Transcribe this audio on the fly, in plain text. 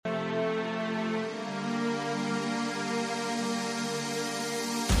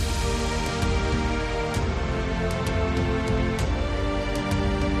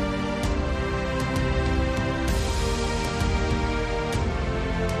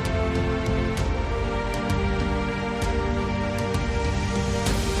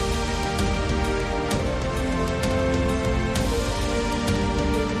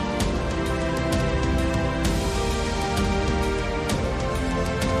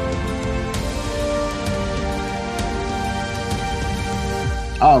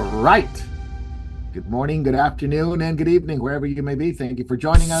All right. Good morning, good afternoon, and good evening, wherever you may be. Thank you for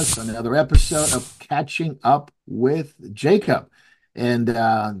joining us on another episode of Catching Up with Jacob. And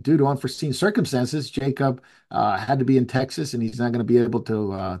due to unforeseen circumstances, Jacob had to be in Texas, and he's not going to be able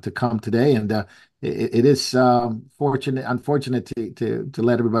to come today. And it is unfortunate to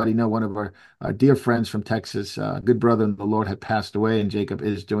let everybody know one of our dear friends from Texas, good brother in the Lord, had passed away, and Jacob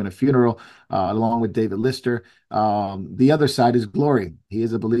is doing a funeral along with David Lister. The other side is glory. He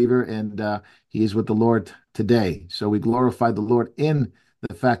is a believer, and he is with the Lord today. So we glorify the Lord in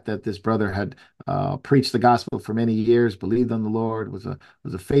the fact that this brother had preached the gospel for many years, believed on the Lord, was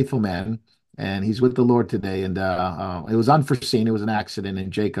a faithful man, and he's with the Lord today. And it was unforeseen; it was an accident,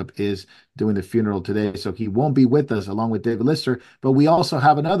 and Jacob is doing the funeral today, so he won't be with us along with David Lister. But we also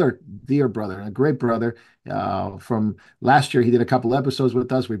have another dear brother, a great brother from last year. He did a couple episodes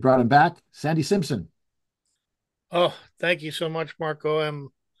with us. We brought him back, Sandy Simpson. Oh, thank you so much, Marco. I'm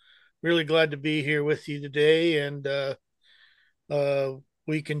really glad to be here with you today. And uh,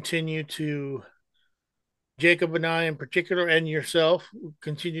 we continue to, Jacob and I in particular, and yourself,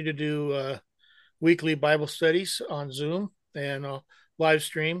 continue to do weekly Bible studies on Zoom and live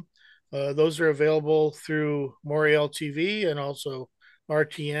stream. Those are available through Moriel TV and also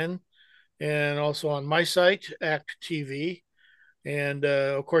RTN, and also on my site, ACT TV. And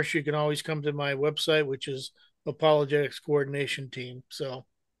of course, you can always come to my website, which is Apologetics Coordination Team. So,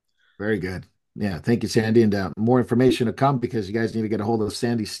 Very good. Yeah, thank you, Sandy. And more information to come because you guys need to get a hold of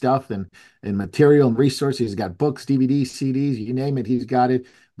Sandy's stuff and material and resources. He's got books, DVDs, CDs, you name it, he's got it.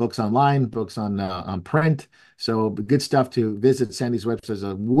 Books online, books on print. So good stuff to visit Sandy's website. There's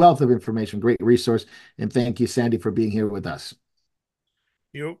a wealth of information, great resource. And thank you, Sandy, for being here with us.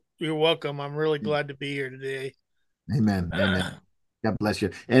 you're welcome. I'm really glad to be here today. Amen. Amen. God bless you.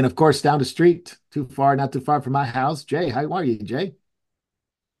 And of course, down the street, not too far from my house, Jay. How are you, Jay?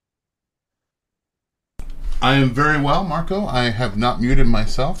 I am very well, Marco. I have not muted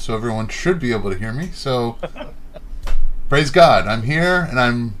myself, so everyone should be able to hear me. So, praise God. I'm here and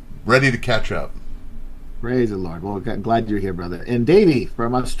I'm ready to catch up. Praise the Lord. Well, glad you're here, brother. And Davy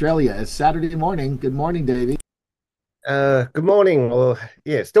from Australia. It's Saturday morning. Good morning, Davy. Good morning, or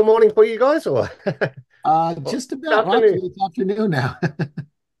yeah, still morning for you guys, or well, Just about. Well, afternoon. actually, it's afternoon now.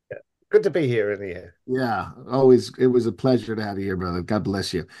 Good to be here in the air. Yeah, always. It was a pleasure to have you here, brother. God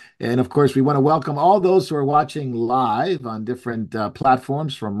bless you. And of course, we want to welcome all those who are watching live on different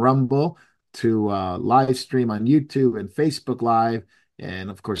platforms from Rumble to live stream on YouTube and Facebook Live. And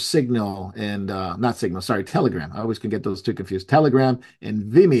of course, Signal and not Signal, sorry, Telegram. I always can get those two confused. Telegram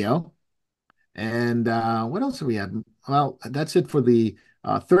and Vimeo. And what else have we had? Well, that's it for the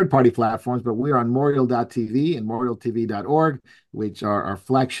third-party platforms, but we're on Moriel.tv and MorielTV.org, which are our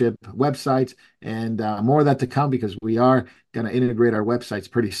flagship websites, and more of that to come because we are going to integrate our websites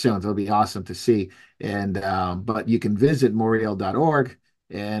pretty soon. So it'll be awesome to see. And but you can visit Moriel.org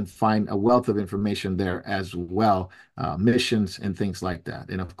and find a wealth of information there as well, missions and things like that.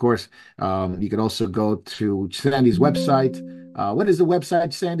 And of course, you could also go to Sandy's website. What is the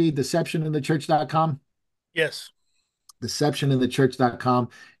website, Sandy? Deceptioninthechurch.com? Yes. Deceptioninthechurch.com.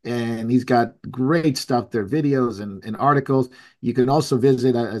 And he's got great stuff there, videos and articles. You can also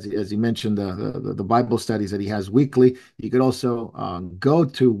visit, as you mentioned, the Bible studies that he has weekly. You could also go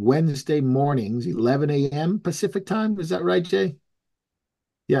to Wednesday mornings, 11 a.m. Pacific time. Is that right, Jay?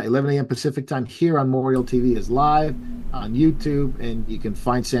 Yeah, 11 a.m. Pacific time here on Moriel TV is live on YouTube, and you can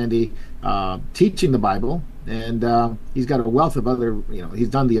find Sandy teaching the Bible. And he's got a wealth of other, he's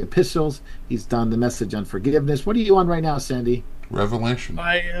done the epistles, he's done the message on forgiveness. What are you on right now, Sandy? Revelation.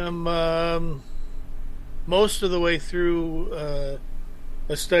 I am most of the way through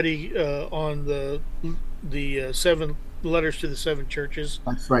a study on the seven letters to the seven churches.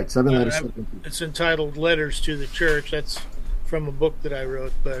 That's right, seven letters. It's entitled "Letters to the Church." That's from a book that I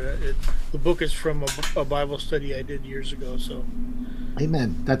wrote, but the book is from a Bible study I did years ago. So,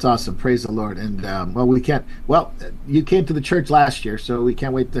 Amen. That's awesome. Praise the Lord. And well, we can't. Well, you came to the church last year, so we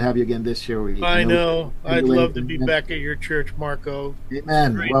can't wait to have you again this year. I know. I'd love to be back at your church, Marco.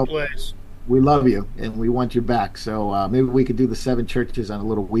 Amen. Great Well, place. we love you and we want you back. So maybe we could do the seven churches on a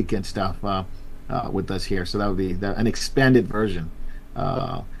little weekend stuff with us here. So that would be an expanded version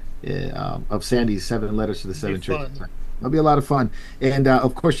of Sandy's seven letters to the It'd be seven churches. fun. It'll be a lot of fun. And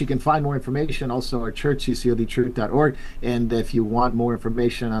of course, you can find more information also our church, ccodtruth.org. And if you want more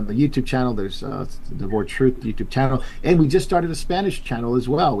information on the YouTube channel, there's the Word Truth YouTube channel. And we just started a Spanish channel as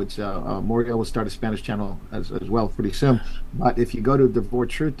well, which Moriel will start a Spanish channel as well pretty soon. But if you go to the Word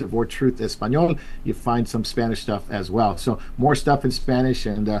Truth Espanol, you find some Spanish stuff as well. So more stuff in Spanish.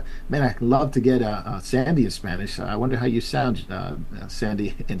 And man, I'd love to get Sandy in Spanish. I wonder how you sound,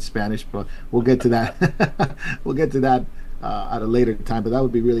 Sandy, in Spanish, but we'll get to that. We'll get to that at a later time, but that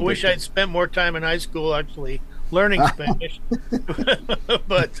would be really I wish I'd spent more time in high school actually learning Spanish,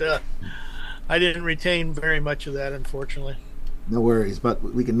 but I didn't retain very much of that, unfortunately. No worries, but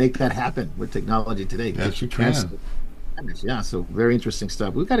we can make that happen with technology today. Yes, you can. Yeah, so very interesting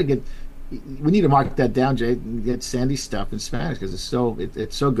stuff. We need to mark that down, Jay, and get Sandy's stuff in Spanish because it's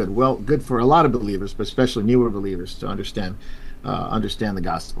so good. Well, good for a lot of believers, but especially newer believers to understand the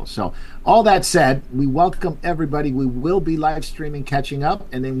gospel. So all that said, we welcome everybody. We will be live streaming Catching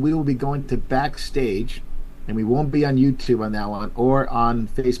Up, and then we will be going to Backstage, and we won't be on YouTube on that one or on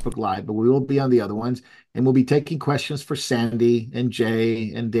Facebook Live, but we will be on the other ones, and we'll be taking questions for Sandy and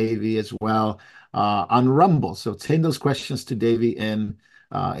Jay and Davy as well on Rumble. So send those questions to Davy, and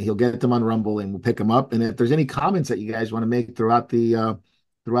he'll get them on Rumble, and we'll pick them up. And if there's any comments that you guys want to make throughout the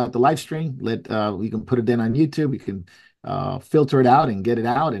live stream, we can put it in on YouTube. We can filter it out and get it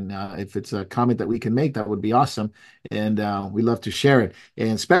out. And if it's a comment that we can make, that would be awesome. And we love to share it.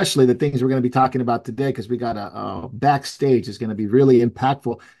 And especially the things we're going to be talking about today, because we got a Backstage is going to be really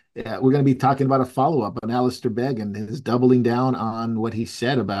impactful. We're going to be talking about a follow-up on Alistair Begg and his doubling down on what he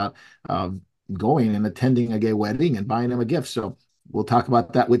said about going and attending a gay wedding and buying him a gift. So we'll talk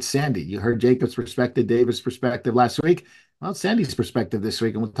about that with Sandy. You heard Jacob's perspective, David's perspective last week. Well, Sandy's perspective this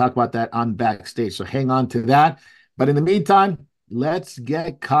week, and we'll talk about that on Backstage. So hang on to that. But in the meantime, let's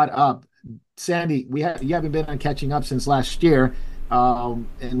get caught up. Sandy, you haven't been on Catching Up since last year, and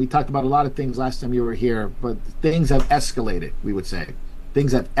we talked about a lot of things last time you were here, but things have escalated, we would say.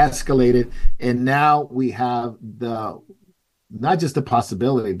 Things have escalated, and now we have not just the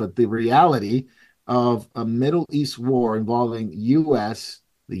possibility, but the reality of a Middle East war involving U.S.,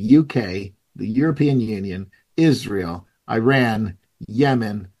 the U.K., the European Union, Israel, Iran,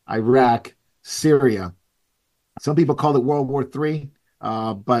 Yemen, Iraq, Syria. Some people call it World War III,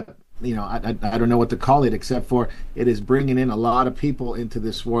 but I don't know what to call it except for it is bringing in a lot of people into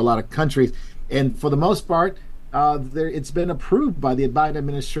this war, a lot of countries, and for the most part, it's been approved by the Biden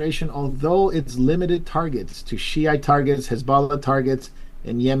administration, although it's limited targets to Shiite targets, Hezbollah targets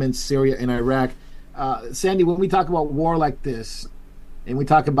in Yemen, Syria, and Iraq. Sandy, when we talk about war like this, and we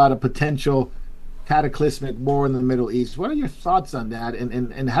talk about a potential cataclysmic war in the Middle East, what are your thoughts on that?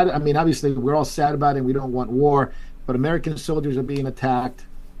 And how? I mean, obviously, we're all sad about it, and we don't want war, but American soldiers are being attacked,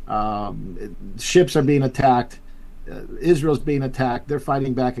 ships are being attacked, Israel's being attacked. They're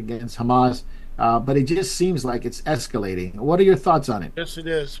fighting back against Hamas. But it just seems like it's escalating. What are your thoughts on it? Yes, it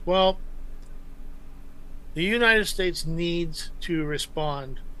is. Well, the United States needs to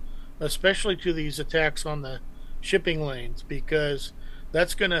respond, especially to these attacks on the shipping lanes, because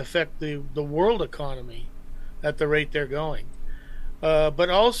that's going to affect the world economy at the rate they're going. But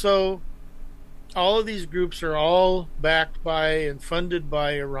also, all of these groups are all backed by and funded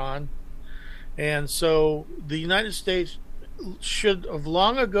by Iran. And so the United States should have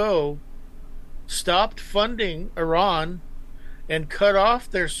long ago stopped funding Iran and cut off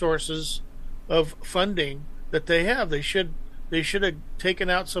their sources of funding that they have. They should have taken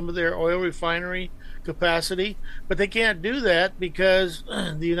out some of their oil refinery capacity, but they can't do that because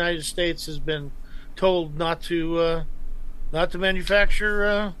the United States has been told not to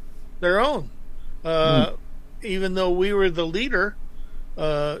manufacture their own, even though we were the leader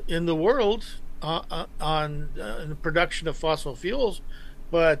in the world on the production of fossil fuels,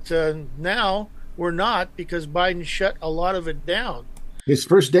 but now we're not, because Biden shut a lot of it down. His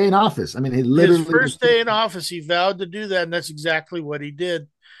first day in office. I mean, his first day in office, he vowed to do that, and that's exactly what he did.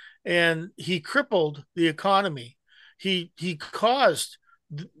 And he crippled the economy. He caused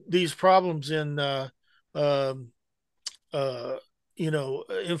these problems in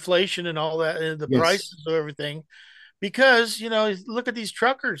inflation and all that, and the prices of everything, because look at these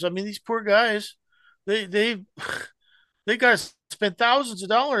truckers. I mean, these poor guys, they got to spend thousands of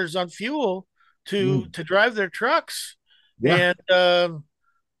dollars on fuel to drive their trucks, and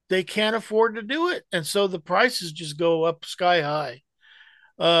they can't afford to do it, and so the prices just go up sky high.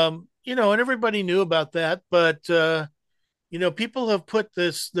 And everybody knew about that, but people have put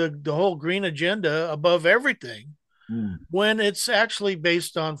the whole green agenda above everything when it's actually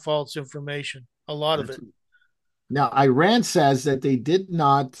based on false information. A lot of it. Now, Iran says that they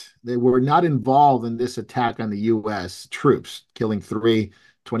were not involved in this attack on the U.S. troops, killing three,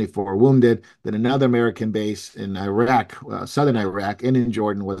 24 wounded. Then another American base in Iraq, southern Iraq, and in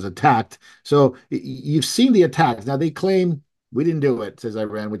Jordan was attacked. So you've seen the attacks. Now, they claim we didn't do it, says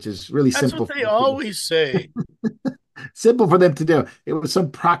Iran, which is really That's simple. what they always say. Simple for them to do. It was some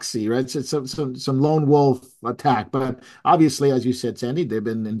proxy, right? So some lone wolf attack. But obviously, as you said, Sandy, they've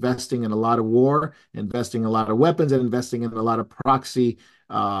been investing in a lot of war, investing in a lot of weapons, and investing in a lot of proxy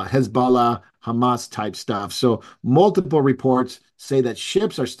Hezbollah, Hamas type stuff. So multiple reports say that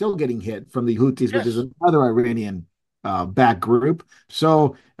ships are still getting hit from the Houthis, which is Yes. another Iranian back group.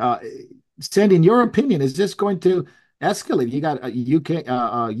 So, Sandy, in your opinion, is this going to escalate? You got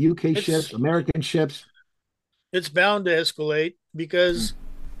UK ships, It's American ships. it's bound to escalate Mm. because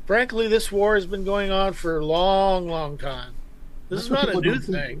frankly this war has been going on for a long, long time. This That's is what not a people new don't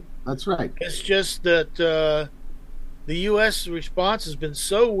think. thing. That's right. It's just that the US response has been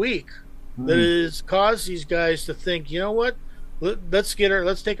so weak that Mm. it has caused these guys to think, you know what? Let's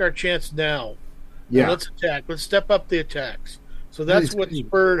take our chance now and Yeah. let's attack. Let's step up the attacks. So That that's is what key.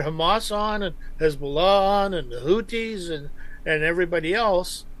 spurred Hamas on and Hezbollah on and the Houthis and everybody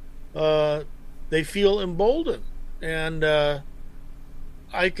else. Uh, they feel emboldened. And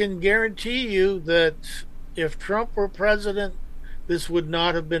I can guarantee you that if Trump were president, this would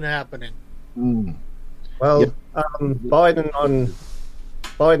not have been happening. Mm. Yeah. Well, Biden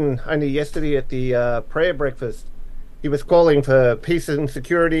only yesterday at the prayer breakfast, he was calling for peace and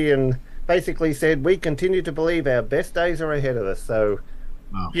security, and basically said we continue to believe our best days are ahead of us. So,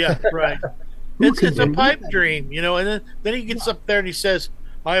 Wow. Yeah, right. Who can It's a believe pipe that? dream, and then he gets up there and he says,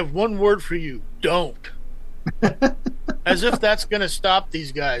 "I have one word for you: don't." As if that's going to stop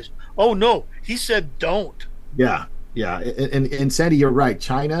these guys. Oh no, he said don't. Yeah. Yeah. And Sandy, you're right.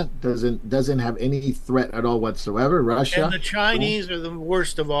 China doesn't have any threat at all whatsoever. And Russia. the Well, Chinese are the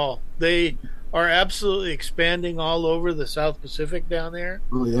worst of all. They are absolutely expanding all over the South Pacific down there.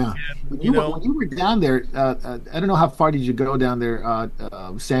 oh yeah. And, you know, When you were down there, I don't know how far did you go down there,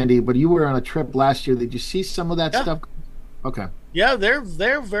 Sandy, but you were on a trip last year. Did you see some of that yeah, stuff? Okay. yeah,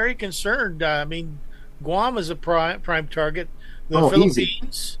 they're very concerned. I mean, Guam is a prime target. The Oh, easy.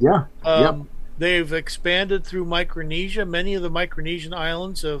 Philippines, Yeah. Yep. they've expanded through Micronesia. Many of the Micronesian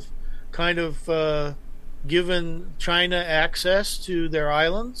islands have kind of given China access to their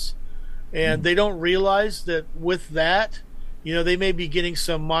islands, and Mm. they don't realize that with that, they may be getting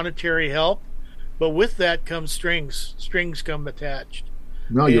some monetary help, but with that comes strings. Strings come attached,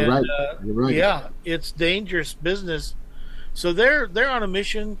 No, you're and right. You're right. yeah, it's dangerous business. So they're on a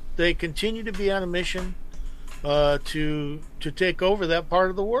mission. They continue to be on a mission to take over that part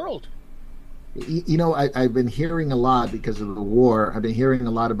of the world. I've been hearing a lot because of the war. I've been hearing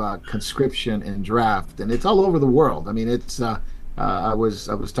a lot about conscription and draft, and it's all over the world. I mean, it's. I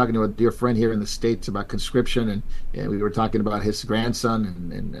was talking to a dear friend here in the States about conscription, and we were talking about his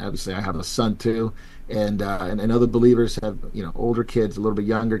grandson, and obviously I have a son too, and other believers have older kids, a little bit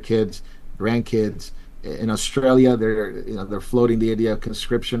younger kids, grandkids. In Australia, they're floating the idea of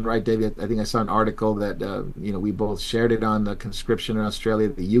conscription, right, David? I think I saw an article that we both shared it on the conscription in Australia.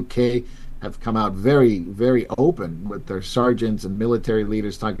 The UK have come out very, very open with their sergeants and military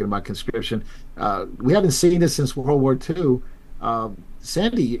leaders talking about conscription. We haven't seen this since World War II.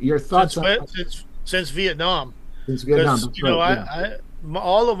 Sandy, your thoughts since on since Vietnam, since Vietnam? because That's right. Yeah.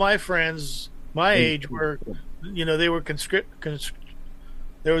 all of my friends my And- age were, they were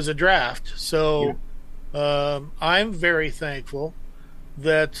there was a draft. yeah. So I'm very thankful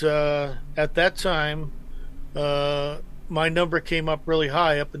that at that time my number came up really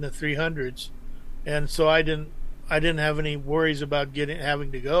high, up in the 300s, and so I didn't have any worries about getting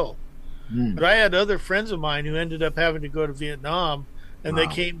having to go. Mm. But I had other friends of mine who ended up having to go to Vietnam, and they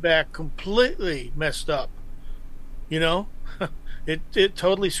Wow. came back completely messed up. You know, it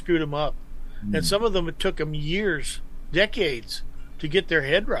totally screwed them up, and Mm. some of them it took them years, decades, to get their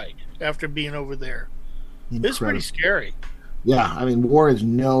head right after being over there. It's pretty Incredible. scary. Yeah, I mean, war is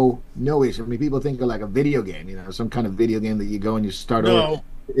no issue. I mean, people think of like a video game, some kind of video game that you go and you start over. No,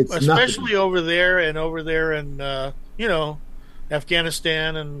 It's nothing. especially over there in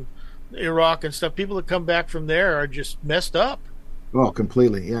Afghanistan and Iraq and stuff. People that come back from there are just messed up. Oh,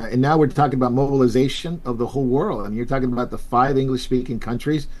 completely. Yeah. And now we're talking about mobilization of the whole world. And you're talking about the five English speaking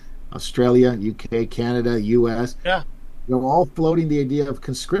countries, Australia, UK, Canada, US. Yeah, They're all floating the idea of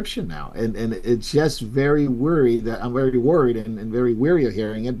conscription now. And it's just very worried that I'm very worried and very weary of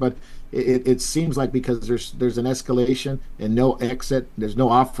hearing it. But it seems like because there's an escalation and no exit, there's no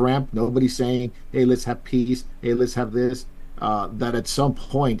off ramp, nobody's saying, hey, let's have peace, hey, let's have this. that at some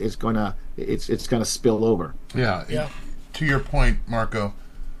point it's gonna spill over. Yeah. Yeah. To your point, Marco,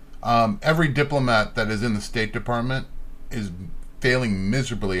 every diplomat that is in the State Department is failing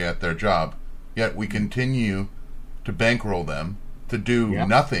miserably at their job, yet we continue to bankroll them to do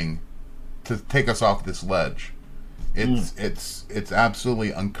nothing to take us off this ledge. It's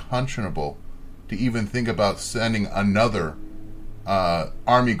absolutely unconscionable to even think about sending another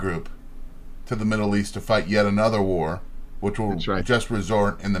army group to the Middle East to fight yet another war, which will just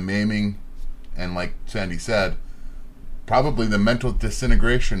result in the maiming and, like Sandy said, probably the mental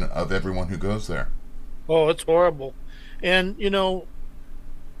disintegration of everyone who goes there. Oh, it's horrible. And, the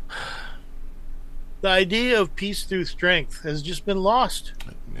idea of peace through strength has just been lost.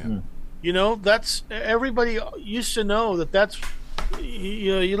 Yeah. That's everybody used to know that's,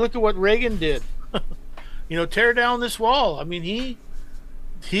 you look at what Reagan did, tear down this wall. I mean,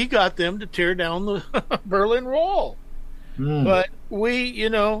 he got them to tear down the Berlin Wall. But we've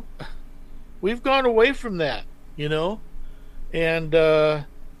gone away from that, and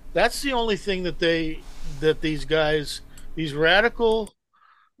that's the only thing that these guys, these radical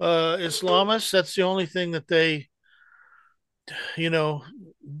Islamists, that's the only thing that they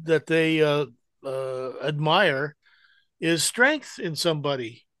admire is strength in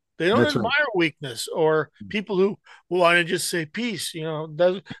somebody. They don't admire weakness or people who want to just say peace.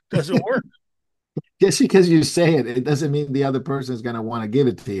 Doesn't work. Just because you say it, it doesn't mean the other person is going to want to give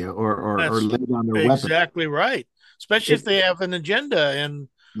it to you or lay down their weapon. Exactly right. Especially if they have an agenda, and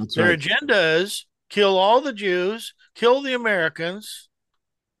their agenda is kill all the Jews, kill the Americans.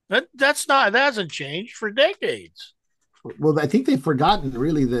 That hasn't changed for decades. Well, I think they've forgotten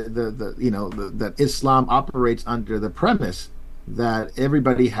really that Islam operates under the premise that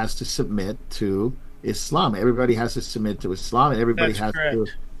everybody has to submit to Islam. Everybody has to submit to Islam, and everybody has to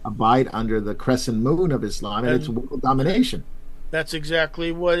abide under the crescent moon of Islam, and it's world domination. That's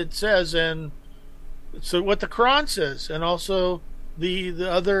exactly what it says, and so what the Quran says, and also the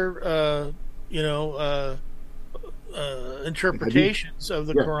other interpretations of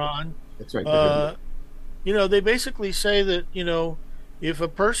the Quran. That's right. They basically say that if a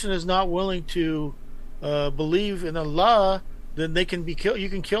person is not willing to believe in Allah, then they can be killed. You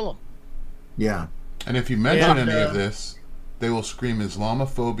can kill them. Yeah. And if you mention any of this, they will scream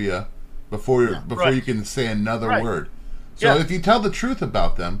Islamophobia before you can say another word. So if you tell the truth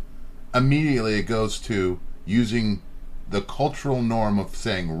about them, immediately it goes to using the cultural norm of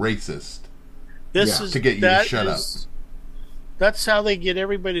saying racist to get you to shut up. That's how they get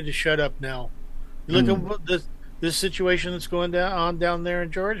everybody to shut up now. Look at this situation that's going on down there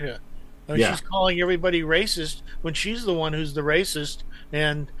in Georgia. She's calling everybody racist when she's the one who's the racist,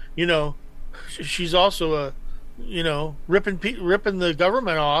 and she's also ripping the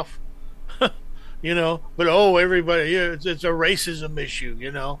government off. But everybody, it's a racism issue.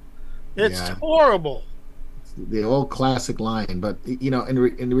 It's horrible. The old classic line, but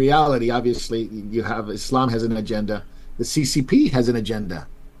in reality, obviously, you have Islam has an agenda. The CCP has an agenda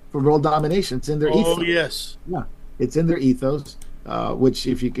for world domination. It's in their ethos. Oh yes, yeah, it's in their ethos. Which,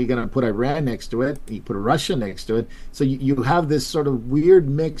 if you're going to put Iran next to it, you put Russia next to it. So you have this sort of weird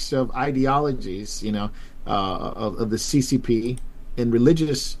mix of ideologies, of the CCP and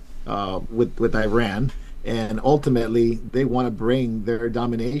religious with Iran. And ultimately, they want to bring their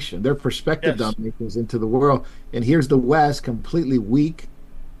domination, their perspective dominations into the world. And here's the West, completely weak,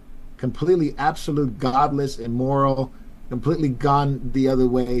 completely absolute, godless, immoral, completely gone the other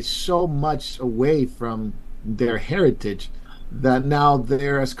way, so much away from their heritage that now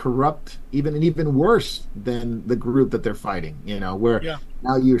they're as corrupt, even worse than the group that they're fighting. Where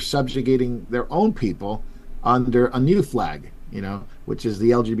now you're subjugating their own people under a new flag, which is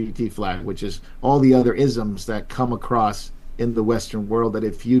the LGBT flag, which is all the other isms that come across in the Western world, that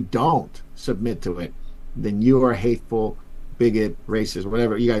if you don't submit to it, then you are hateful, bigot, racist,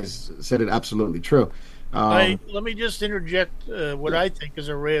 whatever. You guys said it absolutely true. Let me just interject what I think is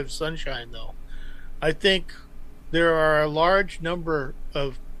a ray of sunshine, though. I think there are a large number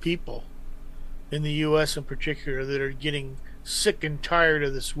of people in the U.S. in particular that are getting sick and tired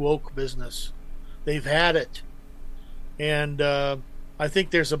of this woke business. They've had it. And I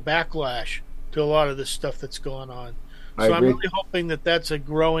think there's a backlash to a lot of this stuff that's going on. So I'm really hoping that that's a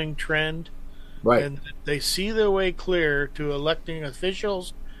growing trend. Right. And that they see their way clear to electing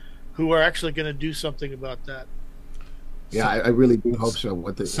officials who are actually going to do something about that. Yeah, I really do hope so. Go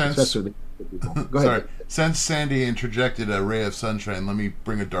ahead. Sorry. Since Sandy interjected a ray of sunshine, let me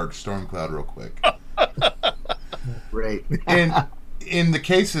bring a dark storm cloud real quick. Great. And in the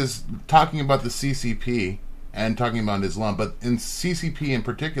cases, talking about the CCP and talking about Islam, but in CCP in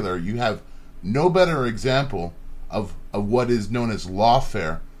particular, you have no better example of of what is known as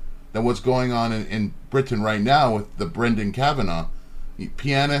lawfare than what's going on in Britain right now with the Brendan Kavanagh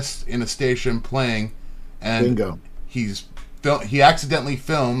pianist in a station playing, and Bingo. he accidentally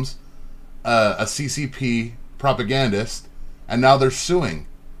films a CCP propagandist, and now they're suing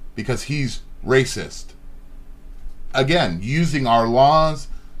because he's racist. Again, using our laws,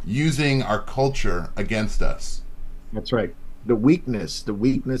 using our culture against us. That's right. The weakness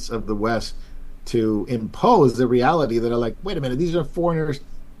of the West to impose the reality that are like, wait a minute, these are foreigners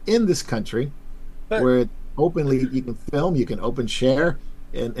in this country But where openly you can film, you can open share,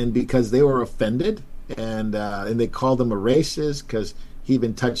 and because they were offended and they called him a racist because he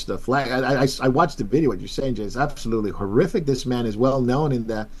even touched the flag. I watched the video. What you're saying, Jay, is absolutely horrific. This man is well known in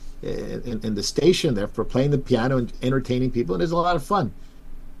the station there for playing the piano and entertaining people, and it's a lot of fun.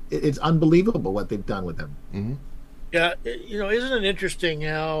 It's unbelievable what they've done with him. Mm-hmm. yeah, isn't it interesting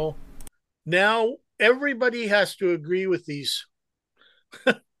how now everybody has to agree with these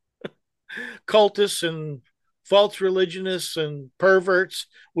cultists and false religionists and perverts?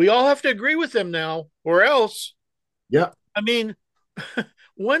 We all have to agree with them now, or else. Yeah. I mean,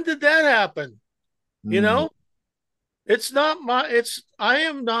 when did that happen? You Mm, know, it's not my. It's I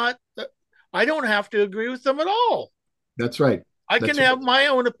am not. I don't have to agree with them at all. that's right. I can That's right. have my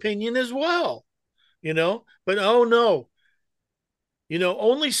own opinion as well. But oh no,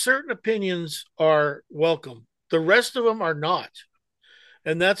 only certain opinions are welcome. The rest of them are not.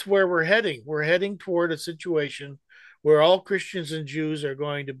 And that's where we're heading. We're heading toward a situation where all Christians and Jews are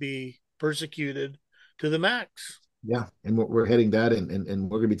going to be persecuted to the max. Yeah, and we're heading that, and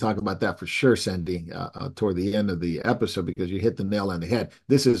we're going to be talking about that for sure, Sandy, toward the end of the episode, because you hit the nail on the head.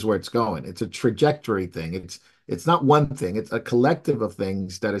 This is where it's going. It's a trajectory thing. It's not one thing. It's a collective of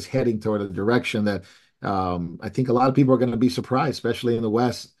things that is heading toward a direction that I think a lot of people are going to be surprised, especially in the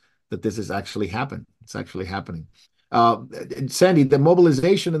West, that this has actually happened. It's actually happening. Sandy, the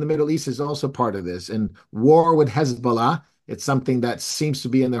mobilization in the Middle East is also part of this, and war with Hezbollah. It's something that seems to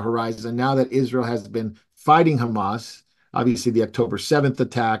be in the horizon now that Israel has been fighting Hamas. Obviously, the October 7th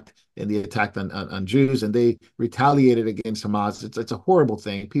attack and the attack on Jews, and they retaliated against Hamas. It's a horrible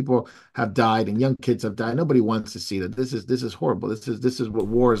thing. People have died, and young kids have died. Nobody wants to see that. This is horrible. This is what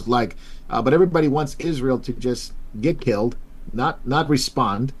war is like. But everybody wants Israel to just get killed, not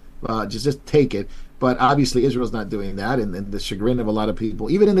respond, just take it. But obviously, Israel's not doing that, and the chagrin of a lot of people,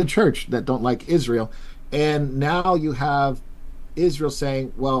 even in the church, that don't like Israel. And now you have Israel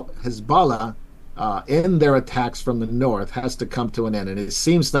saying, well, Hezbollah in their attacks from the north has to come to an end. And it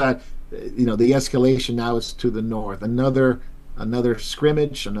seems that, the escalation now is to the north. Another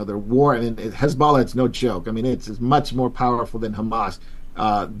scrimmage, another war. And Hezbollah, it's no joke. I mean, it's much more powerful than Hamas.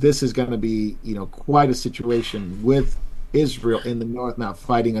 This is going to be, quite a situation with Israel in the north now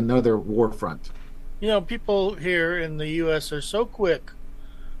fighting another war front. People here in the U.S. are so quick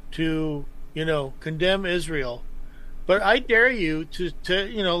to, condemn Israel. But I dare you to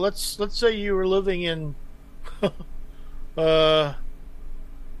let's say you were living in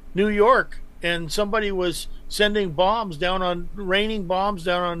New York and somebody was raining bombs down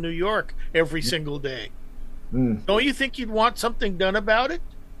on New York every single day. Mm. Don't you think you'd want something done about it?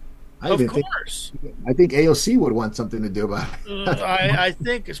 Of course. I think AOC would want something to do about it. I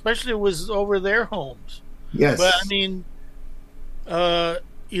think, especially it was over their homes. Yes. But I mean,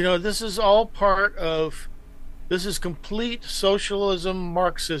 this is all part of. This is complete socialism,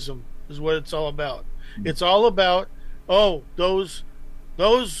 Marxism is what it's all about. It's all about, those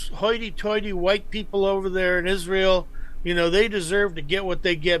hoity-toity white people over there in Israel, they deserve to get what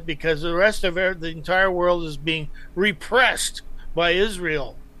they get because the rest of the entire world is being repressed by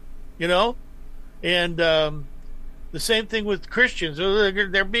Israel, And the same thing with Christians.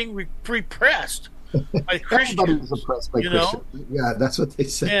 They're being repressed by Christians. Everybody's oppressed by Christians. Yeah, that's what they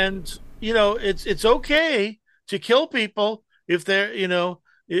say. And, it's okay to kill people if they're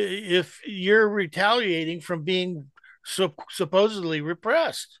if you're retaliating from being supposedly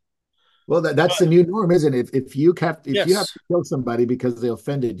repressed. Well, that's the new norm, isn't it? If you have Yes. to kill somebody because they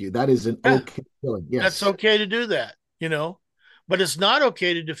offended you, that is an okay killing. Yes, That's okay to do that, but it's not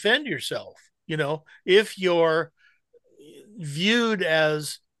okay to defend yourself, if you're viewed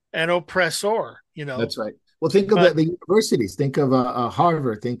as an oppressor. That's right. Well, think of the universities. Think of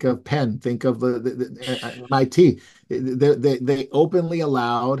Harvard. Think of Penn. Think of the MIT. They openly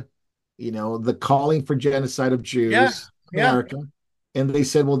allowed, the calling for genocide of Jews in America, and they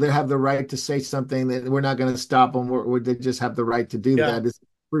said, well, they have the right to say something that we're not going to stop them. They just have the right to do that. It's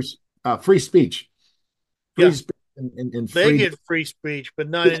free speech. Free speech and they free. get free speech, but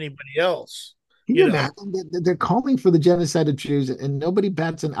not anybody else. Can you imagine that they're calling for the genocide of Jews and nobody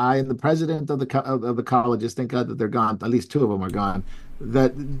bats an eye, and the president of the colleges, thank God that they're gone, at least two of them are gone,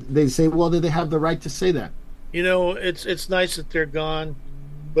 that they say, well, do they have the right to say that? It's nice that they're gone,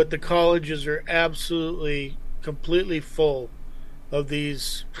 but the colleges are absolutely completely full of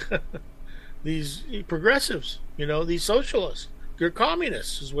these these progressives, these socialists. They're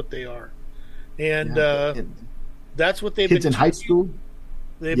communists is what they are. And that's what they've Kids been in high school.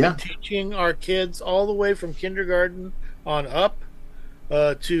 They've been teaching our kids all the way from kindergarten on up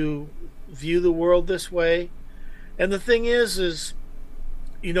to view the world this way. And the thing is,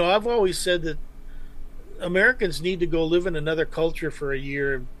 I've always said that Americans need to go live in another culture for a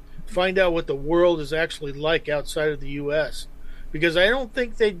year and find out what the world is actually like outside of the U.S. Because I don't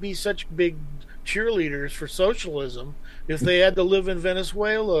think they'd be such big cheerleaders for socialism if they had to live in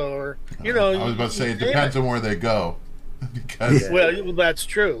Venezuela or, I was about to say, it depends on where they go. Because Well, that's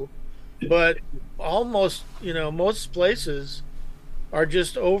true. But almost, most places are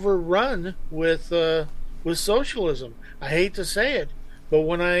just overrun with socialism. I hate to say it, but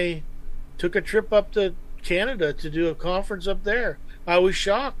when I took a trip up to Canada to do a conference up there, I was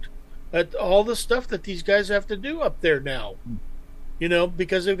shocked at all the stuff that these guys have to do up there now.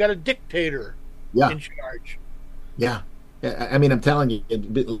 Because they've got a dictator in charge. Yeah. I mean, I'm telling you,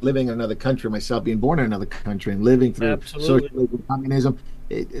 living in another country myself, being born in another country and living through socialism, communism,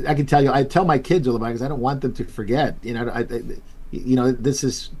 I can tell you, I tell my kids all about it because I don't want them to forget. This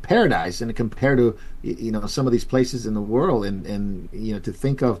is paradise, and compared to some of these places in the world, and to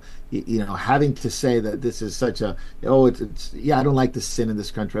think of having to say that this is such a I don't like the sin in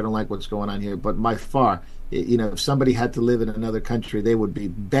this country, I don't like what's going on here, but by far, if somebody had to live in another country, they would be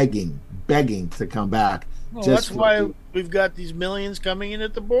begging to come back. Well, that's why we've got these millions coming in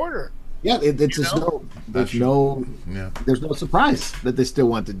at the border. Yeah, there's no surprise that they still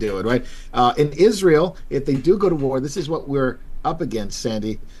want to do it, right? In Israel, if they do go to war, this is what we're up against,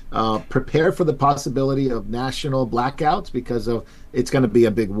 Sandy. Prepare for the possibility of national blackouts because it's going to be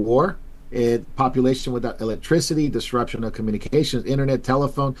a big war. Population without electricity, disruption of communications, internet,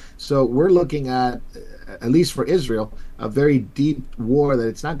 telephone. So we're looking at least for Israel, a very deep war that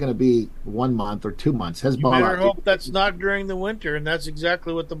it's not going to be 1 month or 2 months. Hezbollah. You better hope that's not during the winter, and that's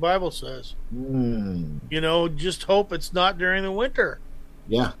exactly what the Bible says. Just hope it's not during the winter.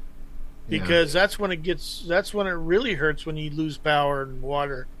 Yeah. Because that's when it really hurts, when you lose power and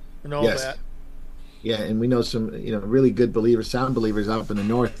water and all that. Yeah, and we know some really good believers, sound believers up in the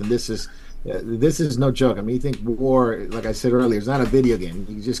north, and this is no joke. I mean, you think war, like I said earlier, it's not a video game.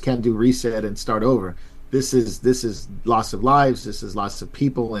 You just can't do reset and start over. This is loss of lives. This is loss of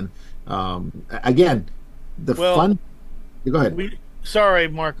people, and again, fun. Go ahead. Sorry,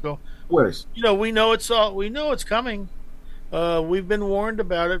 Marco. Where's we know it's coming. We've been warned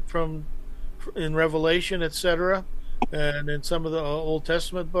about it in Revelation, etc., and in some of the Old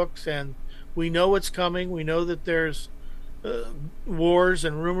Testament books, and we know it's coming. We know that there's wars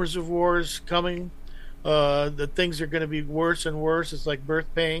and rumors of wars coming. That things are going to be worse and worse. It's like birth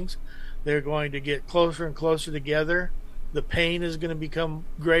pains. They're going to get closer and closer together. The pain is going to become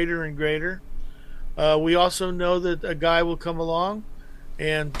greater and greater. We also know that a guy will come along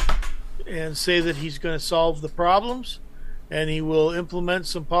and say that he's going to solve the problems, and he will implement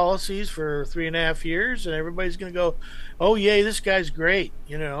some policies for 3.5 years, and everybody's going to go, "Oh, yay, this guy's great,"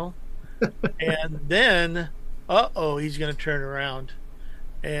 And then, he's going to turn around,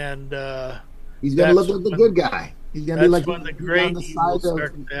 and he's going to look like the good guy. He's going to be like when the great evil starts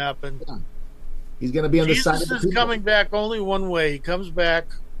to happen. Yeah. He's going to be on the side of the people. Jesus is coming back only one way. He comes back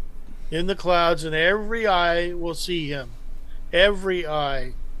in the clouds, and every eye will see him. Every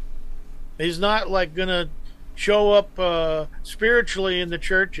eye. He's not like going to show up spiritually in the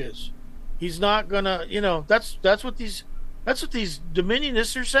churches. He's not going to. That's what these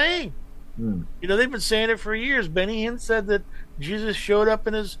dominionists are saying. They've been saying it for years. Benny Hinn said that Jesus showed up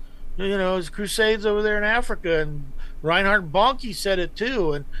in his crusades over there in Africa, and Reinhard Bonnke said it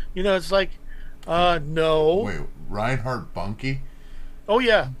too. And it's like, no. Wait, Reinhard Bonnke? Oh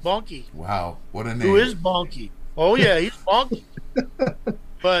yeah, Bonnke. Wow, what a name! Who is Bonnke? Oh yeah, he's Bonnke.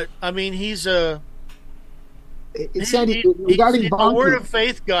 But I mean, he's a Sandy, regarding he's a Word of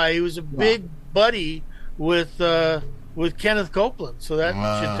Faith guy. He was a big buddy with Kenneth Copeland, so that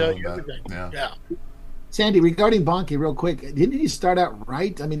should tell you everything. Yeah. Sandy, regarding Bonnke, real quick, didn't he start out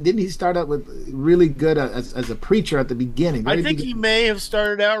right? I mean, didn't he start out with really good as a preacher at the beginning? I think he may have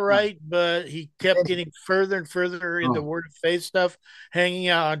started out right, but he kept getting further and further into Word of Faith stuff, hanging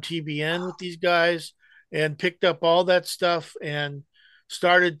out on TBN with these guys, and picked up all that stuff and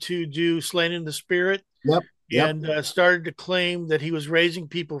started to do Slain in the Spirit. Yep. And started to claim that he was raising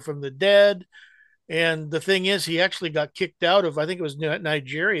people from the dead. And the thing is, he actually got kicked out of, I think it was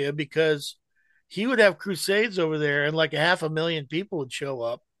Nigeria, because he would have crusades over there and like 500,000 people would show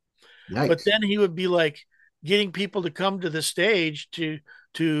up. But Yikes. then he would be like getting people to come to the stage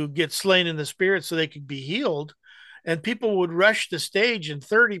to get slain in the spirit so they could be healed. And people would rush the stage, and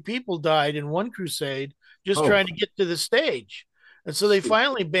 30 people died in one crusade just Oh, trying to get to the stage. And so they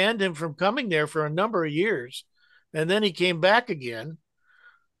finally banned him from coming there for a number of years. And then he came back again.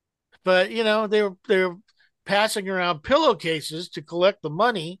 But they were passing around pillowcases to collect the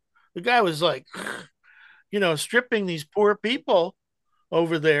money. The guy was like, stripping these poor people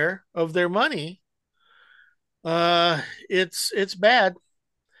over there of their money. It's bad.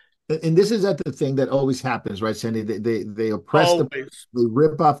 and this is the thing that always happens, right, Sandy? They oppress the, Always. they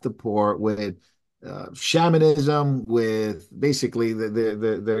rip off the poor with shamanism, with basically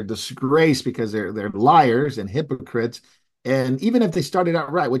they're disgraced because they're liars and hypocrites. And even if they started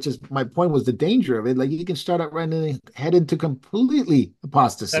out right, which is my point, was the danger of it. Like you can start out right and then head into completely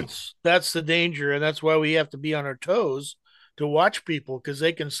apostasy. That's the danger, and that's why we have to be on our toes to watch people, because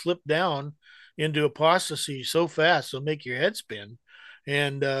they can slip down into apostasy so fast they'll make your head spin.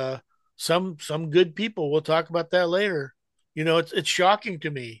 And some good people, we'll talk about that later. It's shocking to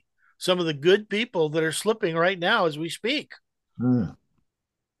me, some of the good people that are slipping right now as we speak. Mm.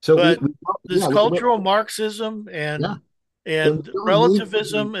 So But this yeah, cultural Marxism yeah, and and we don't need to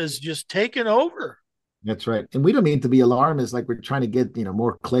relativism is just taken over. That's right. And we don't mean to be alarmist like we're trying to get,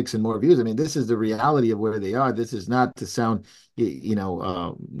 more clicks and more views. I mean, this is the reality of where they are. This is not to sound,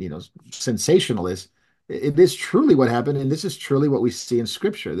 sensationalist. It is truly what happened, and this is truly what we see in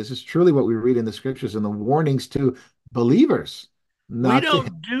Scripture. This is truly what we read in the Scriptures and the warnings to believers, We not to.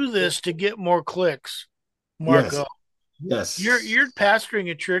 don't do this to get more clicks, Yes, Marco. yes. You're pastoring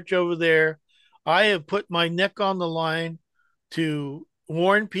a church over there. I have put my neck on the line to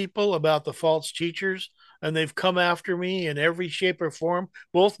warn people about the false teachers, and they've come after me in every shape or form,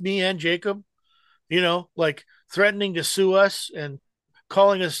 both me and Jacob, like threatening to sue us and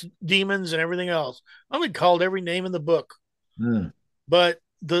calling us demons and everything else. I've been called every name in the book. Mm, But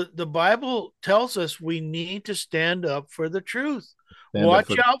the Bible tells us we need to stand up for the truth. stand up Watch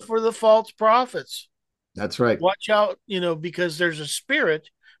for. out for the false prophets. That's right. Watch out, because there's a spirit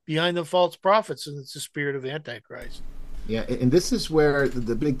behind the false prophets, and it's the spirit of Antichrist. Yeah, and this is where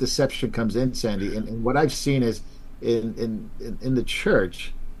the big deception comes in, Sandy. And what I've seen is in the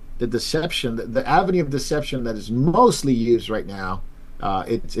church, the deception, the avenue of deception that is mostly used right now,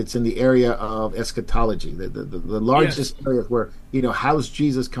 it's in the area of eschatology, the Yes. largest area where, how's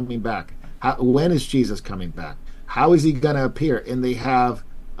Jesus coming back? When is Jesus coming back? How is he going to appear? And they have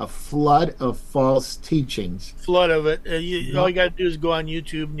a flood of false teachings. Flood of it. All you got to do is go on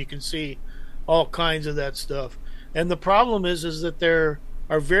YouTube and you can see all kinds of that stuff. And the problem is that there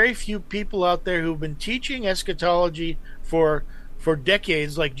are very few people out there who've been teaching eschatology for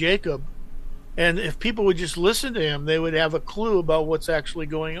decades, like Jacob. And if people would just listen to him, they would have a clue about what's actually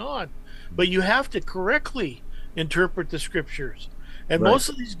going on. But you have to correctly interpret the scriptures. And Right. most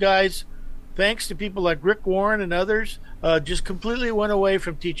of these guys, thanks to people like Rick Warren and others, just completely went away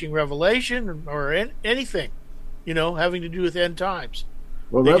from teaching Revelation or anything, having to do with end times.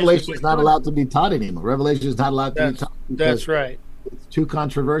 Well, They just Revelation is quit not doing it. allowed to be taught anymore. Revelation is not allowed to be That's taught because that's right. it's too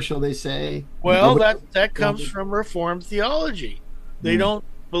controversial, they say. Well, Nobody. that comes from Reformed theology. They Mm, don't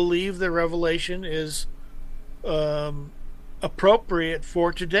believe the Revelation is um, appropriate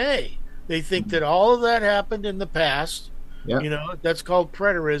for today. They think mm. that all of that happened in the past. Yeah, That's called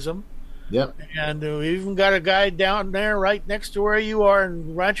preterism. yeah. And we even got a guy down there right next to where you are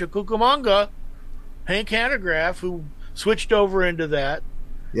in Rancho Cucamonga, Hank Hanegraaff, who switched over into that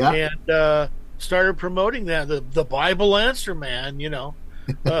Yeah, and started promoting that the Bible answer man.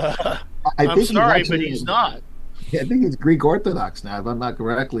 I I'm think he's sorry, but actually. he's not. I think he's Greek Orthodox now, if I'm not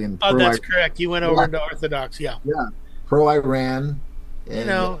correctly, and Oh, pro. that's correct. He went over Yeah, into Orthodox. Yeah, yeah, pro Iran, and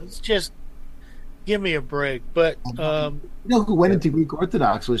it's just give me a break. But who went into Greek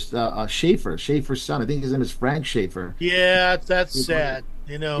Orthodox was Schaefer, Schaefer's son. I think his name is Frank Schaefer. yeah, that's sad.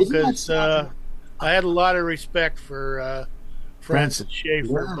 Isn't that Because sad? I had a lot of respect for Francis Francis.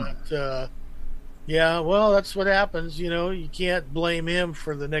 Schaeffer, Yeah. but yeah, well, that's what happens. You can't blame him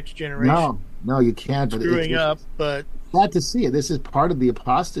for the next generation No, no, you can't. But screwing up. But sad to see it. This is part of the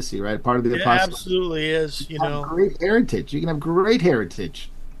apostasy, right? Part of the it apostasy. absolutely is. You have great heritage. You can have great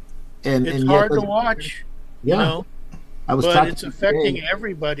heritage, It's and yet, hard to watch. You yeah. know, I was but talking it's today. affecting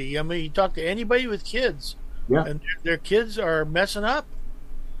everybody. I mean, you talk to anybody with kids, Yeah, and their kids are messing up.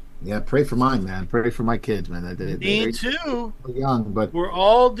 yeah. Pray for mine, man. Pray for my kids, man. Me They're too. young, but We're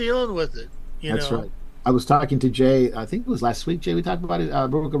all dealing with it. that's right. I was talking to Jay, I think it was last week, Jay, we talked about it,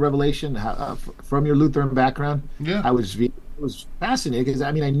 Book of Revelation, from your Lutheran background. Yeah. It was fascinating because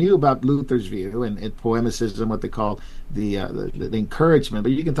I mean I knew about Luther's view and poemicism, what they call the encouragement,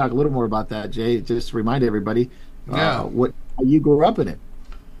 but you can talk a little more about that, Jay. Just remind everybody Yeah. what how you grew up in it.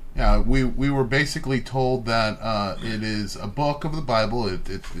 Yeah, we were basically told that it is a book of the Bible.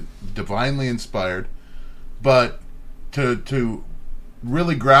 It's divinely inspired, but to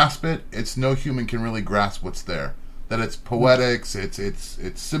really grasp it, it's no human can really grasp what's there. That it's poetics, it's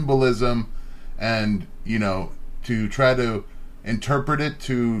symbolism, and to try to interpret it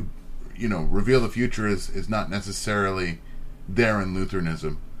to reveal the future is not necessarily there in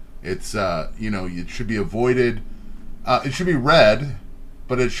Lutheranism. It's it should be avoided. It should be read,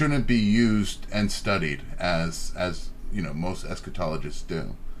 but it shouldn't be used and studied as most eschatologists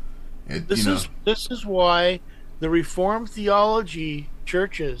do. This is why the Reformed theology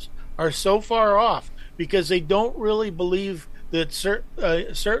churches are so far off, because they don't really believe that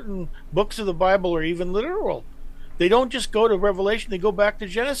certain books of the Bible are even literal. They don't just go to Revelation; they go back to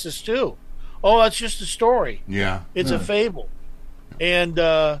Genesis too. Oh, that's just a story. Yeah, It's a fable, and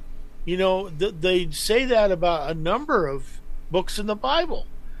they say that about a number of books in the Bible,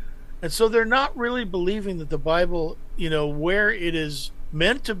 and so they're not really believing that the Bible, where it is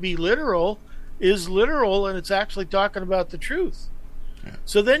meant to be literal, is literal, and it's actually talking about the truth. Yeah.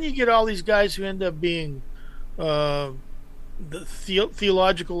 So then you get all these guys who end up being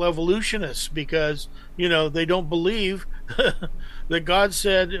theological evolutionists because they don't believe that God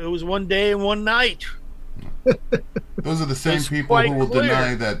said it was one day and one night. Those are the same It's people quite who will clear.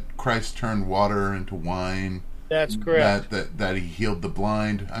 deny that Christ turned water into wine, That's correct. that he healed the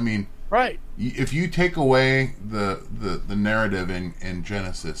blind. I mean, Right. if you take away the narrative in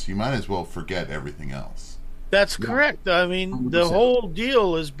Genesis, you might as well forget everything else. That's Yeah, correct. I mean, the 100%. whole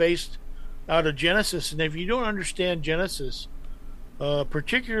deal is based out of Genesis, and if you don't understand Genesis,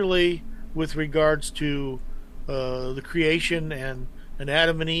 particularly with regards to the creation and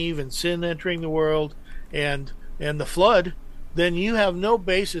Adam and Eve and sin entering the world and the flood, then you have no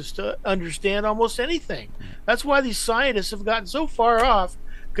basis to understand almost anything. That's why these scientists have gotten so far off,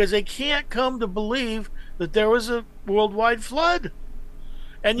 because they can't come to believe that there was a worldwide flood,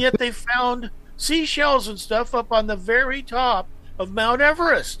 and yet they found seashells and stuff up on the very top of Mount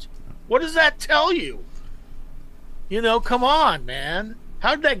Everest. What does that tell you? Come on, man.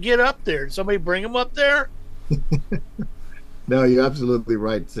 How did that get up there? Did somebody bring them up there? No, you're absolutely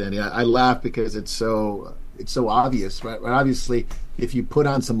right, Sandy. I laugh because it's so obvious, right? Obviously, if you put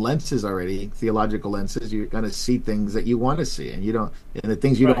on some lenses already, theological lenses, you're going to see things that you want to see, and you don't, and the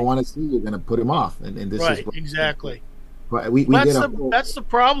things you don't Right. want to see, you're going to put them off. And this is Right, exactly. what we That's did a the whole, that's the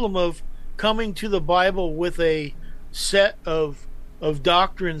problem of coming to the Bible with a set of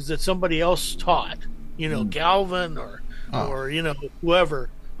doctrines that somebody else taught. Calvin Oh, or whoever,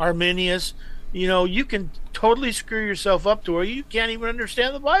 Arminius. You can totally screw yourself up to where you can't even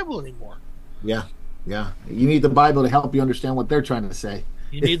understand the Bible anymore. yeah, yeah. You need the Bible to help you understand what they're trying to say.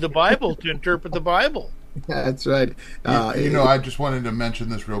 You need the Bible to interpret the Bible. Yeah, that's right. I just wanted to mention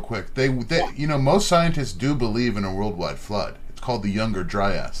this real quick. Most scientists do believe in a worldwide flood. It's called the Younger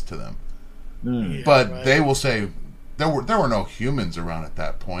Dryas to them, Mm, Yeah, but right. they will say there were no humans around at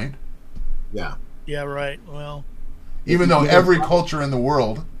that point. yeah. Yeah, right. Well, Even though Yeah, every culture in the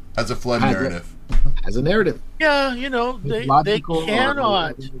world has a flood has narrative. as a narrative, yeah, it's they logical.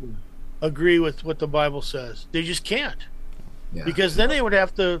 cannot agree with what the Bible says. They just can't, Yeah. because then they would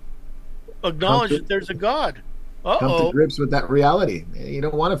have to Come acknowledge to, that there's a God. come to Uh-oh. grips with that reality. You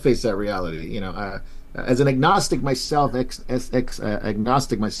don't want to face that reality. As an agnostic myself,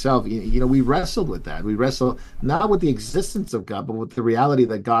 agnostic myself, we wrestled with that. We wrestle not with the existence of God, but with the reality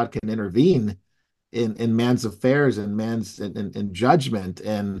that God can intervene in man's affairs and man's in judgment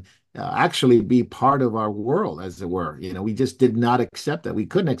and actually be part of our world, as it were. We just did not accept that. We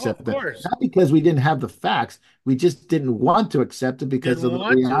couldn't Oh, of accept that, course. not because we didn't have the facts. We just didn't want to accept it because of Didn't the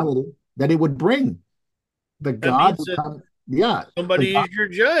want to. reality that it would bring. The That God means would that come, yeah, the somebody God is your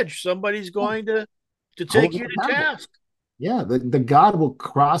judge. Somebody's going to hold take it you to accountable. task. Yeah, the God will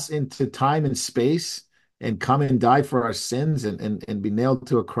cross into time and space and come and die for our sins and be nailed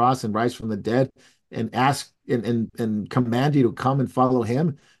to a cross and rise from the dead and ask and command you to come and follow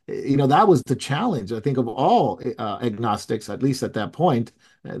him. That was the challenge, I think, of all agnostics, at least at that point.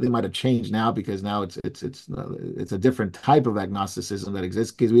 They might have changed now because now it's a different type of agnosticism that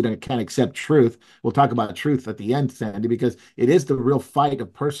exists because can't accept truth. We'll talk about truth at the end, Sandy, because it is the real fight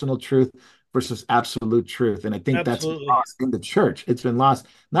of personal truth versus absolute truth. And I think that's Absolutely. lost in the church. It's been lost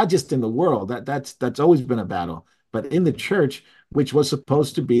not just in the world. That's always been a battle, but in the church, which was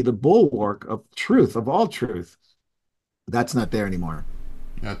supposed to be the bulwark of truth, of all truth. That's not there anymore.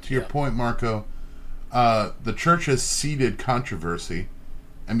 To your point, Marco, the church has ceded controversy,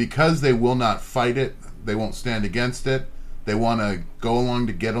 and because they will not fight it, they won't stand against it. They want to go along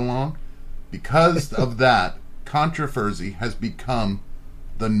to get along. Because of that, controversy has become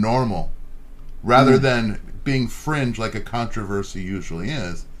the normal, rather than being fringe like a controversy usually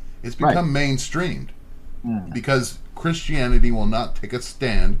is. It's become mainstreamed because Christianity will not take a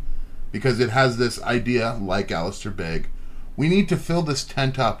stand because it has this idea, like Alistair Begg, we need to fill this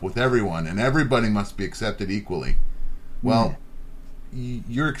tent up with everyone and everybody must be accepted equally. Well,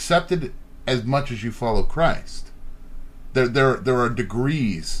 you're accepted as much as you follow Christ. There are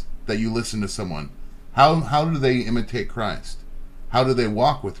degrees that you listen to someone. How do they imitate Christ? How do they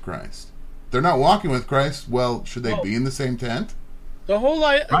walk with Christ? They're not walking with Christ. Well, should they be in the same tent? The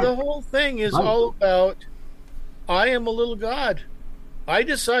whole thing is all about, I am a little God. I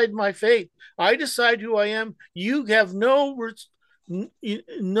decide my fate. I decide who I am. You have no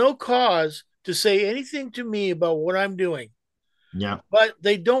cause to say anything to me about what I'm doing. Yeah. But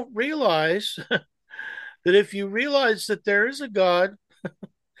they don't realize that if you realize that there is a God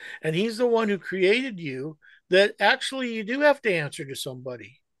and he's the one who created you, that actually you do have to answer to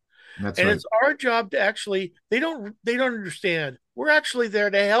somebody. That's and right. It's our job to actually, they don't understand. We're actually there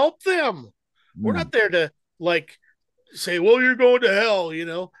to help them. We're not there to like say, well, you're going to hell,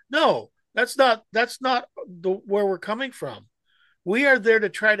 No, that's not where we're coming from. We are there to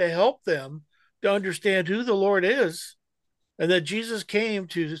try to help them to understand who the Lord is and that Jesus came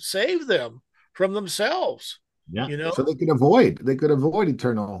to save them from themselves. Yeah. So they could avoid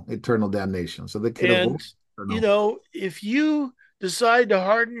eternal damnation. So they could avoid if you decide to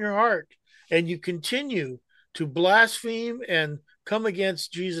harden your heart and you continue to blaspheme and come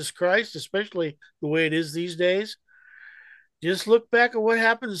against Jesus Christ, especially the way it is these days, just look back at what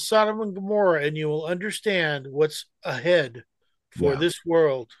happened to Sodom and Gomorrah and you will understand what's ahead for this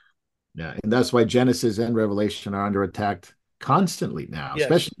world. Yeah. And that's why Genesis and Revelation are under attack constantly now, Yes.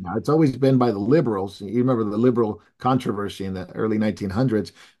 especially now. It's always been by the liberals. You remember the liberal controversy in the early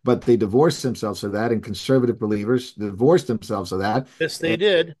 1900s, but they divorced themselves of that, and conservative believers divorced themselves of that. Yes, they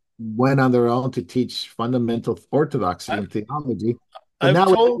did. Went on their own to teach fundamental orthodoxy and theology. But I've now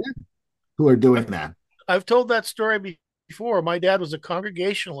told, who are doing that. I've told that story before. My dad was a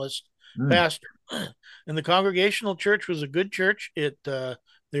Congregationalist pastor, and the Congregational church was a good church. They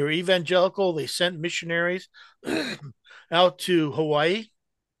were evangelical. They sent missionaries out to Hawaii,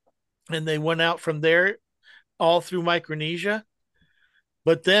 and they went out from there all through Micronesia.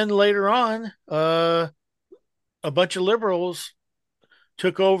 But then later on, a bunch of liberals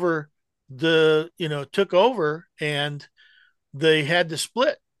took over and they had to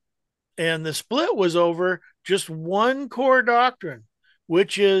split. And the split was over just one core doctrine,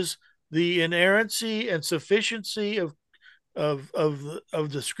 which is the inerrancy and sufficiency of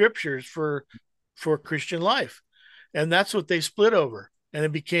the scriptures for Christian life. And that's what they split over. And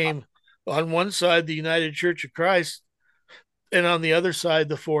it became, on one side, the United Church of Christ, and on the other side,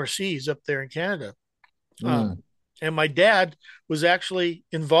 the Four Cs up there in Canada. And my dad was actually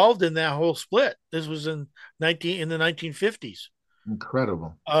involved in that whole split. This was in the 1950s.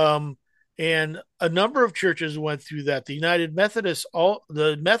 Incredible. And a number of churches went through that. The United Methodists,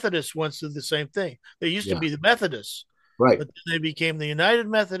 the Methodists went through the same thing. They used to be the Methodists, right? But then they became the United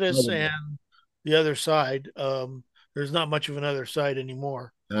Methodists and the other side. There's not much of another side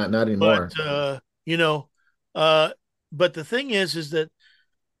anymore. Not anymore. But but the thing is that,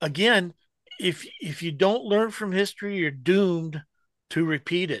 again, if you don't learn from history, you're doomed to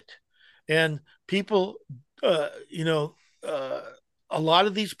repeat it. And people, a lot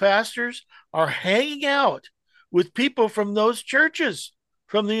of these pastors are hanging out with people from those churches,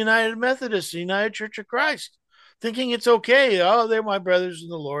 from the United Methodists, the United Church of Christ, thinking it's okay. Oh, they're my brothers in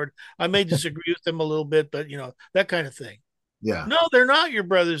the Lord. I may disagree with them a little bit, but that kind of thing. Yeah. No, they're not your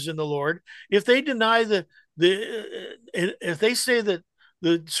brothers in the Lord. If they deny if they say that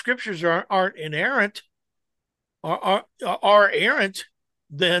the scriptures aren't inerrant, are errant,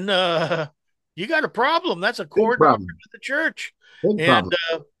 then you got a problem. That's a core doctrine of the church. And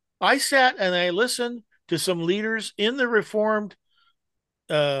I sat and I listened to some leaders in the Reformed,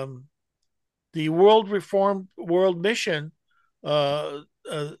 the Reformed World Mission, the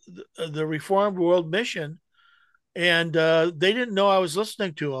Reformed World Mission, and they didn't know I was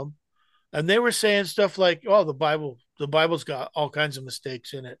listening to them, and they were saying stuff like, "Oh, the Bible's got all kinds of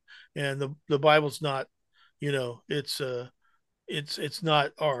mistakes in it, and the Bible's not, it's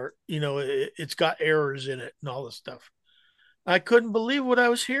not our, it's got errors in it and all this stuff." I couldn't believe what I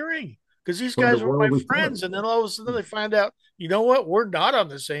was hearing. because these from the guys were my world report. friends. And then all of a sudden they find out, you know what? We're not on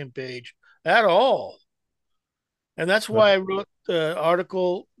the same page at all. And that's why I wrote the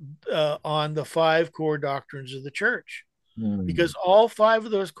article on the 5 core doctrines of the church, because all 5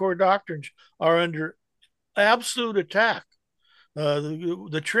 of those core doctrines are under absolute attack.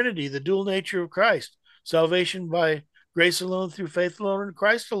 The Trinity, the dual nature of Christ, salvation by grace alone, through faith alone, in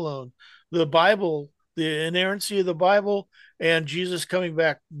Christ alone, the Bible, the inerrancy of the Bible, and Jesus coming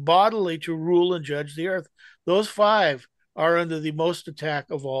back bodily to rule and judge the earth. Those 5 are under the most attack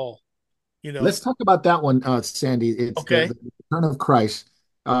of all. Let's talk about that one, Sandy. It's Okay. the return of Christ,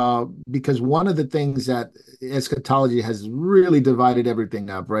 because one of the things that eschatology has really divided everything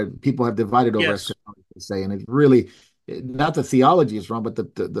up, right? People have divided over Yes. eschatology, they say, and it's really not the theology is wrong, but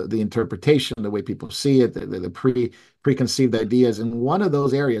the interpretation, the way people see it, the preconceived ideas, and one of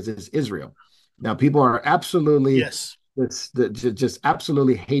those areas is Israel. Now, people are absolutely Yes. just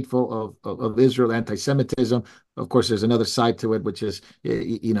absolutely hateful of Israel, anti-Semitism. Of course, there's another side to it, which is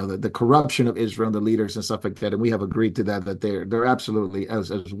the corruption of Israel and the leaders and stuff like that. And we have agreed to that they're absolutely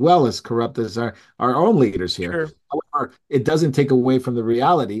as well as corrupt as our own leaders here. Sure. However, it doesn't take away from the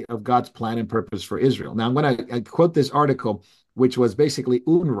reality of God's plan and purpose for Israel. Now, I'm going to quote this article, which was basically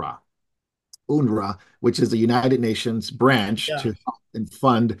UNRWA, which is the United Nations branch Yeah. to help and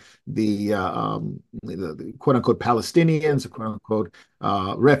fund the quote unquote Palestinians, quote unquote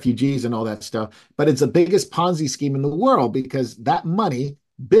refugees, and all that stuff. But it's the biggest Ponzi scheme in the world because that money,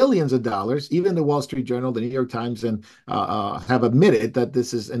 billions of dollars, even the Wall Street Journal, the New York Times, and have admitted that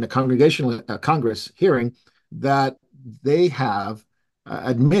this is in the Congregational Congress hearing that they have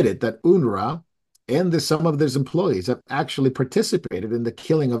admitted that UNRWA and some of those employees have actually participated in the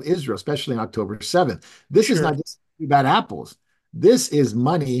killing of Israel, especially on October 7th. This is not just bad apples. This is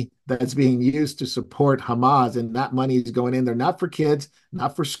money that's being used to support Hamas, and that money is going in there not for kids,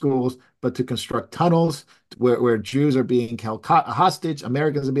 not for schools, but to construct tunnels where Jews are being held hostage,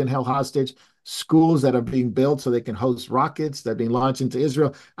 Americans are being held hostage, schools that are being built so they can host rockets that are being launched into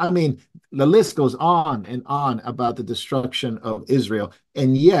Israel. I mean, the list goes on and on about the destruction of Israel.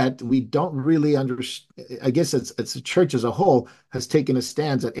 And yet we don't really understand. I guess it's the church as a whole has taken a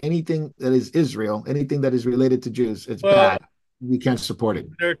stance that anything that is Israel, anything that is related to Jews, it's bad. We can't support it.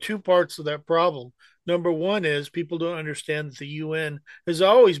 There are 2 parts of that problem. Number one is people don't understand that the UN has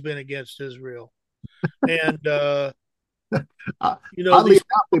always been against Israel. And, oddly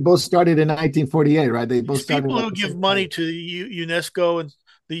enough, they both started in 1948, right? They both started. People who give money to UNESCO and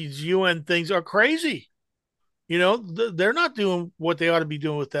these UN things are crazy. They're not doing what they ought to be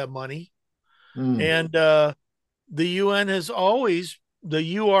doing with that money. And the UN has always, the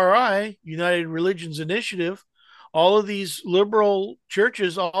URI, United Religions Initiative, all of these liberal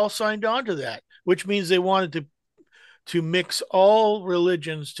churches all signed on to that, which means they wanted to mix all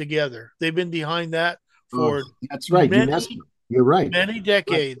religions together. They've been behind that for that's right. You're right. Many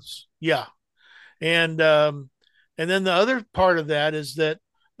decades. Right. Yeah. And then the other part of that is that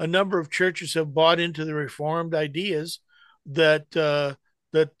a number of churches have bought into the Reformed ideas that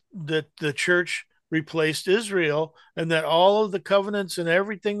the church replaced Israel, and that all of the covenants and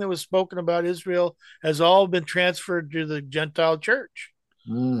everything that was spoken about Israel has all been transferred to the Gentile church.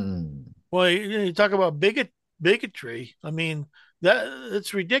 Well, you talk about bigotry. I mean,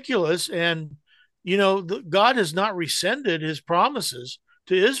 it's ridiculous. And, God has not rescinded his promises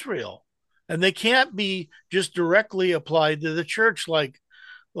to Israel, and they can't be just directly applied to the church like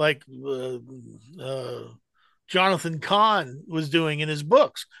Jonathan Cahn was doing in his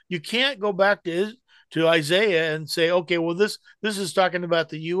books. You can't go back to Isaiah and say, okay, well, this is talking about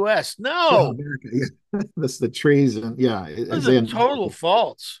the U.S. No, America, yeah. That's the trees, and it's a total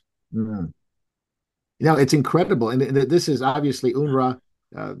false. It's incredible, and this is obviously UNRWA.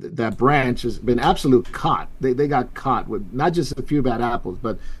 That branch has been absolute caught. They got caught with not just a few bad apples,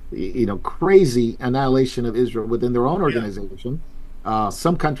 but crazy annihilation of Israel within their own organization.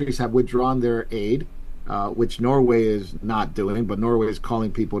 Some countries have withdrawn their aid, which Norway is not doing, but Norway is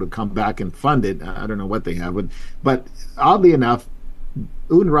calling people to come back and fund it. I don't know what they have, but oddly enough,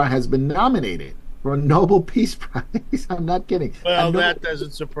 UNRWA has been nominated for a Nobel Peace Prize. I'm not kidding. Well, that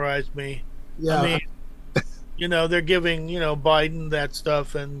doesn't surprise me. Yeah. I mean, they're giving, Biden that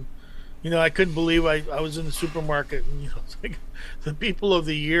stuff. And, I couldn't believe I was in the supermarket and, it's like the people of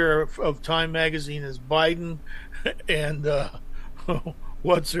the year of Time magazine is Biden and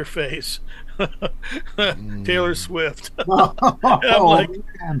what's her face? Taylor Swift. And I'm like,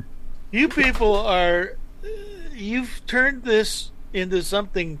 man. You people you've turned this into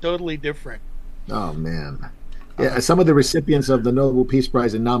something totally different. Oh, man. Yeah, some of the recipients of the Nobel Peace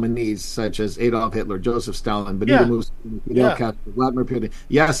Prize and nominees, such as Adolf Hitler, Joseph Stalin, Benito Yeah, Mussolini, Fidel yeah. Castro, Vladimir Putin,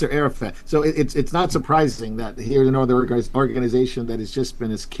 Yasser Arafat. So it's not surprising that here's another organization that has just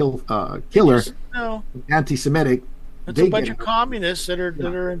been as It killer, just no. anti-Semitic. It's a They get bunch of it. communists that are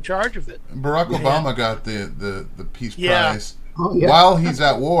Yeah. in charge of it. Barack Yeah. Obama got the Peace Yeah. Prize Oh yeah, while he's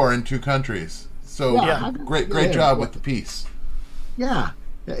at war in two countries. So yeah. Yeah. How come great job with the peace. Yeah,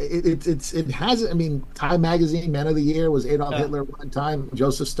 it has. I mean, Time Magazine Man of the Year was Adolf Yeah. Hitler one time,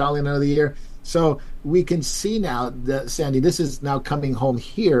 Joseph Stalin Man of the Year. So we can see now that Sandy, this is now coming home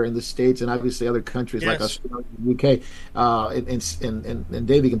here in the States and obviously other countries like Yes. Australia, UK, and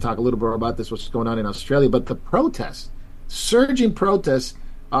Davey can talk a little bit more about this, what's going on in Australia. But the protests, surging protests.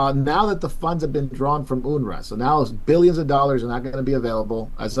 Now that the funds have been drawn from UNRWA, so now billions of dollars are not going to be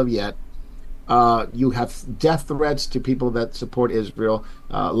available as of yet. You have death threats to people that support Israel,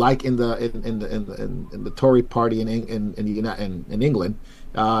 like in the Tory party in England.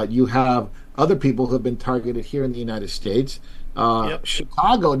 You have other people who have been targeted here in the United States. Yep.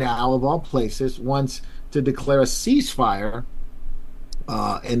 Chicago now, of all places, wants to declare a ceasefire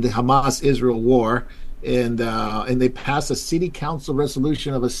in the Hamas-Israel war, and they passed a city council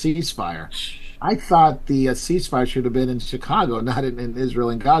resolution of a ceasefire. I thought the ceasefire should have been in Chicago, not in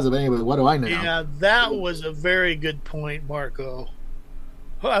Israel and Gaza. But anyway, what do I know? Yeah, that was a very good point, Marco.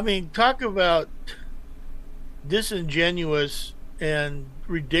 I mean, talk about disingenuous and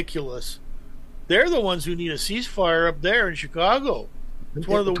ridiculous. They're the ones who need a ceasefire up there in Chicago. It's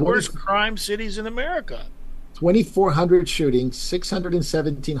one of the 20 worst crime cities in America. 2,400 shootings,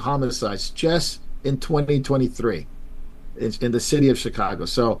 617 homicides just in 2023 in the city of Chicago.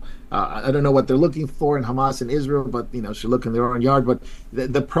 So I don't know what they're looking for in Hamas and Israel, but should look in their own yard. But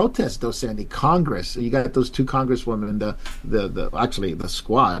the protest, though, Sandy, Congress, you got those two congresswomen, the actually the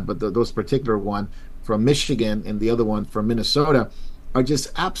squad, but those particular one from Michigan and the other one from Minnesota, are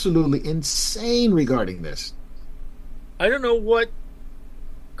just absolutely insane regarding this. I don't know what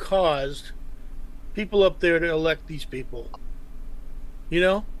caused people up there to elect these people.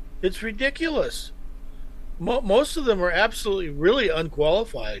 It's ridiculous. Most of them are absolutely really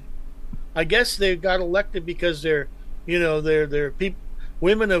unqualified. I guess they got elected because they're people,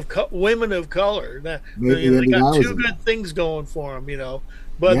 women of color. They got two good things going for them.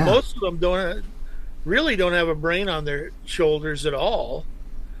 But Yeah. most of them don't have a brain on their shoulders at all,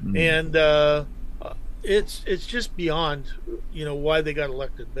 and it's just beyond why they got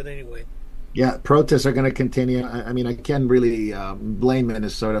elected. But anyway. Yeah, protests are going to continue. I mean, I can't really blame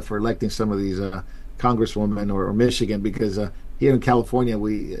Minnesota for electing some of these congresswomen or Michigan because here in California,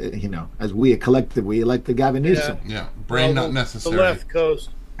 we, as we a collective, we elected Gavin Newsom, Yeah, brain not necessary. The left coast.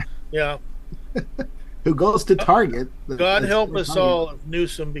 Yeah. who goes to Target. God help us all if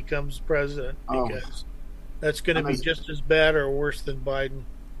Newsom becomes president, Oh. because that's going to be just as bad or worse than Biden.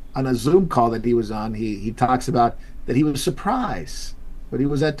 On a Zoom call that he was on, he talks about that he was surprised when he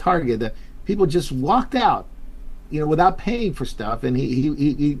was at Target that people just walked out, without paying for stuff. And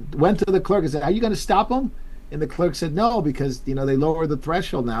he went to the clerk and said, "Are you going to stop them?" And the clerk said, "No, because they lowered the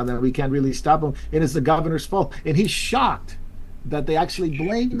threshold now that we can't really stop them, and it's the governor's fault." And he's shocked that they actually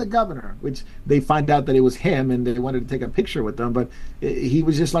blamed the governor, which they find out that it was him, and they wanted to take a picture with them. But he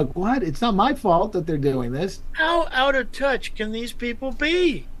was just like, "What? It's not my fault that they're doing this." How out of touch can these people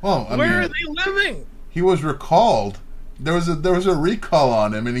be? Well, Where are they living? he was recalled. There was a recall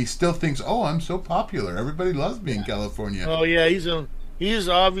on him, and he still thinks, "Oh, I'm so popular. Everybody loves me in California." Oh yeah, he's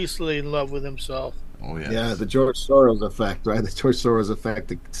obviously in love with himself. Oh yeah. Yeah, the George Soros effect, right? The George Soros effect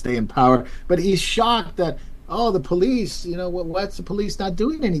to stay in power. But he's shocked that, the police, what's the police not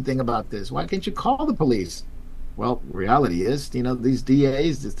doing anything about this? Why can't you call the police? Well, reality is, these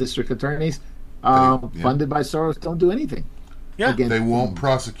DAs, these district attorneys, funded by Soros, don't do anything. Yeah, They won't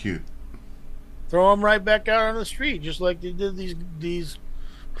prosecute. throw them right back out on the street, just like they did these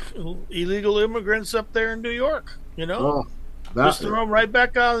illegal immigrants up there in New York. Oh, Just throw them right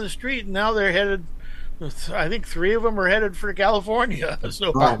back out on the street, and now they're headed. I think 3 of them are headed for California.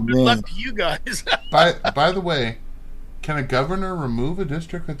 So good luck to you guys. By the way, can a governor remove a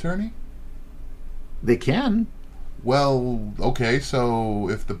district attorney? they can. Well, okay, so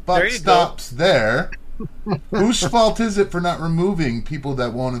if the There buck you stops there, whose fault is it for not removing people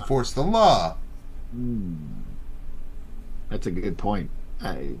that won't enforce the law? That's a good point.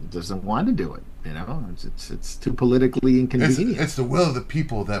 He doesn't want to do it. It's too politically inconvenient. It's the will of the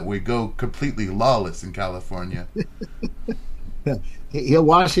people that we go completely lawless in California. He'll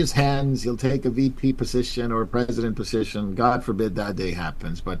wash his hands. He'll take a VP position or a president position. God forbid that day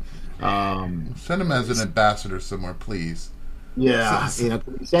happens. But Send him as an ambassador somewhere, please. yeah, Send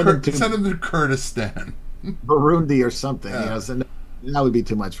send him to him to Kurdistan. Burundi or something. Yeah. So that would be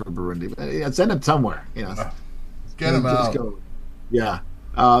too much for Burundi. But, send them somewhere. Get him Just out. go. Yeah.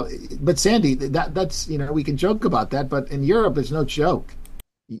 Uh, but Sandy, that's we can joke about that, but in Europe, it's no joke.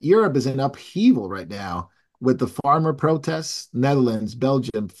 Europe is in upheaval right now with the farmer protests. Netherlands,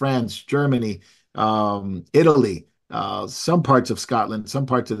 Belgium, France, Germany, Italy, some parts of Scotland, some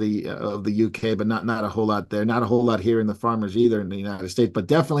parts of the UK, but not a whole lot there. Not a whole lot here in the farmers either in the United States, but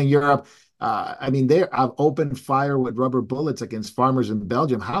definitely in Europe. I mean, I've opened fire with rubber bullets against farmers in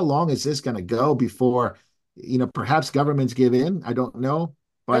Belgium. How long is this going to go before, perhaps governments give in? I don't know,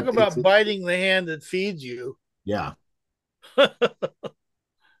 Talk but about biting the hand that feeds you. yeah.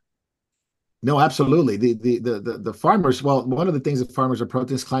 No, absolutely. The farmers. Well, one of the things that farmers are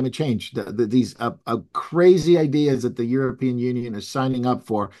protesting is climate change. These crazy ideas that the European Union is signing up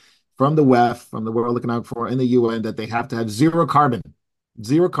for from the WEF, from the World Economic Forum, and the UN, that they have to have zero carbon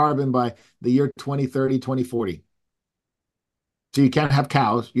by the year 2030, 2040. So you can't have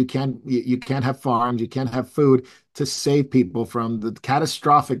cows, you can't have farms, you can't have food to save people from the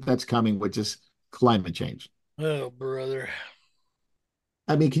catastrophic that's coming, which is climate change. Oh, brother.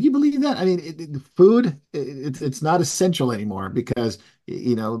 I mean, can you believe that? I mean, food, it's not essential anymore because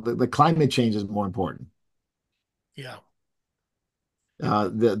the climate change is more important. Yeah.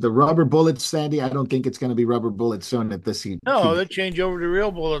 The rubber bullets, Sandy, I don't think it's going to be rubber bullets soon at this No, heat. they change over to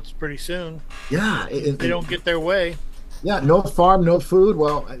real bullets pretty soon Yeah, if they don't get their way. yeah, no farm, no food.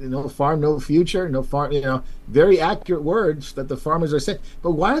 Well, no farm, no future, no farm. Very accurate words that the farmers are saying.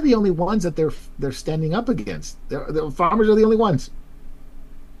 But why are the only ones that they're standing up against? The farmers are the only ones.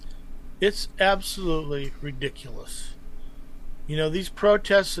 It's absolutely ridiculous. These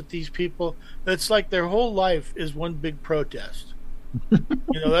protests that these people, it's like their whole life is one big protest.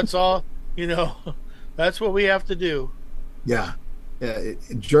 That's all, you know, that's what we have to do. Yeah.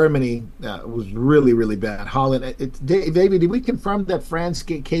 Germany was really, really bad. Holland, David, did we confirm that France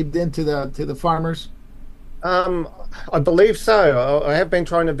caved into the farmers? Um, I believe so. I have been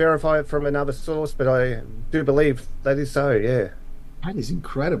trying to verify it from another source, but I do believe that is so. Yeah. That is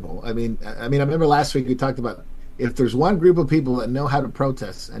incredible. I remember last week we talked about if there's one group of people that know how to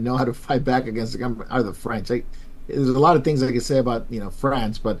protest and know how to fight back against the government, are the French. There's a lot of things I could say about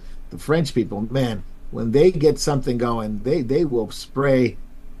France, but the French people, man, when they get something going, they will spray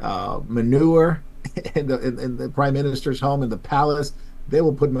manure in the prime minister's home in the palace. They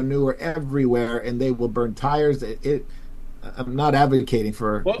will put manure everywhere, and they will burn tires. I'm not advocating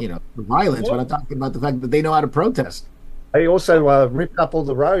for What? for violence, but What? I'm talking about the fact that they know how to protest. They also ripped up all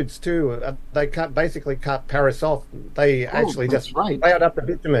the roads too. They basically cut Paris off. They Oh, actually that's just right. laid up the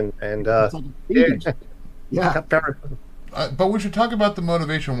bitumen and It's like a yeah, siege. Yeah. cut Paris. But we should talk about the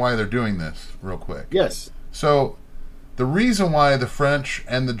motivation why they're doing this real quick. Yes. So, the reason why the French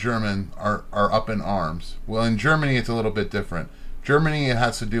and the German are up in arms, well, in Germany it's a little bit different. Germany, it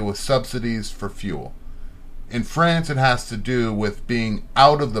has to do with subsidies for fuel. In France, it has to do with being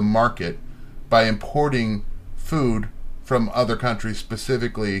out of the market by importing food from other countries,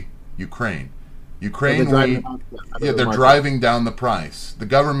 specifically Ukraine. So they're Ukraine, driving out yeah, the they're market. driving down the price. The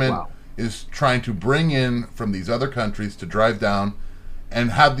government Wow. is trying to bring in from these other countries to drive down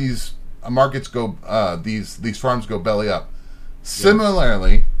and have these markets go, these farms go belly up.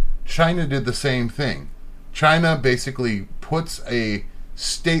 Similarly, China did the same thing. China basically puts a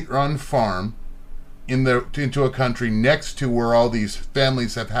state-run farm into a country next to where all these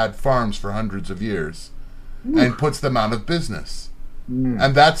families have had farms for hundreds of years, and puts them out of business. Mm.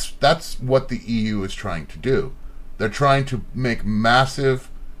 And that's what the EU is trying to do. They're trying to make massive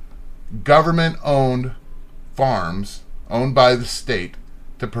government-owned farms owned by the state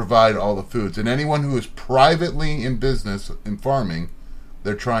to provide all the foods. And anyone who is privately in business in farming,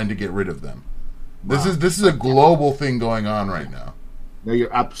 they're trying to get rid of them. Wow. This is a global thing going on right now. No,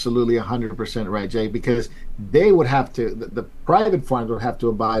 you're absolutely 100% right, Jay, because they would have to, the private farms would have to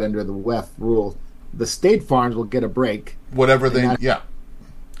abide under the WEF rules. The state farms will get a break. Whatever And they, yeah,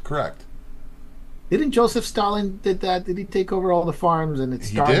 correct. Didn't Joseph Stalin did that? Did he take over all the farms and it He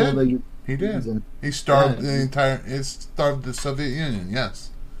starved all did. the He did. and He starved yeah. he starved the Soviet Union. Yes.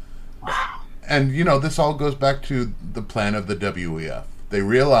 And this all goes back to the plan of the WEF. They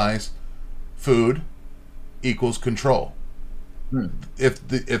realize food equals control. Hmm.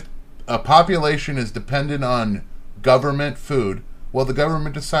 If a population is dependent on government food, well, the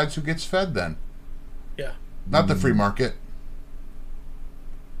government decides who gets fed then, Yeah. not the free market.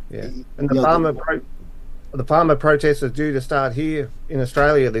 Yeah, and the Yeah, farmer protests are due to start here in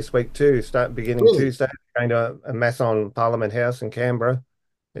Australia this week too. Start beginning really? Tuesday, going to a mass on Parliament House in Canberra.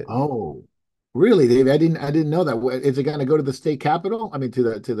 Oh. Really, Dave? I didn't know that. Is it going to go to the state capital? I mean, to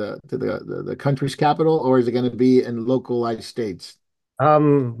the country's capital, or is it going to be in localized states?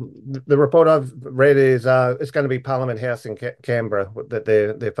 The report I've read is it's going to be Parliament House in Canberra that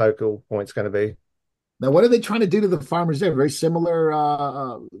their focal point's going to be. Now, what are they trying to do to the farmers there? Very similar.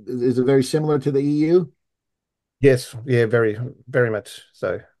 Is it very similar to the EU? Yes, yeah, very much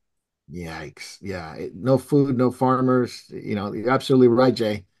so. Yikes! Yeah, no food, no farmers. You're absolutely right,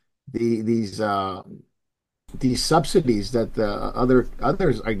 Jay. The these subsidies that the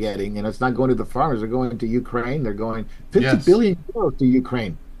others are getting, it's not going to the farmers. They're going to Ukraine. They're going 50 Yes. billion euros to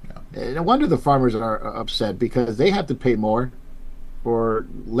Ukraine. Yeah. And no wonder the farmers are upset because they have to pay more for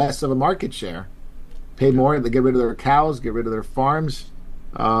less of a market share. Pay more, they get rid of their cows, get rid of their farms.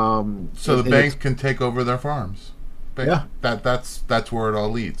 So the And banks it's can take over their farms. yeah, That's where it all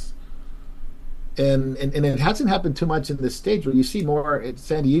leads. and it hasn't happened too much in this stage where you see more.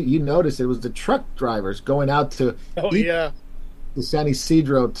 Sandy, you noticed it was the truck drivers going out to Oh eat yeah, to San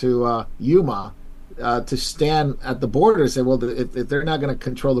Isidro to Yuma to stand at the border and say, well, if they're not going to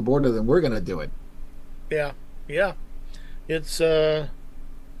control the border, then we're going to do it. yeah, yeah. It's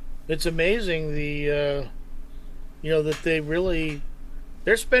it's amazing that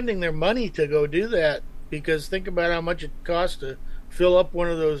they're spending their money to go do that, because think about how much it costs to fill up one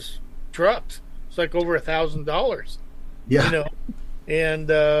of those trucks. It's like over $1,000, you Yeah, know,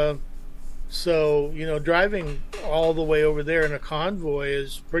 and so driving all the way over there in a convoy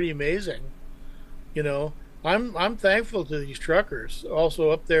is pretty amazing. You know, I'm thankful to these truckers also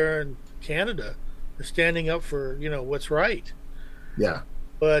up there in Canada for standing up for what's right. yeah.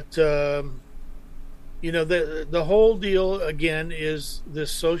 But the whole deal again is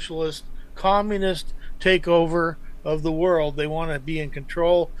this socialist communist takeover of the world. They want to be in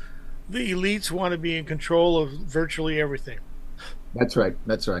control. The elites want to be in control of virtually everything. That's right.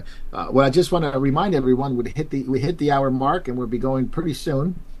 That's right. Well, I just want to remind everyone we hit the hour mark, and we'll be going pretty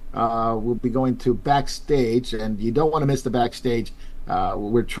soon. We'll be going to backstage, and you don't want to miss the backstage.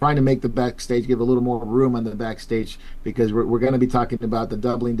 We're trying to make the backstage give a little more room on the backstage because we're going to be talking about the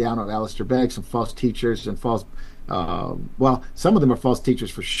doubling down of Alistair Begg, some false teachers and false. Well, some of them are false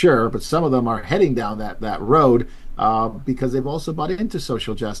teachers for sure, but some of them are heading down that road because they've also bought into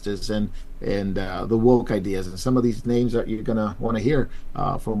social justice and the woke ideas. And some of these names that you're going to want to hear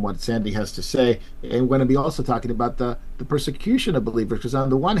from what Sandy has to say. And we're going to be also talking about the persecution of believers, because on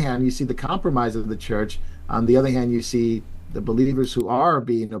the one hand, you see the compromise of the church. On the other hand, you see the believers who are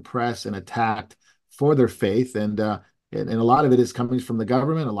being oppressed and attacked for their faith. And a lot of it is coming from the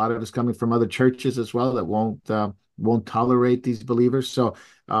government. A lot of it is coming from other churches as well that won't tolerate these believers. So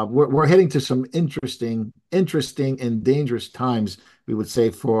we're heading to some interesting and dangerous times, we would say,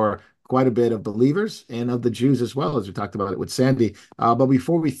 for quite a bit of believers and of the Jews as well, as we talked about it with Sandy. But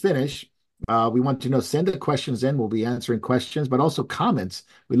before we finish, we want to know, send the questions in. We'll be answering questions, but also comments.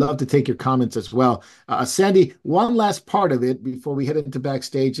 We love to take your comments as well. Sandy, one last part of it before we head into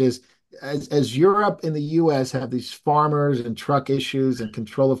backstage is, as Europe and the US have these farmers and truck issues and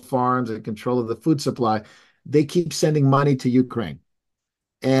control of farms and control of the food supply, they keep sending money to Ukraine.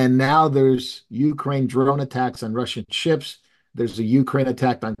 And now there's Ukraine drone attacks on Russian ships. There's a Ukraine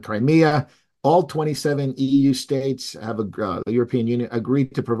attack on Crimea. All 27 EU states have the European Union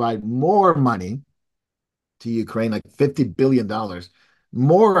agreed to provide more money to Ukraine, like $50 billion,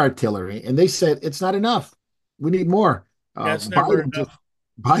 more artillery. And they said it's not enough. We need more. That's never enough.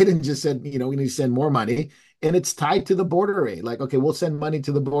 Biden just said, we need to send more money. And it's tied to the border aid. Like, okay, we'll send money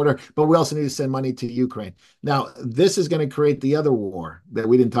to the border, but we also need to send money to Ukraine. Now, this is going to create the other war that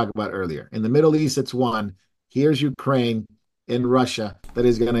we didn't talk about earlier. In the Middle East, it's one. Here's Ukraine and Russia that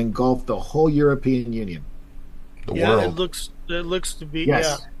is going to engulf the whole European Union. The Yeah, world. it looks to be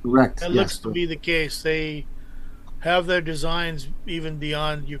Yes, correct. that Yes. looks to be the case. They have their designs even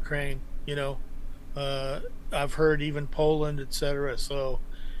beyond Ukraine. I've heard even Poland, etc. So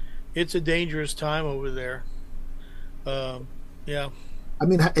it's a dangerous time over there. Yeah. I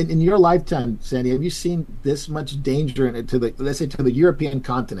mean, in your lifetime, Sandy, have you seen this much danger to let's say, to the European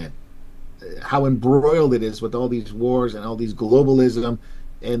continent? How embroiled it is with all these wars and all these globalism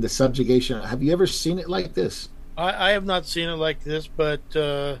and the subjugation. Have you ever seen it like this? I have not seen it like this, but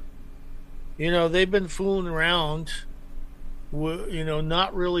they've been fooling around,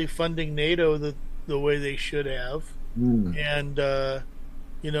 not really funding NATO the way they should have, Mm. and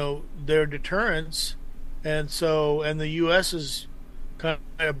their deterrence, and the U.S. is kind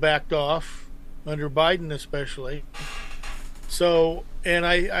of backed off under Biden, especially. So, and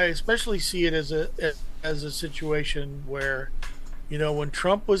I especially see it as a situation where, when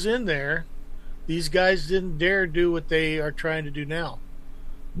Trump was in there, these guys didn't dare do what they are trying to do now.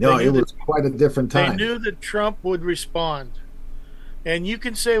 No, They it knew that was quite a different they time. knew that Trump would respond. And you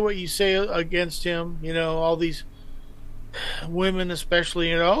can say what you say against him, all these women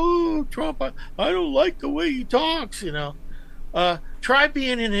especially, oh, Trump, I don't like the way he talks. Try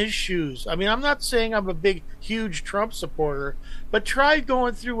being in his shoes. I mean, I'm not saying I'm a big, huge Trump supporter, but try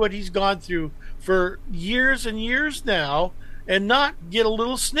going through what he's gone through for years and years now and not get a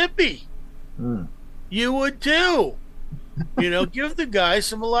little snippy. Mm. You would too. Give the guy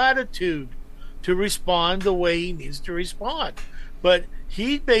some latitude to respond the way he needs to respond. But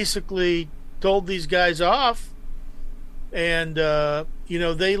he basically told these guys off, and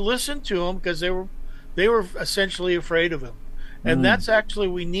they listened to him because they were essentially afraid of him. And that's actually,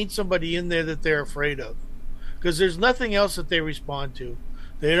 we need somebody in there that they're afraid of, because there's nothing else that they respond to.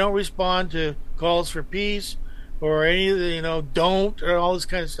 They don't respond to calls for peace or any of the, don't, or all this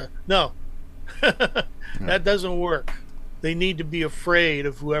kind of stuff. No, that doesn't work. They need to be afraid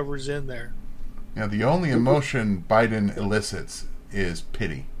of whoever's in there. Yeah, the only emotion Biden elicits is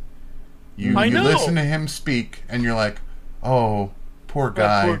pity. You know. Listen to him speak, and you're like, "Oh, poor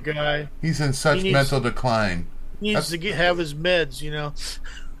guy. Poor guy. He's in such mental decline. He needs to have his meds."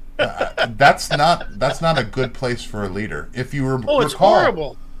 That's not a good place for a leader. If you recall, it's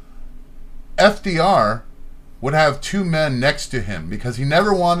horrible. FDR would have two men next to him because he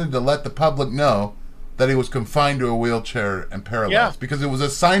never wanted to let the public know that he was confined to a wheelchair and paralyzed, because it was a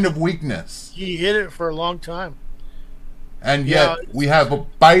sign of weakness. He hid it for a long time. And yet we have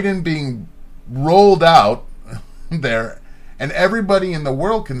Biden being rolled out there, and everybody in the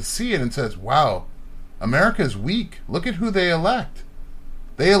world can see it and says, wow, America is weak. Look at who they elect.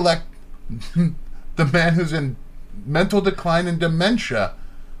 They elect the man who's in mental decline and dementia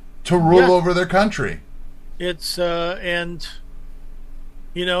to rule over their country. It's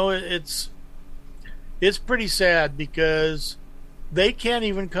it's pretty sad because they can't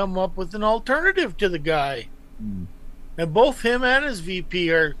even come up with an alternative to the guy. And both him and his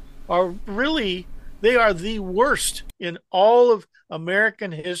VP are really, they are the worst in all of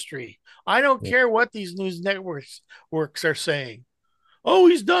American history. I don't care what these news networks are saying. Oh,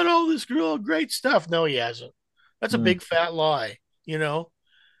 he's done all this real great stuff. No, he hasn't. That's a big fat lie, And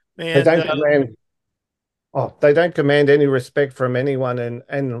they don't command any respect from anyone,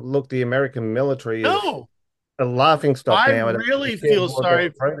 and look, the American military is a laughing stock now. I really feel sorry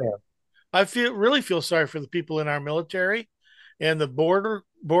for the people in our military and the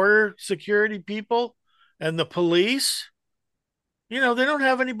border security people and the police. They don't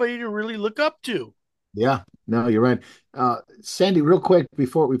have anybody to really look up to. Yeah, no, you're right. Sandy, real quick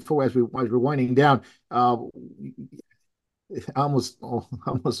before as we're winding down, almost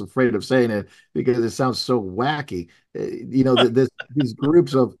afraid of saying it because it sounds so wacky. These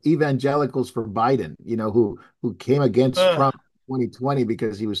groups of evangelicals for Biden, who came against Trump in 2020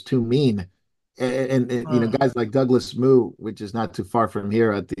 because he was too mean, and guys like Douglas Moo, which is not too far from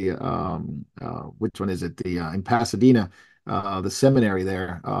here at the which one is it? In Pasadena, the seminary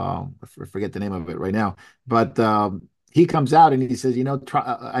there. I forget the name of it right now, but he comes out and he says,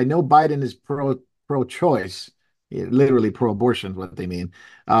 I know Biden is pro-choice. Literally pro-abortion is what they mean.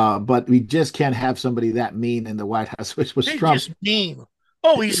 But we just can't have somebody that mean in the White House, which was Trump. Just mean.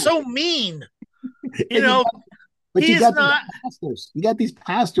 Oh, he's so mean. But you got these pastors. You got these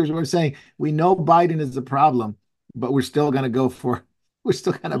pastors who are saying, we know Biden is the problem, but we're still going to vote.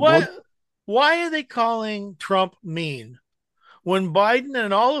 Why are they calling Trump mean when Biden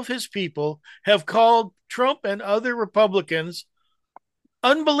and all of his people have called Trump and other Republicans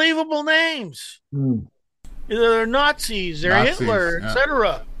unbelievable names? They're Nazis, they're Hitler,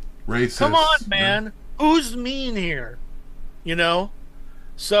 etc. Racist. Come on, man. Who's mean here?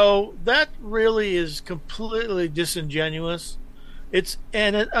 So that really is completely disingenuous.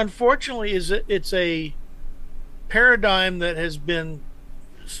 Unfortunately it's a paradigm that has been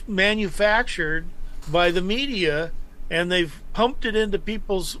manufactured by the media, and they've pumped it into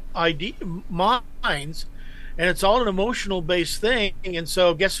people's minds, and it's all an emotional based thing. And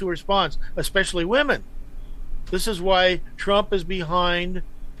so guess who responds? Especially women. This is why Trump is behind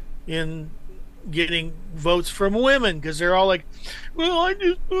in getting votes from women, because they're all like, well, I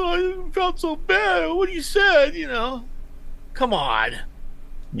felt so bad what he said, Come on.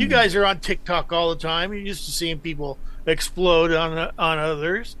 You guys are on TikTok all the time. You're used to seeing people explode on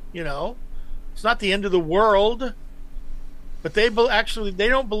others, It's not the end of the world. But they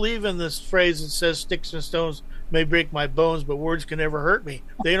don't believe in this phrase that says sticks and stones may break my bones, but words can never hurt me.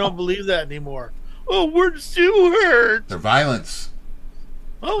 They don't believe that anymore. Oh, words do hurt. They're violence.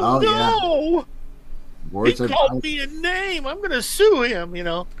 Oh no! Yeah. He called me a name. I'm going to sue him.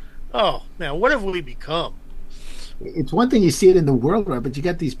 Oh man, what have we become? it's one thing you see it in the world, right? But you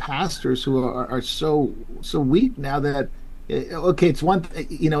get these pastors who are so weak now that okay, it's one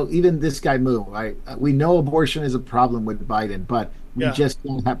even this guy Moo, right? We know abortion is a problem with Biden, but we Yeah, just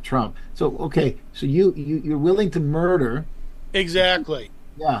don't have Trump. So okay, so you're willing to murder, exactly.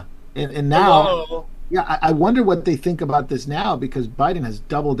 yeah, and now. Hello. Yeah, I wonder what they think about this now because Biden has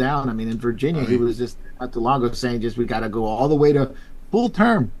doubled down. I mean, in Virginia, I he mean, was just not too long ago saying just we got to go all the way to full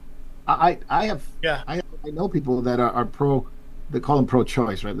term. I have Yeah, I know people that are pro. They call them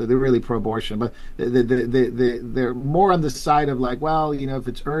pro-choice, right? They're really pro-abortion, but they're more on the side of like, well, if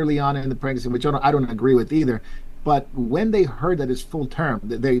it's early on in the pregnancy, which I don't agree with either. But when they heard that it's full term,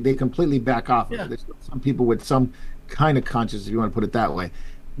 they completely back off of yeah, it. There's some people with some kind of conscience, if you want to put it that way.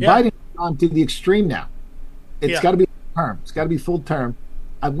 yeah, Biden has gone to the extreme now. It's yeah. got to be term. It's got to be full term.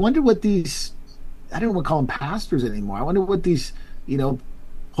 I wonder what these, I don't want to call them pastors anymore. I wonder what these,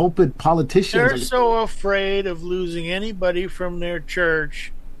 pulpit politicians They're are. so afraid of losing anybody from their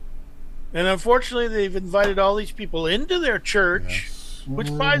church. And unfortunately, they've invited all these people into their church, yes.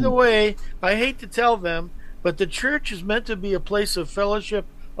 which, by the way, I hate to tell them, but the church is meant to be a place of fellowship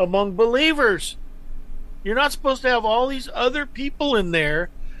among believers. You're not supposed to have all these other people in there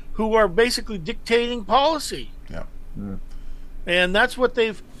who are basically dictating policy. Yeah. Mm. And that's what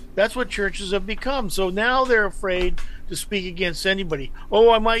churches have become. So now they're afraid to speak against anybody.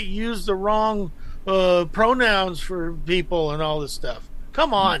 Oh, I might use the wrong pronouns for people and all this stuff.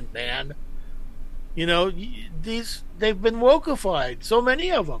 Come on, man. They've been wokeified, so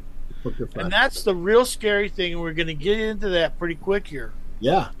many of them. And that's the real scary thing, and we're going to get into that pretty quick here.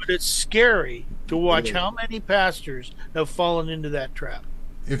 Yeah. But it's scary to watch how many pastors have fallen into that trap.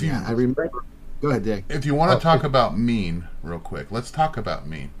 If you Yeah, I remember. Go ahead, Dave. if you want to talk about mean real quick, let's talk about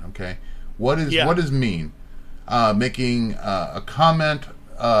mean. Okay, Yeah. what is mean? Making a comment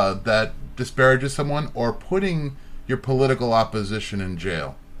that disparages someone or putting your political opposition in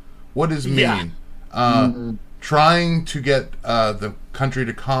jail. What is Yeah. mean? Trying to get the country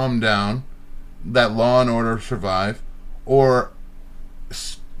to calm down, that law and order survive, or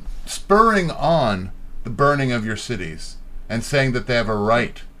spurring on the burning of your cities and saying that they have a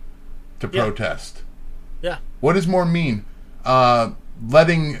right to Yeah. protest. Yeah. What is more mean?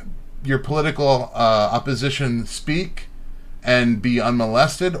 Letting your political opposition speak and be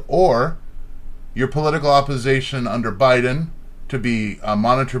unmolested, or your political opposition under Biden to be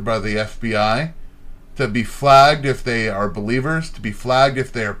monitored by the FBI, to be flagged if they are believers, to be flagged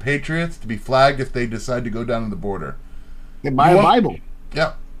if they are patriots, to be flagged if they decide to go down to the border. Buy a Bible.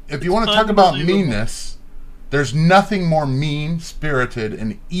 Yeah. If you want to talk about Unbelievable. meanness, there's nothing more mean-spirited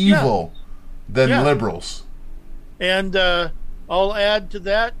and evil than Yeah. liberals. And I'll add to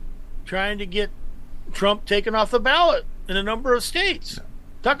that, trying to get Trump taken off the ballot in a number of states.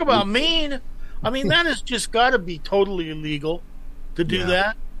 Talk about mean. I mean, that has just got to be totally illegal to do Yeah.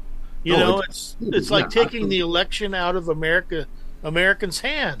 that. It's like taking the election out of Americans'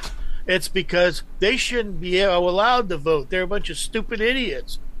 hands. It's because they shouldn't be allowed to vote. They're a bunch of stupid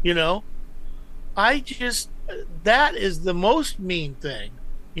idiots. That is the most mean thing.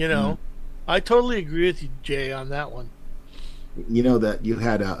 I totally agree with you, Jay, on that one. That you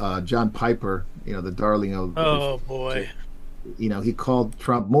had John Piper, the darling of. Oh boy. He called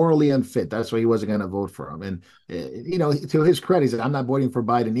Trump morally unfit. That's why he wasn't going to vote for him. And, to his credit, he said, I'm not voting for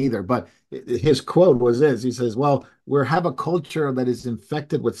Biden either. But his quote was this. He says, well, we have a culture that is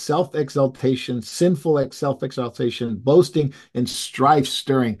infected with self-exaltation, sinful self-exaltation, boasting, and strife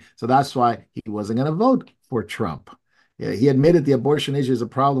stirring. So that's why he wasn't going to vote for Trump. Yeah, he admitted the abortion issue is a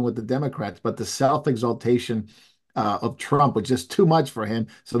problem with the Democrats, but the self-exaltation of Trump was just too much for him.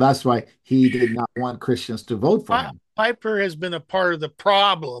 So that's why he did not want Christians to vote for him. Piper has been a part of the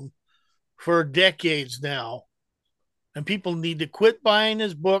problem for decades now. And people need to quit buying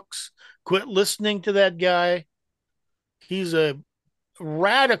his books, quit listening to that guy. He's a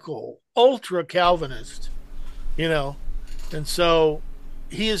radical, ultra Calvinist, And so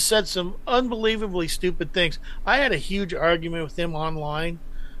he has said some unbelievably stupid things. I had a huge argument with him online,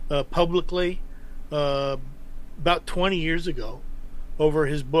 publicly, about 20 years ago over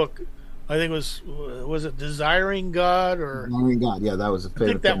his book. I think it was it Desiring God or Desiring God? Yeah, that was a favorite.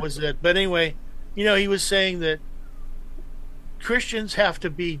 I think that was it. But anyway, he was saying that Christians have to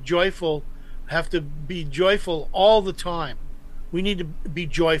be joyful all the time. We need to be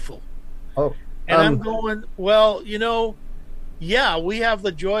joyful. Oh, and I'm going, well, yeah, we have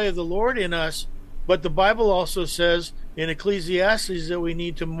the joy of the Lord in us, but the Bible also says in Ecclesiastes that we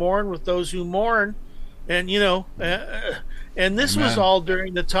need to mourn with those who mourn. And, and this Amen. was all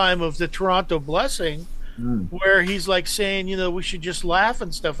during the time of the Toronto blessing, where he's like saying, we should just laugh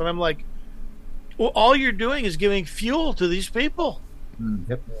and stuff. And I'm like, Well, all you're doing is giving fuel to these people.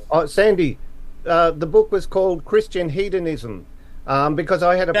 Yep. Oh, Sandy, the book was called Christian Hedonism, because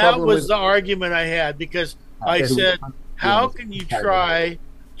I had a That problem was with. the argument I had because I said, how can you try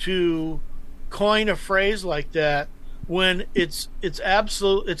to coin a phrase like that when it's an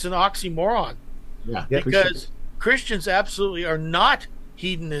oxymoron? Yeah, Because Christians absolutely are not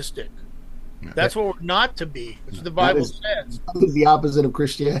hedonistic. That's what we're not to be. That's what the Bible says. That is the opposite of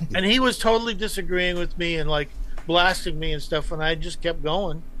Christianity. And he was totally disagreeing with me and like blasting me and stuff, and I just kept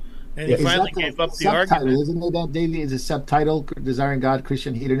going. And he finally gave up the argument. Isn't it that, Davey? Is a subtitle, Desiring God,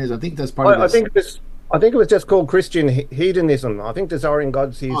 Christian Hedonism? I think that's part of I this. think it was just called Christian Hedonism. I think Desiring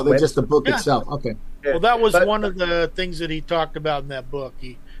God's his. Oh, they're just the book itself. Okay. Well, that was one of the things that he talked about in that book.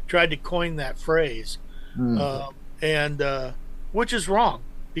 He tried to coin that phrase, and which is wrong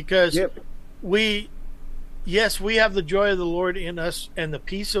because we have the joy of the Lord in us and the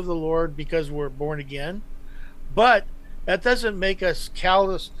peace of the Lord because we're born again, but that doesn't make us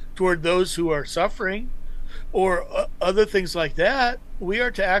callous toward those who are suffering or other things like that. We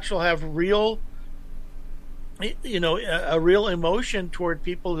are to actually have real, a real emotion toward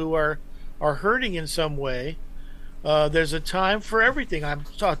people who are hurting in some way. There's a time for everything. I'm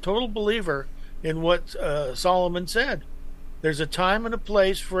a total believer in what Solomon said. There's a time and a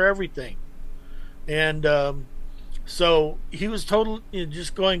place for everything. And so he was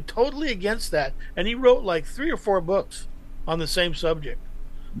just going totally against that. And he wrote like 3 or 4 books on the same subject.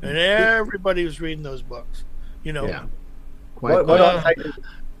 And everybody was reading those books, Yeah. What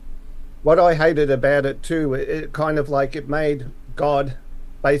I hated about it too, it kind of like it made God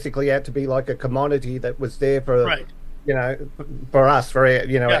basically out to be like a commodity that was there for, for us, for our.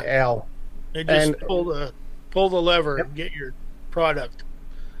 They just pull the lever and get your product.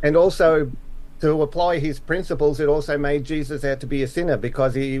 And also, to apply his principles, it also made Jesus out to be a sinner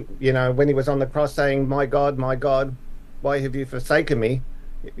because he, when he was on the cross saying, my God, why have you forsaken me?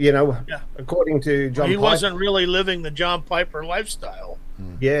 According to John He Piper, wasn't really living the John Piper lifestyle.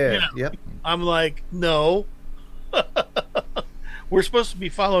 I'm like, no. We're supposed to be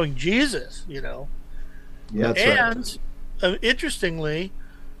following Jesus, Yeah, that's and interestingly,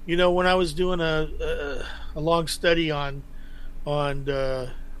 when I was doing a long study on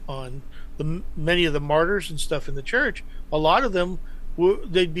many of the martyrs and stuff in the church, a lot of them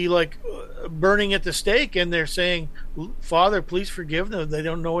they'd be like burning at the stake, and they're saying, "Father, please forgive them. They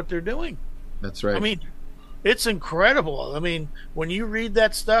don't know what they're doing." That's right. I mean, it's incredible. I mean, when you read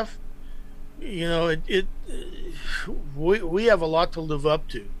that stuff, we have a lot to live up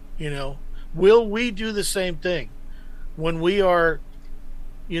to. Will we do the same thing when we are,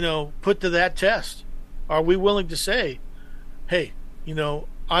 put to that test? Are we willing to say, "Hey,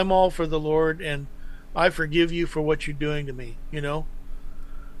 I'm all for the Lord, and I forgive you for what you're doing to me,"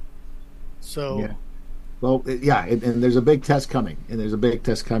 So, and there's a big test coming, and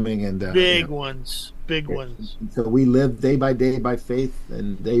big ones. So we live day by day by faith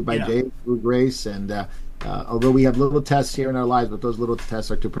and day by day through grace. And although we have little tests here in our lives, but those little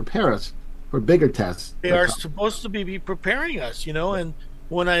tests are to prepare us for bigger tests. They are supposed to be preparing us, And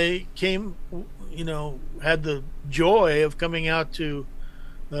when I came, had the joy of coming out to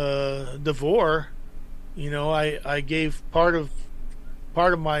Devore, I gave part of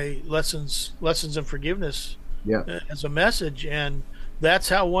my lessons in forgiveness as a message, and that's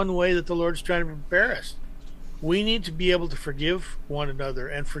how one way that the Lord's trying to prepare us. We need to be able to forgive one another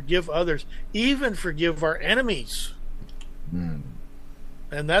and forgive others, even forgive our enemies. And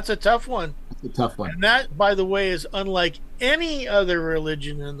that's a tough one. It's a tough one. And that, by the way, is unlike any other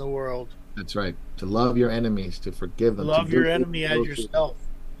religion in the world. That's right. To love your enemies, to forgive them. Love your enemy as yourself.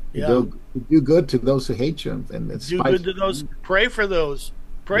 Do good to those who hate you, and do good to those. Pray for those.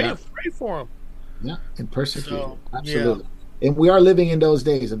 Pray for them. Yeah, and persecute. Absolutely. And we are living in those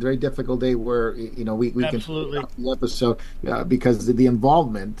days, a very difficult day where we absolutely. can the episode because the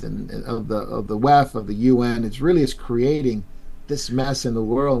involvement of the WEF, of the UN, is creating this mess in the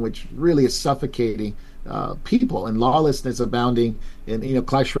world, which really is suffocating people, and lawlessness abounding. And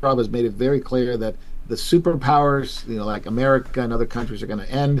Klaus Schwab has made it very clear that the superpowers, like America and other countries, are going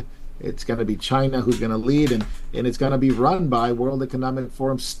to end. It's going to be China who's going to lead, and it's going to be run by World Economic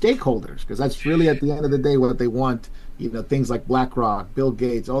Forum stakeholders, because that's really at the end of the day what they want. Things like BlackRock, Bill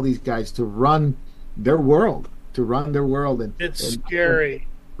Gates, all these guys to run their world, and it's scary.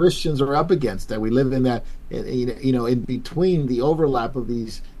 Christians are up against that. We live in that, in between the overlap of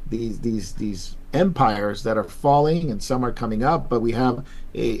these empires that are falling, and some are coming up, but we have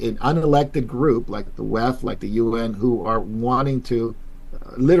an unelected group like the WEF, like the UN, who are wanting to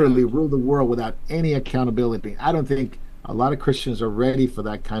literally rule the world without any accountability. I don't think a lot of Christians are ready for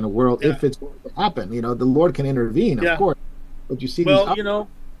that kind of world Yeah. if it's going to happen. The Lord can intervene, of Yeah. course, but you see these Well, up.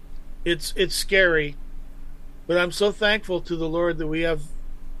 it's scary, but I'm so thankful to the Lord that we have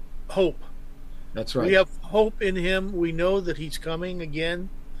hope. That's We right. have hope in him. We know that he's coming again,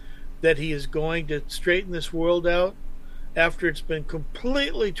 that he is going to straighten this world out after it's been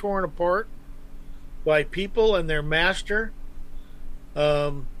completely torn apart by people and their master.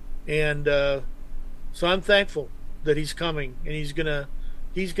 Um, and So I'm thankful that he's coming, and he's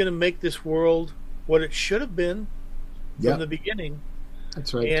gonna make this world what it should have been from Yep, the beginning.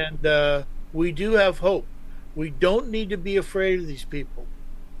 that's right. And we do have hope. We don't need to be afraid of these people.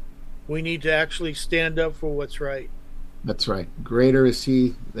 We need to actually stand up for what's right. That's right. Greater is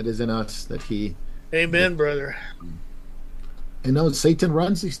he that is in us that he that Amen, brother. Satan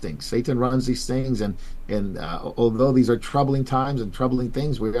runs these things. Satan runs these things, and although these are troubling times and troubling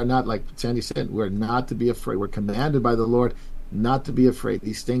things, we are not, like Sandy said, we're not to be afraid. We're commanded by the Lord not to be afraid.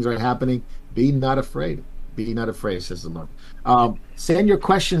 These things are happening. Be not afraid. Be not afraid, says the Lord. Send your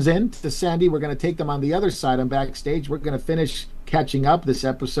questions in to Sandy. We're going to take them on the other side on backstage. We're going to finish catching up this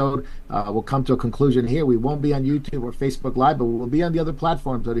episode. We'll come to a conclusion here. We won't be on YouTube or Facebook Live, but we'll be on the other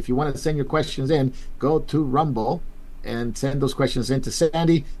platforms. But if you want to send your questions in, go to Rumble and send those questions in to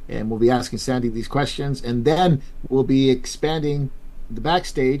Sandy, and we'll be asking Sandy these questions, and then we'll be expanding the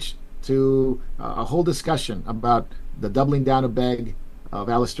backstage to a whole discussion about the doubling down of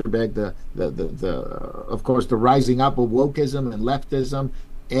Alistair Begg, of course the rising up of wokeism and leftism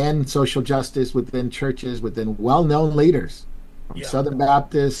and social justice within churches, within well-known leaders from Yeah. Southern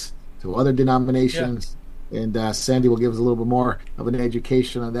Baptists to other Yeah. denominations. And Sandy will give us a little bit more of an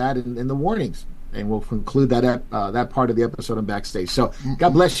education on that and the warnings, and we'll conclude that part of the episode on backstage. So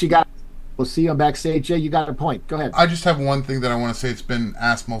God bless you guys. We'll see you on backstage. Jay, you got a point. Go ahead. I just have one thing that I want to say. It's been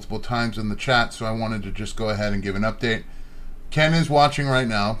asked multiple times in the chat, so I wanted to just go ahead and give an update. Ken is watching right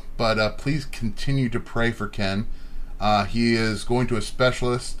now, but please continue to pray for Ken. He is going to a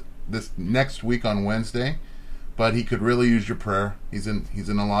specialist this next week on Wednesday, but he could really use your prayer. He's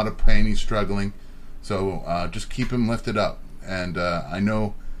in a lot of pain. He's struggling, so just keep him lifted up. And I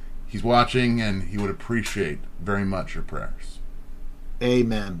know he's watching, and he would appreciate very much your prayers.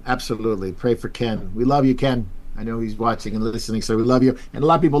 Amen. Absolutely. Pray for Ken. We love you, Ken. I know he's watching and listening, so we love you. And a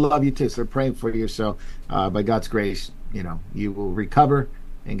lot of people love you too, so they're praying for you. So by God's grace, you will recover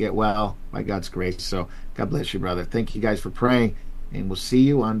and get well by God's grace. So God bless you, brother. Thank you guys for praying, and we'll see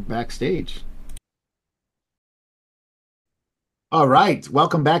you on backstage. All right.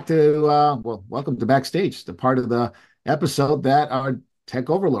 Welcome to Backstage, the part of the episode that our tech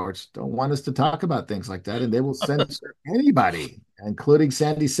overlords don't want us to talk about things like that, and they will censor anybody, including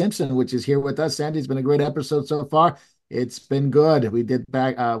Sandy Simpson, which is here with us. Sandy's been a great episode so far. It's been good. We're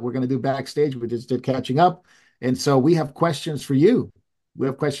going to do Backstage. We just did catching up. And so we have questions for you. We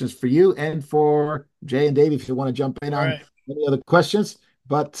have questions for you and for Jay and Dave if you want to jump in All on right. any other questions.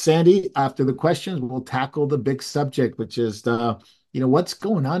 But Sandy, after the questions, we'll tackle the big subject, which is what's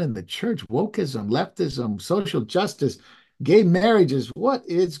going on in the church, wokeism, leftism, social justice, gay marriages. What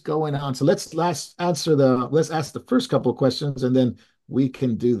is going on? So let's ask the first couple of questions, and then we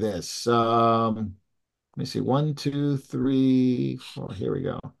can do this. Let me see. One, two, three, four. Here we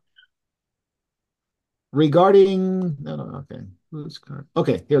go. Regarding no, okay.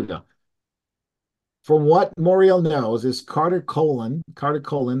 Okay, here we go. From what Moriel knows, is Colin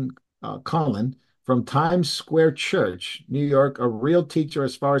from Times Square Church, New York, a real teacher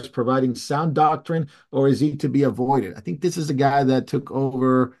as far as providing sound doctrine, or is he to be avoided? I think this is the guy that took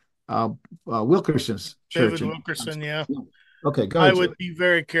over Wilkerson's church. David Wilkerson, yeah. Okay, go I ahead, Jay. would be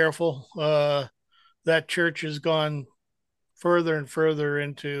very careful. That church has gone further and further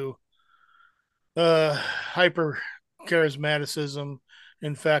into hyper charismaticism.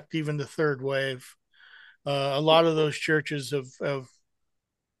 In fact, even the third wave. A lot of those churches have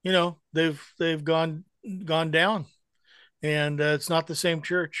they've gone down, and it's not the same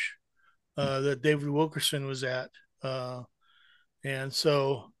church that David Wilkerson was at, and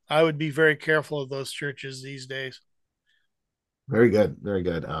so I would be very careful of those churches these days. Very good, very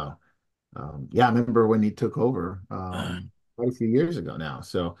good. Yeah, I remember when he took over quite a few years ago now.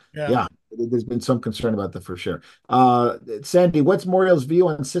 So Yeah, yeah, there's been some concern about that for sure. Sandy, what's Moriel's view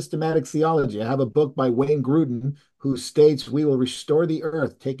on systematic theology? I have a book by Wayne Grudem who states we will restore the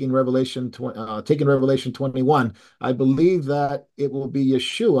earth, taking Revelation 21. I believe that it will be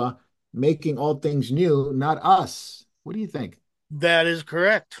Yeshua making all things new, not us. What do you think? that is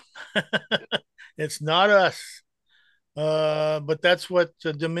correct. It's not us, but that's what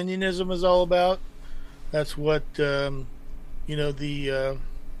dominionism is all about. That's what the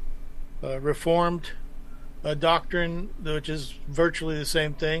Reformed doctrine, which is virtually the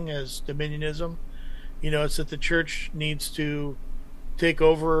same thing as dominionism. It's that the church needs to take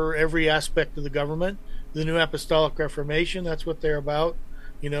over every aspect of the government. The New Apostolic Reformation, that's what they're about.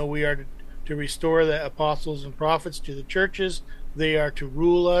 We are to restore the apostles and prophets to the churches. They are to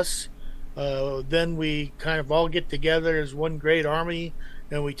rule us. Then we kind of all get together as one great army,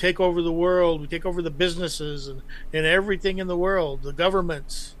 and we take over the world. We take over the businesses and everything in the world, the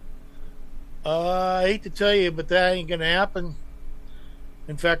governments. I hate to tell you, but that ain't going to happen.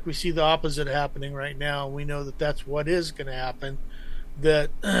 In fact, we see the opposite happening right now. We know that that's what is going to happen,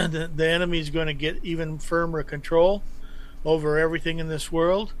 that the enemy is going to get even firmer control over everything in this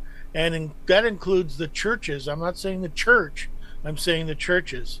world. And that includes the churches. I'm not saying the church. I'm saying the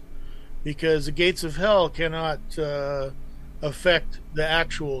churches. Because the gates of hell cannot affect the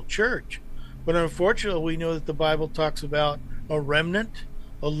actual church. But unfortunately, we know that the Bible talks about a remnant,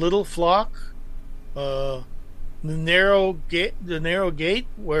 a little flock, the narrow gate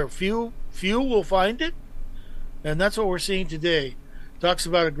where few will find it. And that's what we're seeing today. It talks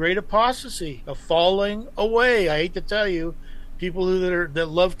about a great apostasy, a falling away. I hate to tell you, people that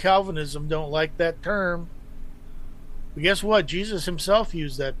love Calvinism don't like that term. But guess what? Jesus himself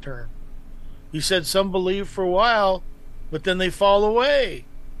used that term. He said some believe for a while, but then they fall away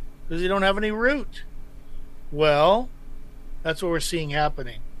because they don't have any root. Well, that's what we're seeing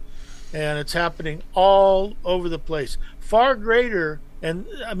happening. And it's happening all over the place. Far greater, and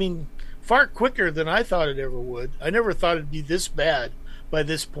I mean, far quicker than I thought it ever would. I never thought it'd be this bad by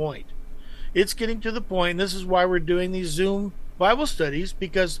this point. It's getting to the point, and this is why we're doing these Zoom Bible studies,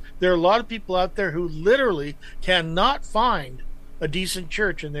 because there are a lot of people out there who literally cannot find a decent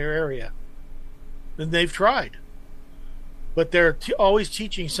church in their area. And they've tried. But they're always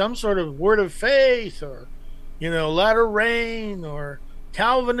teaching some sort of word of faith or, latter rain or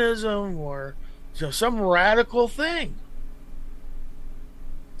Calvinism or some radical thing.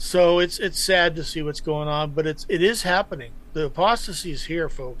 So it's sad to see what's going on, but it is happening. The apostasy is here,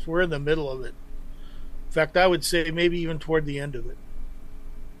 folks. We're in the middle of it. In fact, I would say maybe even toward the end of it.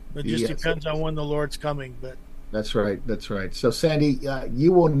 It just depends on when the Lord's coming. But that's right. That's right. So, Sandy,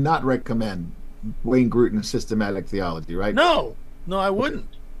 you will not recommend Wayne Gruten's systematic theology, right? No, I wouldn't.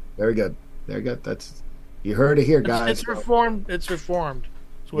 Very good. Very good. You heard it here, guys. It's reformed. It's reformed.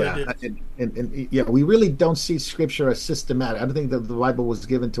 That's what it is. And we really don't see Scripture as systematic. I don't think that the Bible was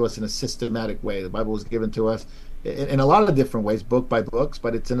given to us in a systematic way. The Bible was given to us in a lot of different ways, book by books,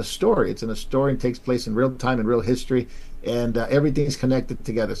 but it's in a story. It's in a story and takes place in real time and real history, and everything's connected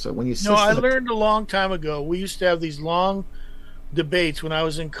together. So when you I learned a long time ago. We used to have these long debates when I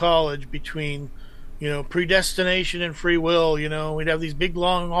was in college between, predestination and free will. We'd have these big,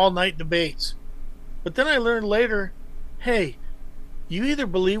 long, all-night debates. But then I learned later, hey, you either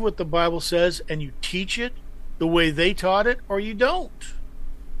believe what the Bible says and you teach it the way they taught it, or you don't.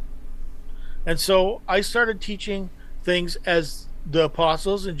 And so I started teaching things as the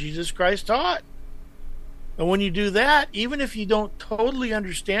apostles and Jesus Christ taught. And when you do that, even if you don't totally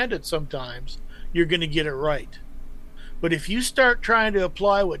understand it sometimes, you're going to get it right. But if you start trying to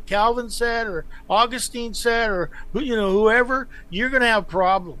apply what Calvin said or Augustine said or whoever, you're going to have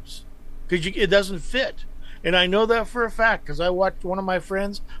problems because it doesn't fit. And I know that for a fact because I watched one of my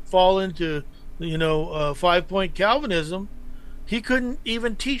friends fall into 5-point Calvinism. He couldn't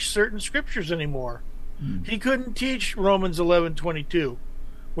even teach certain scriptures anymore. He couldn't teach Romans 11:22,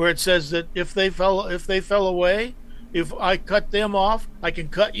 where it says that if they fell away, if I cut them off, I can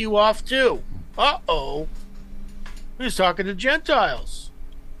cut you off too. Uh-oh. He's talking to Gentiles.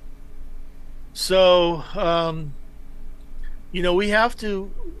 So, we have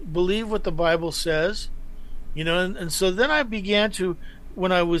to believe what the Bible says, and so then I began to,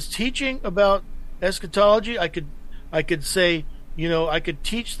 when I was teaching about eschatology, I could say, I could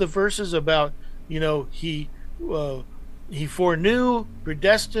teach the verses about, he foreknew,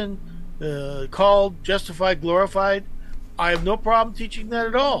 predestined, called, justified, glorified. I have no problem teaching that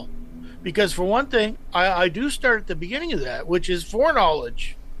at all. Because for one thing, I do start at the beginning of that, which is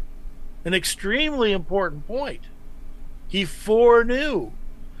foreknowledge. An extremely important point. He foreknew.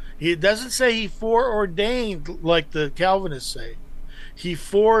 It doesn't say he foreordained like the Calvinists say. He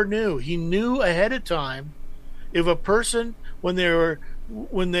foreknew. He knew ahead of time if a person, when they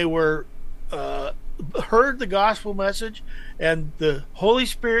were heard the gospel message and the Holy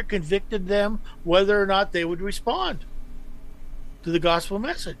Spirit convicted them, whether or not they would respond to the gospel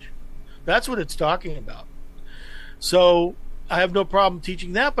message. That's what it's talking about. So I have no problem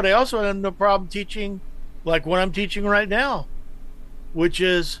teaching that, but I also have no problem teaching like what I'm teaching right now, which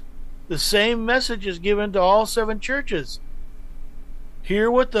is the same message is given to all 7 churches. Hear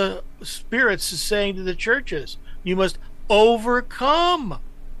what the Spirit's is saying to the churches. You must overcome.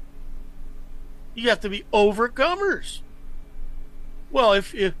 You have to be overcomers. Well,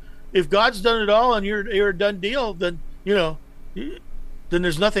 if God's done it all and you're a done deal, then then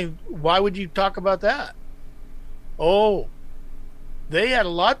there's nothing. Why would you talk about that? Oh, they had a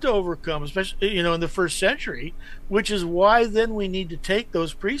lot to overcome, especially in the first century, which is why then we need to take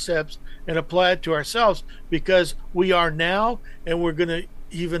those precepts and apply it to ourselves, because we are now, and we're going to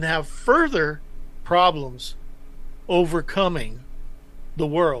even have further problems overcoming the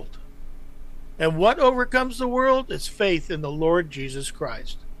world. And what overcomes the world? It's faith in the Lord Jesus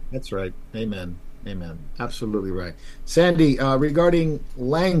Christ. That's right. Amen. Amen. Absolutely right. Sandy, regarding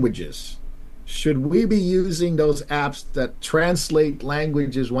languages, should we be using those apps that translate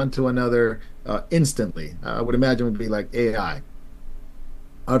languages one to another instantly? I would imagine it would be like AI,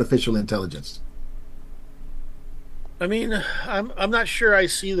 artificial intelligence. I mean, I'm not sure I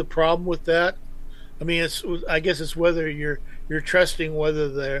see the problem with that. I mean, I guess it's whether you're trusting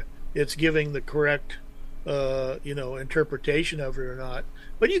whether it's giving the correct interpretation of it or not.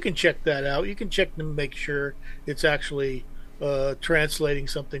 But you can check that out. You can check to make sure it's actually translating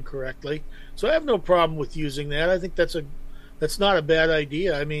something correctly. So I have no problem with using that. I think that's not a bad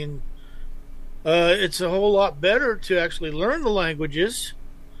idea. I mean, it's a whole lot better to actually learn the languages.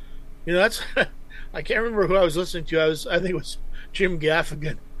 That's I can't remember who I was listening to. I think it was Jim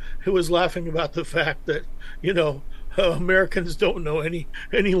Gaffigan, who was laughing about the fact that Americans don't know any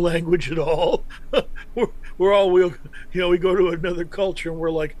language at all. we're all we go to another culture and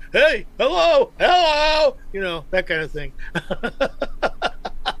we're like, hey, hello, that kind of thing.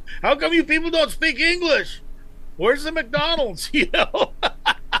 How come you people don't speak English? Where's the McDonald's?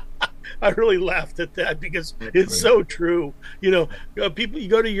 I really laughed at that because it's so true. People, you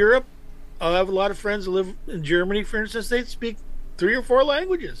go to Europe. I have a lot of friends who live in Germany, for instance. They speak 3 or 4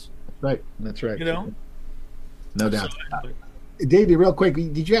 languages. Right, that's right. No doubt. So, Davey, real quick,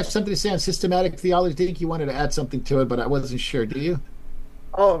 did you have something to say on systematic theology? I think you wanted to add something to it, but I wasn't sure. Do you?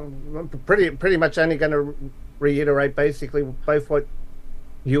 Oh, I'm pretty much only going to reiterate basically both what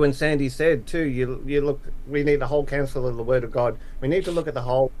you and Sandy said too. You look. We need the whole counsel of the Word of God. We need to look at the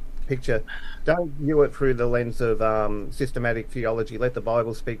whole picture. Don't view it through the lens of systematic theology. Let the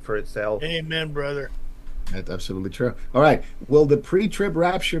Bible speak for itself. Amen, brother. That's absolutely true. All right. Will the pre-trib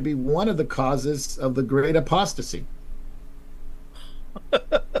rapture be one of the causes of the great apostasy?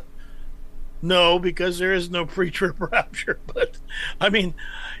 No, because there is no pre-trib rapture. But I mean,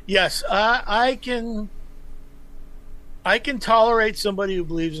 yes, I can tolerate somebody who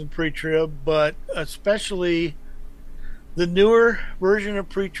believes in pre-trib, but especially the newer version of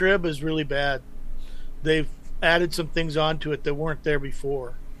pre-trib is really bad. They've added some things onto it that weren't there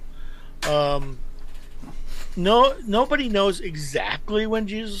before. Nobody knows exactly when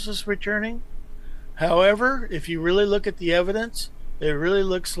Jesus is returning. However, if you really look at the evidence, it really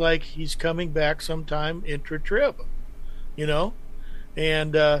looks like he's coming back sometime intra-trib,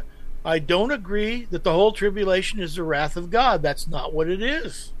 And I don't agree that the whole tribulation is the wrath of God. That's not what it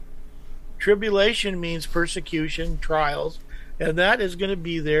is. Tribulation means persecution, trials, and that is going to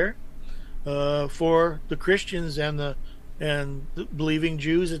be there for the Christians and the believing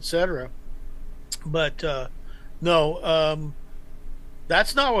Jews, etc. But no,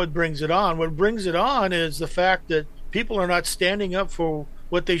 that's not what brings it on. What brings it on is the fact that people are not standing up for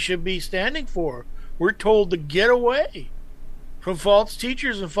what they should be standing for. We're told to get away from false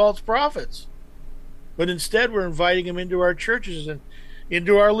teachers and false prophets. But instead, we're inviting them into our churches and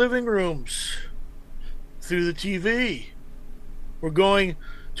into our living rooms through the TV. We're going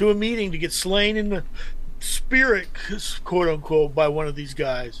to a meeting to get slain in the spirit, quote unquote, by one of these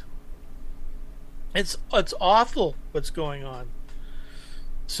guys. It's awful what's going on.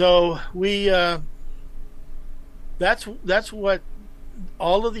 So that's what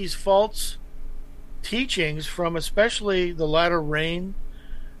all of these false teachings from, especially the latter rain,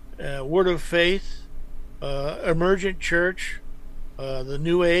 Word of Faith, emergent church, the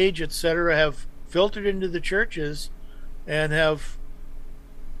New Age, etc., have filtered into the churches and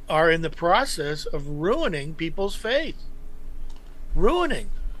are in the process of ruining people's faith. Ruining.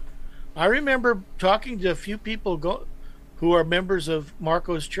 I remember talking to a few people who are members of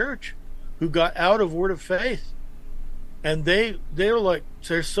Marco's church who got out of Word of Faith, and they were like,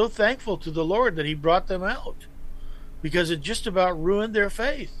 they're so thankful to the Lord that he brought them out, because it just about ruined their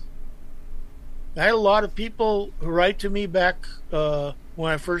faith. I had a lot of people who write to me back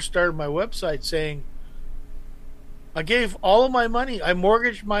when I first started my website saying, I gave all of my money, I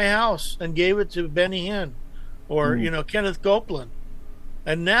mortgaged my house and gave it to Benny Hinn or Kenneth Copeland,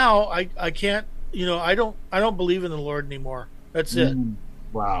 and now I can't, I don't believe in the Lord anymore. That's it.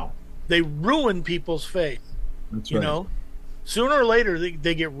 Wow. They ruin people's faith. That's You right. know, sooner or later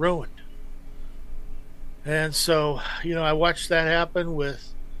they get ruined. And so, I watched that happen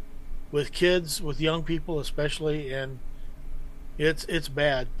with kids, with young people especially, and it's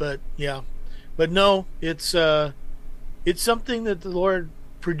bad. But yeah, but no, it's something that the Lord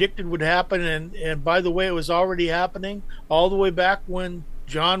predicted would happen, and by the way, it was already happening all the way back when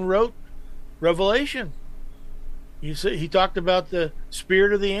John wrote Revelation. He talked about the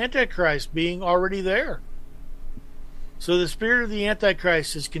spirit of the Antichrist being already there. So the spirit of the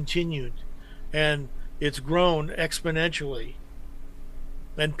Antichrist has continued, and it's grown exponentially.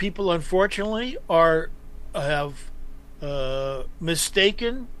 And people, unfortunately, have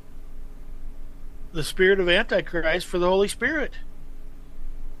mistaken the spirit of Antichrist for the Holy Spirit.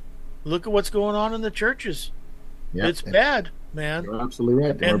 Look at what's going on in the churches. Yeah, It's bad, man. you're absolutely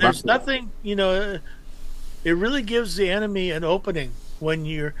right. And there's nothing, it really gives the enemy an opening when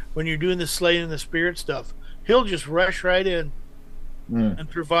you're doing the slaying the spirit stuff. He'll just rush right in and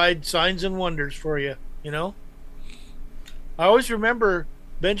provide signs and wonders for you. I always remember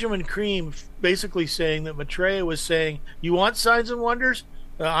Benjamin Cream basically saying that Maitreya was saying, "You want signs and wonders?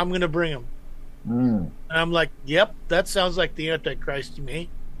 I'm going to bring them." And I'm like, "Yep, that sounds like the Antichrist to me."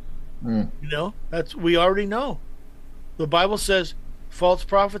 That's we already know. The Bible says false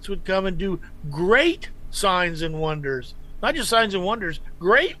prophets would come and do great signs and wonders, not just signs and wonders,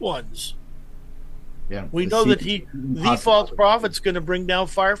 great ones. Yeah, We know that the false prophet's going to bring down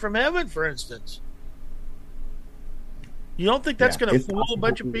fire from heaven, for instance. You don't think that's going to fool a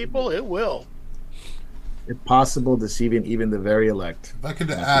bunch of people? It will. It's possible, deceiving even the very elect. If I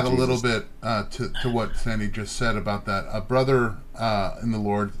could add a little bit to what Sandy just said about that. A brother in the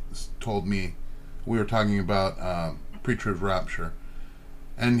Lord told me, we were talking about pre-trib rapture,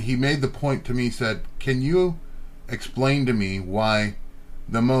 and he made the point to me, said, "Can you explain to me why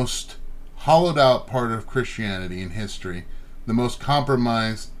the most hollowed out part of Christianity in history, the most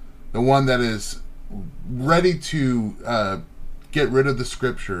compromised, the one that is ready to get rid of the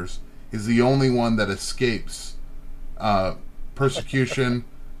scriptures, is the only one that escapes persecution,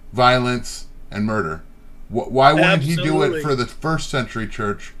 violence, and murder? Why wouldn't he do it for the first century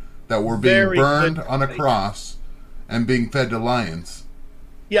church that were being burned on a cross and being fed to lions?"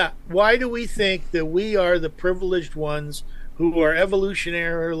 Yeah, why do we think that we are the privileged ones who are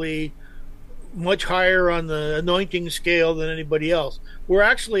evolutionarily much higher on the anointing scale than anybody else? We're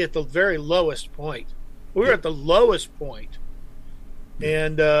actually at the very lowest point. We're at the lowest point.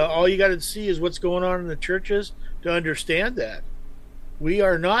 And all you got to see is what's going on in the churches to understand that. We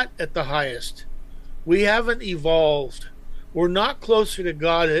are not at the highest. We haven't evolved. We're not closer to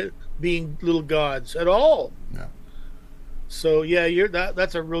God being little gods at all. Yeah. So, yeah,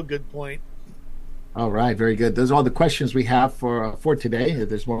 that's a real good point. All right, very good. Those are all the questions we have for today.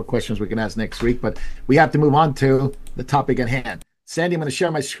 There's more questions we can ask next week, but we have to move on to the topic at hand. Sandy, I'm going to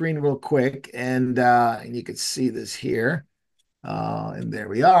share my screen real quick, and you can see this here. And there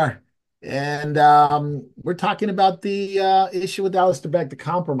we are. And we're talking about the issue with Alistair Beck, the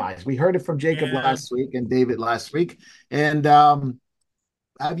compromise. We heard it from Jacob last week and David last week. And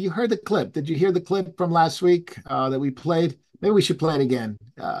have you heard the clip? Did you hear the clip from last week that we played? Maybe we should play it again.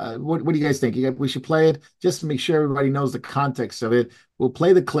 What do you guys think? We should play it just to make sure everybody knows the context of it. We'll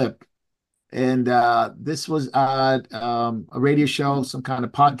play the clip. And this was a radio show, some kind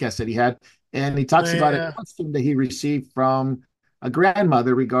of podcast that he had. And he talks about a question that he received from a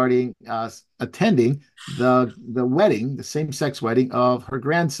grandmother regarding attending the wedding, the same-sex wedding of her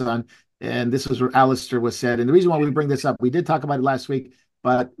grandson. And this was where Alistair was said. And the reason why we bring this up, we did talk about it last week,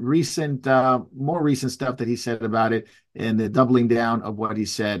 but more recent stuff that he said about it and the doubling down of what he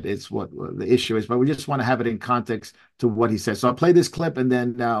said is what the issue is. But we just want to have it in context to what he said. So I'll play this clip and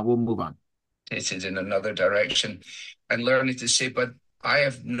then we'll move on. It is in another direction and learning to say, but I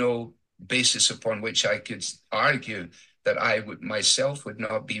have no basis upon which I could argue that I would myself would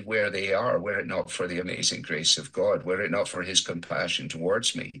not be where they are, were it not for the amazing grace of God, were it not for his compassion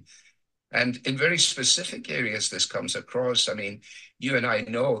towards me. And in very specific areas, this comes across. I mean, you and I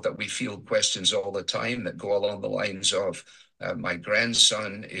know that we field questions all the time that go along the lines of, my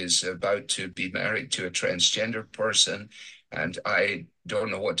grandson is about to be married to a transgender person, and I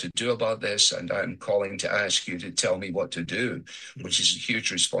don't know what to do about this, and I'm calling to ask you to tell me what to do, which is a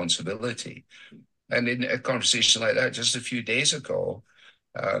huge responsibility. And in a conversation like that just a few days ago,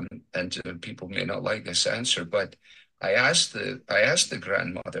 and people may not like this answer, but I asked the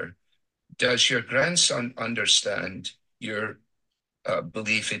grandmother, does your grandson understand your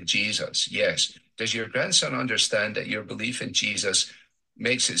belief in Jesus? Yes. Does your grandson understand that your belief in Jesus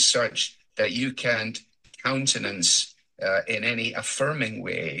makes it such that you can't countenance in any affirming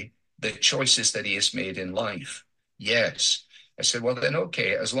way the choices that he has made in life? Yes. I said, well, then,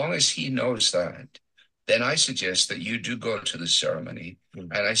 okay, as long as he knows that, then I suggest that you do go to the ceremony,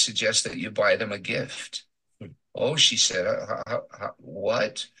 and I suggest that you buy them a gift. Oh, she said,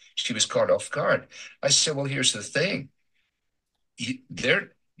 what? She was caught off guard. I said, well, here's the thing.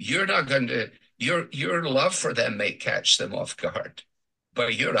 You're not going to, your love for them may catch them off guard,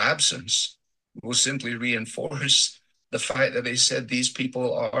 but your absence will simply reinforce the fact that they said these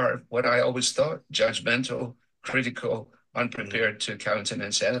people are what I always thought, judgmental, critical, unprepared to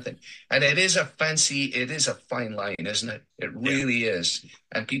countenance anything. And it is a fine line, isn't it? It really is.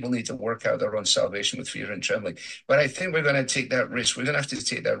 And people need to work out their own salvation with fear and trembling. But I think we're going to take that risk. We're going to have to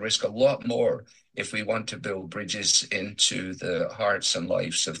take that risk a lot more if we want to build bridges into the hearts and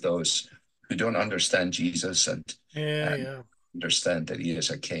lives of those who don't understand Jesus and understand that he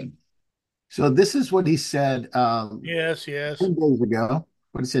is a king. So this is what he said Yes. 10 days ago.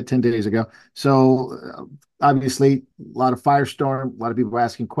 What he said 10 days ago. So obviously, a lot of firestorm. A lot of people were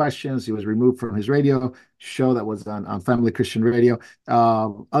asking questions. He was removed from his radio show that was on Family Christian Radio.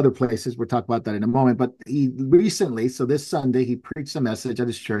 Other places, we'll talk about that in a moment. But he recently, so this Sunday, he preached a message at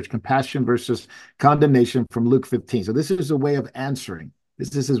his church, compassion versus condemnation from Luke 15. So this is a way of answering.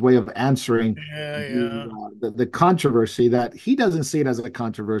 This is his way of answering the controversy that he doesn't see it as a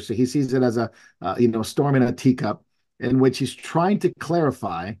controversy. He sees it as a storm in a teacup, in which he's trying to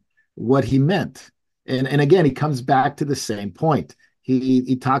clarify what he meant. And again, he comes back to the same point.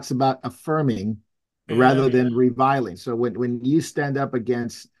 He talks about affirming rather than reviling. So when you stand up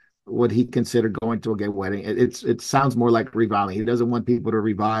against what he considered going to a gay wedding, it sounds more like reviling. He doesn't want people to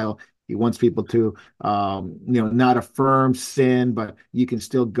revile. He wants people to, not affirm sin, but you can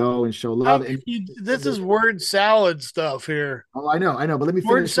still go and show love. This is word salad stuff here. Oh, I know. But let me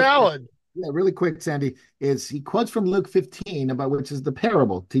finish. Word salad. Yeah, really quick, Sandy, is he quotes from Luke 15, about which is the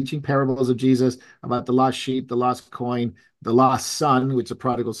parable, teaching parables of Jesus about the lost sheep, the lost coin, the lost son, which the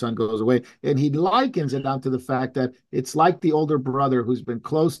prodigal son goes away. And he likens it down to the fact that it's like the older brother who's been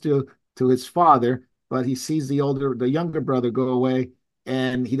close to his father, but he sees the younger brother go away,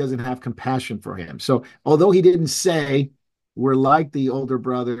 and he doesn't have compassion for him. So although he didn't say we're like the older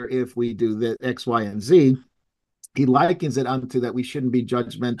brother if we do the X, Y, and Z, he likens it unto that we shouldn't be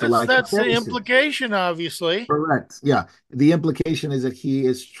judgmental. That's the implication, obviously. Correct. Yeah. The implication is that he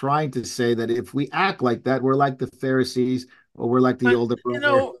is trying to say that if we act like that, we're like the Pharisees, or we're like the older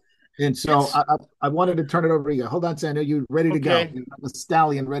brother. And so I wanted to turn it over to you. Hold on, Sandy. You ready to go? You're a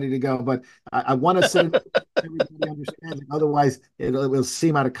stallion ready to go. But I want to say everybody understands it. Otherwise, it will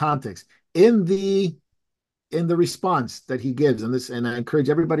seem out of context. In the response that he gives, and I encourage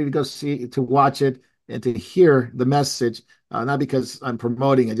everybody to watch it and to hear the message, not because I'm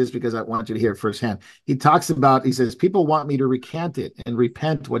promoting it, just because I want you to hear it firsthand. He says, people want me to recant it and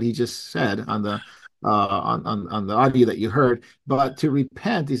repent what he just said on the audio that you heard. But to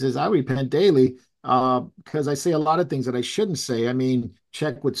repent, he says, I repent daily because I say a lot of things that I shouldn't say. I mean,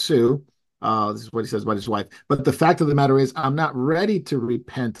 check with Sue. This is what he says about his wife. But the fact of the matter is, I'm not ready to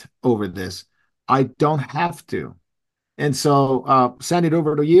repent over this. I don't have to. And so, send it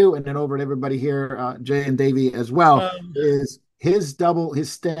over to you, and then over to everybody here, Jay and Davy as well. Is his double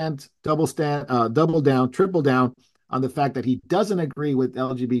down, triple down on the fact that he doesn't agree with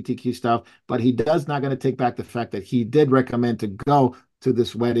LGBTQ stuff, but he does not going to take back the fact that he did recommend to go to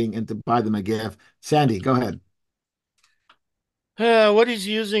this wedding and to buy them a gift. Sandy, go ahead. What he's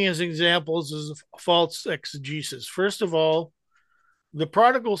using as examples is false exegesis. First of all, the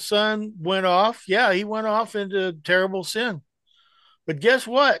prodigal son went off. Yeah, he went off into terrible sin. But guess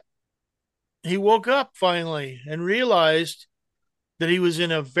what? He woke up finally and realized that he was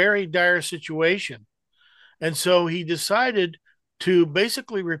in a very dire situation. And so he decided to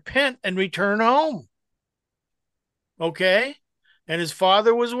basically repent and return home. Okay? And his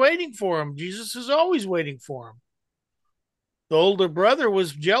father was waiting for him. Jesus is always waiting for him. The older brother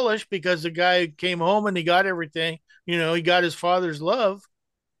was jealous because the guy came home and he got everything. He got his father's love.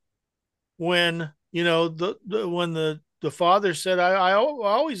 When, the father said, I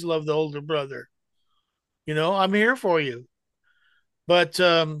always love the older brother. I'm here for you. But,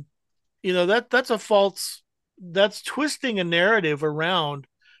 that's twisting a narrative around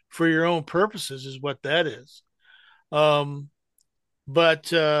for your own purposes is what that is.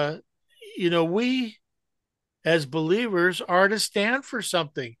 We as believers are to stand for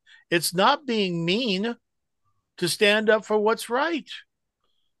something. It's not being mean to stand up for what's right.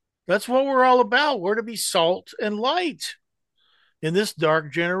 That's what we're all about. We're to be salt and light in this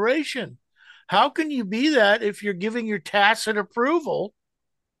dark generation. How can you be that if you're giving your tacit approval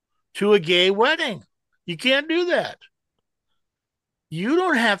to a gay wedding? You can't do that. You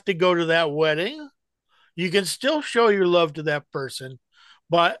don't have to go to that wedding. You can still show your love to that person,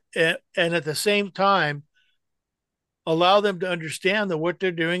 but and at the same time allow them to understand that what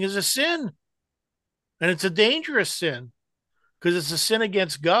they're doing is a sin, and it's a dangerous sin because it's a sin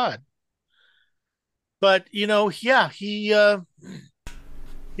against God. But yeah, he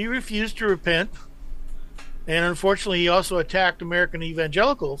refused to repent, and unfortunately, he also attacked American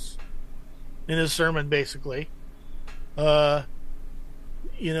evangelicals in his sermon. Basically,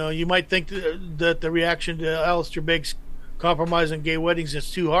 you might think that the reaction to Alistair Begg's compromise on gay weddings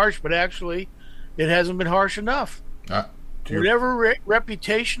is too harsh, but actually, it hasn't been harsh enough. Whatever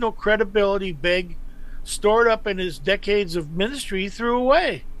reputational credibility Begg stored up in his decades of ministry, he threw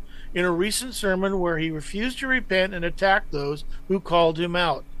away in a recent sermon where he refused to repent and attacked those who called him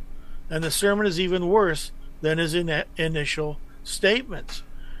out. And the sermon is even worse than his initial statements.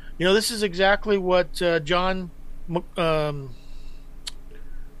 This is exactly what John,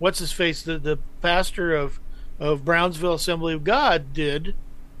 what's his face, the pastor of Brownsville Assembly of God did.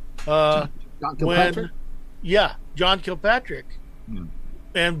 John Kilpatrick? John Kilpatrick.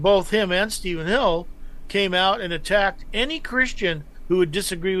 And both him and Stephen Hill came out and attacked any Christian who would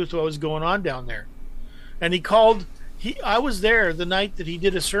disagree with what was going on down there. And I was there the night that he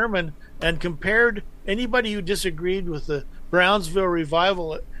did a sermon and compared anybody who disagreed with the Brownsville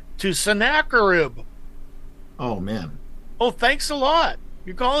revival to Sennacherib. Oh, man. Oh, thanks a lot.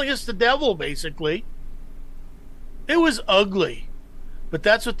 You're calling us the devil, basically. It was ugly. But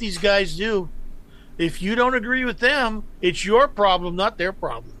that's what these guys do. If you don't agree with them, it's your problem, not their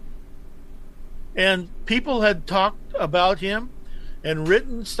problem. And people had talked about him and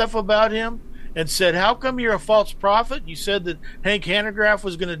written stuff about him and said, how come you're a false prophet? You said that Hank Hanegraaff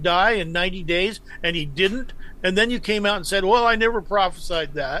was going to die in 90 days, and he didn't. And then you came out and said, well, I never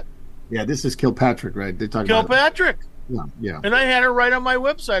prophesied that. Yeah, this is Kilpatrick, right? They're talking Kilpatrick. Yeah. And I had it right on my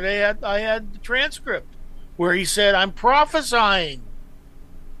website. I had the transcript where he said, I'm prophesying.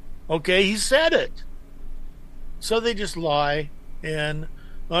 Okay, he said it. So they just lie. And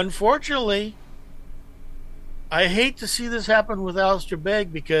unfortunately, I hate to see this happen with Alistair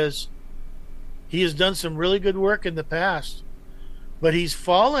Begg because he has done some really good work in the past. But he's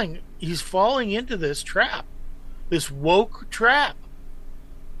falling into this trap, this woke trap.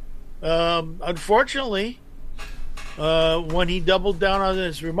 Unfortunately, when he doubled down on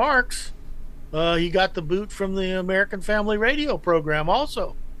his remarks, he got the boot from the American Family Radio program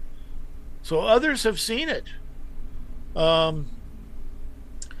also. So others have seen it. And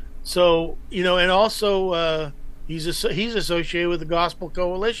also he's associated with the Gospel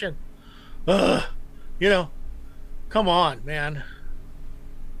Coalition. Come on, man.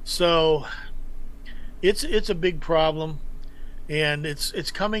 So it's a big problem, and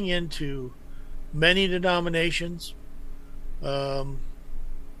it's coming into many denominations. And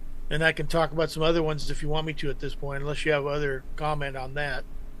I can talk about some other ones if you want me to at this point, unless you have other comment on that.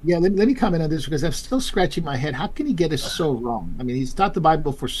 Yeah, let me comment on this because I'm still scratching my head. How can he get it so wrong? I mean, he's taught the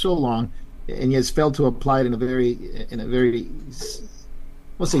Bible for so long, and he has failed to apply it in a very,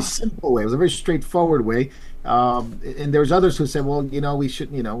 let's say, simple way. It was a very straightforward way. And there's others who said, well, we should,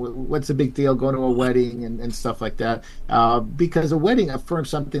 what's the big deal going to a wedding and stuff like that? Because a wedding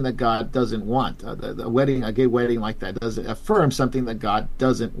affirms something that God doesn't want. A gay wedding like that does affirm something that God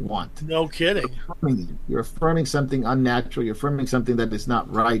doesn't want. No kidding. You're affirming something unnatural. You're affirming something that is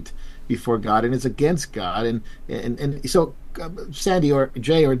not right before God, and it's against God. And so, Sandy or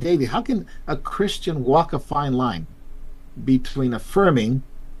Jay or Davey, how can a Christian walk a fine line between affirming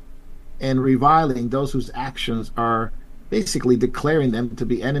and reviling those whose actions are basically declaring them to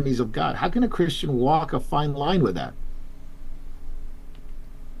be enemies of God? How can a Christian walk a fine line with that?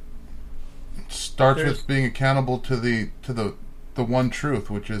 It starts with being accountable to the one truth,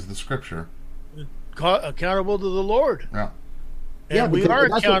 which is the Scripture. Accountable to the Lord. Yeah. And we are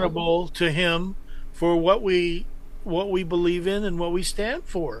accountable to Him for what we believe in and what we stand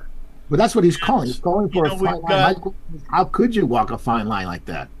for. But that's what he's calling. He's calling for a fine line. How could you walk a fine line like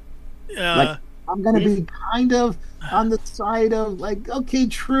that? I'm going to be kind of on the side of okay,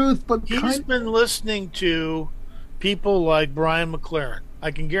 truth, but he's been listening to people like Brian McLaren.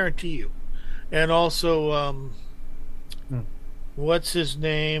 I can guarantee you, and also what's his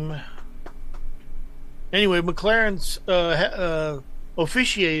name? Anyway, McLaren's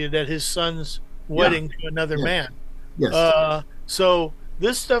officiated at his son's wedding to another man. Yes. So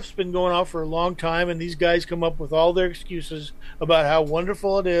this stuff's been going on for a long time, and these guys come up with all their excuses about how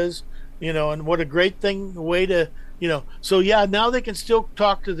wonderful it is, and what a great way to, So yeah, now they can still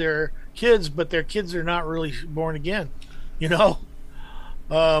talk to their kids, but their kids are not really born again.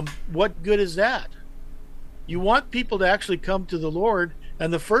 What good is that? You want people to actually come to the Lord,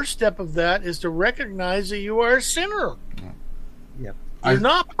 and the first step of that is to recognize that you are a sinner. Yeah. You're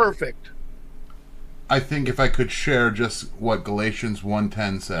not perfect. I think if I could share just what Galatians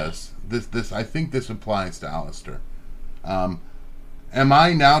 1:10 says, this I think this applies to Alistair. Am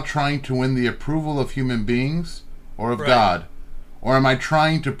I now trying to win the approval of human beings or of God? Or am I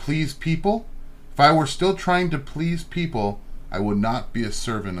trying to please people? If I were still trying to please people, I would not be a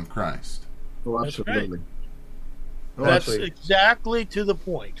servant of Christ. Oh, That's absolutely. right. Oh, That's absolutely. exactly to the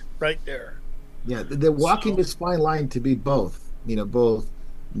point right there. Yeah, they're walking this fine line to be both, both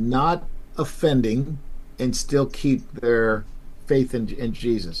not offending and still keep their faith in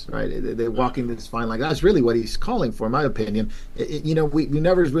Jesus, right? They're walking this fine line. That's really what he's calling for, in my opinion. We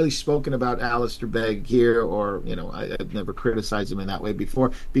never really spoken about Alistair Begg here, or, I've never criticized him in that way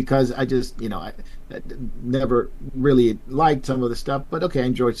before, because I just, I never really liked some of the stuff, but okay, I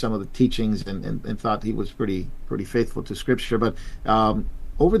enjoyed some of the teachings and thought he was pretty faithful to Scripture. But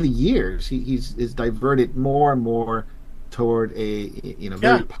over the years, he's diverted more and more toward a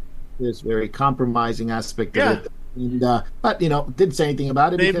very this very compromising aspect of it. And but didn't say anything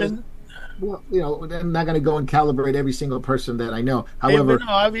about it because I'm not going to go and calibrate every single person that I know. However, they've been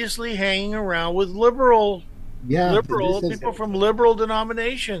obviously hanging around with liberal people from liberal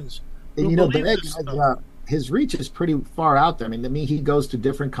denominations. And Begg his reach is pretty far out there. I mean, he goes to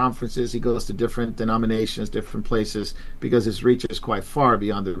different conferences, he goes to different denominations, different places, because his reach is quite far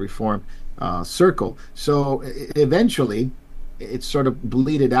beyond the Reform circle. So eventually, it sort of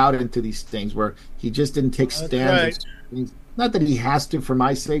bleeded out into these things where he just didn't take stands. Right. Not that he has to for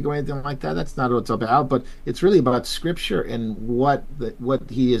my sake or anything like that. That's not what it's about. But it's really about Scripture and what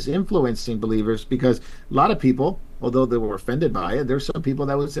he is influencing believers. Because a lot of people, although they were offended by it, there's some people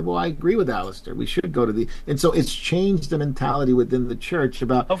that would say, "Well, I agree with Alistair. We should go to the." And so it's changed the mentality within the church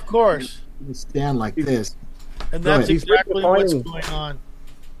about, of course, stand like this. And that's exactly what's going on.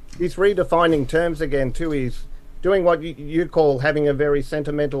 He's redefining terms again too. He's doing what you call having a very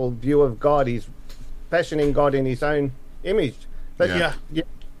sentimental view of God. He's fashioning God in his own image. But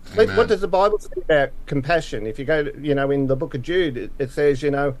what does the Bible say about compassion? If you go to, in the book of Jude, it says,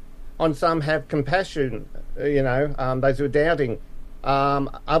 on some have compassion, those who are doubting,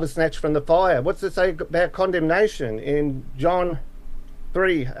 others snatched from the fire. What's it say about condemnation in John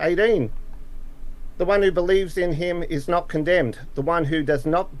 3:18? The one who believes in him is not condemned. The one who does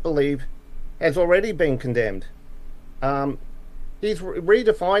not believe has already been condemned. He's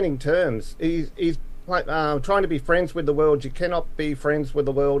redefining terms. He's trying to be friends with the world. You cannot be friends with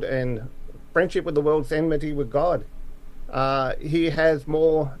the world, and friendship with the world's enmity with God. He has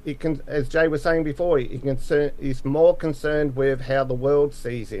more. He can, as Jay was saying before, he's more concerned with how the world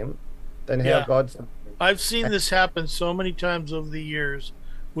sees him than how God sees him. I've seen this happen so many times over the years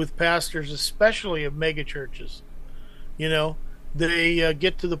with pastors, especially of mega churches. They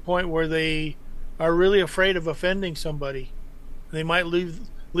get to the point where they are really afraid of offending somebody. They might leave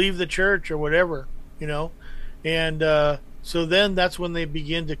the church or whatever, and so then that's when they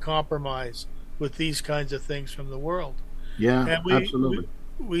begin to compromise with these kinds of things from the world. Yeah, and absolutely.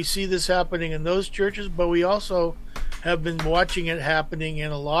 We see this happening in those churches, but we also have been watching it happening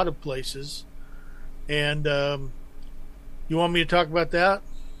in a lot of places. And you want me to talk about that?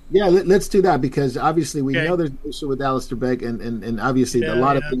 Yeah, let's do that, because obviously we know there's an issue with Alistair Begg, and obviously a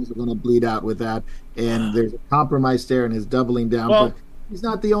lot of things are going to bleed out with that, and there's a compromise there and his doubling down, but he's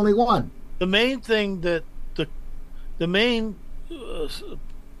not the only one. The main thing that the main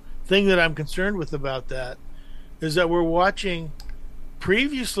thing that I'm concerned with about that is that we're watching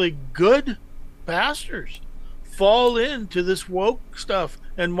previously good pastors fall into this woke stuff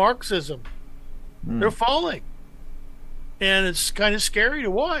and Marxism. They're falling. And it's kind of scary to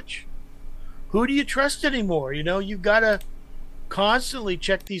watch. Who do you trust anymore? You've got to constantly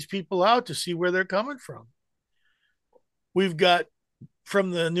check these people out to see where they're coming from. We've got, from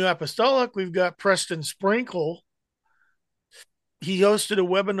the New Apostolic, we've got Preston Sprinkle. He hosted a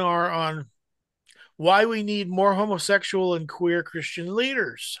webinar on why we need more homosexual and queer Christian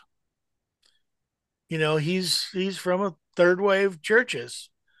leaders. He's from a third wave churches.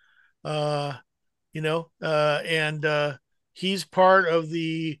 And he's part of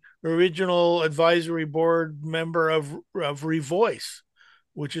the original advisory board member of Revoice,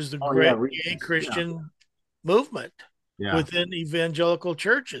 which is the great gay Christian movement within evangelical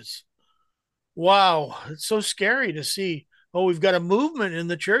churches. Wow, it's so scary to see. We've got a movement in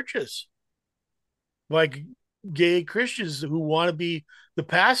the churches, like gay Christians who want to be the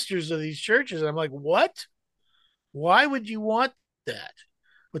pastors of these churches. I'm like, what? Why would you want that?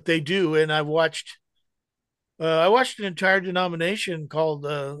 But they do, and I watched an entire denomination called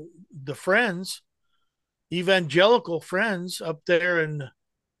the Friends, evangelical friends up there in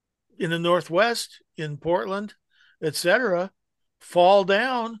the Northwest, in Portland, etc., fall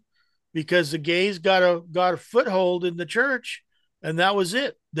down because the gays got a foothold in the church, and that was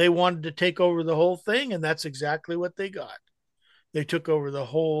it. They wanted to take over the whole thing, and that's exactly what they got. They took over the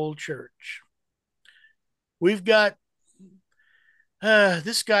whole church. We've got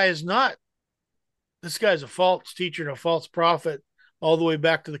this guy is not. This guy's a false teacher and a false prophet, all the way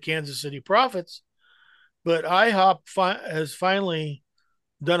back to the Kansas City Prophets. But IHOP has finally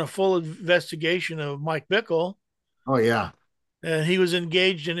done a full investigation of Mike Bickle, Oh yeah. and he was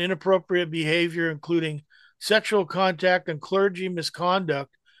engaged in inappropriate behavior, including sexual contact and clergy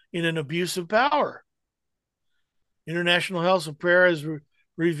misconduct in an abuse of power. International House of Prayer has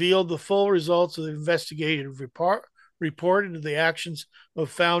revealed the full results of the investigative report, reported the actions of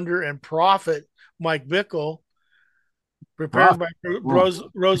founder and prophet Mike Bickle, prepared by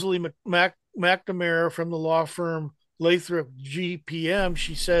Rosalie McNamara from the law firm Lathrop GPM.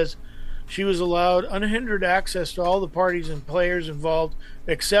 She says she was allowed unhindered access to all the parties and players involved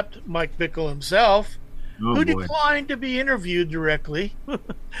except Mike Bickle himself, who declined to be interviewed directly,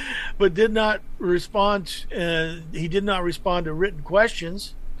 but did not respond. He did not respond to written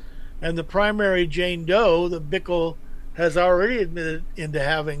questions. And the primary Jane Doe that Bickle has already admitted into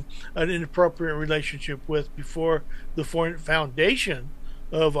having an inappropriate relationship with before the foundation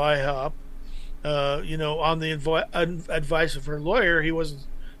of IHOP, on the advice of her lawyer, he wasn't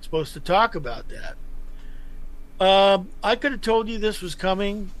supposed to talk about that. I could have told you this was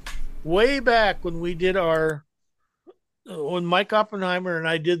coming way back when we did when Mike Oppenheimer and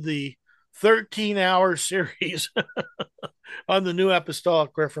I did the 13-hour series on the New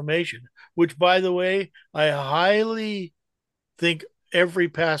Apostolic Reformation, which, by the way, I highly think every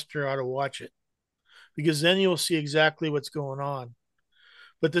pastor ought to watch it, because then you'll see exactly what's going on.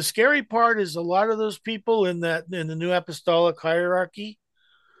 But the scary part is a lot of those people in the New Apostolic hierarchy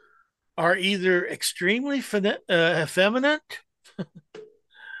are either extremely effeminate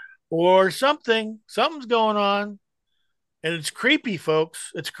or something's going on, and it's creepy,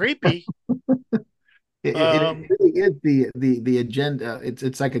 folks. It's creepy. It really is the agenda.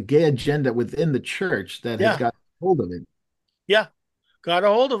 It's like a gay agenda within the church that has got hold of it. Yeah, got a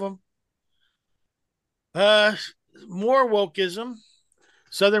hold of them. More wokeism.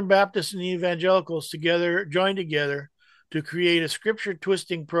 Southern Baptists and evangelicals joined together to create a scripture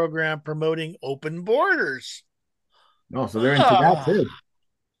twisting program promoting open borders. Oh, so they're into that too.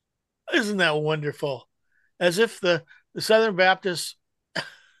 Isn't that wonderful? As if the Southern Baptists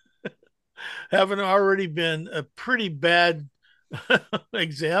haven't already been a pretty bad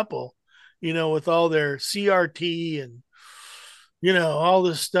example, with all their CRT and, all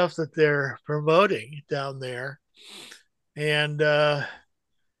this stuff that they're promoting down there. And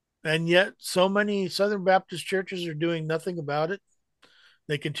yet so many Southern Baptist churches are doing nothing about it.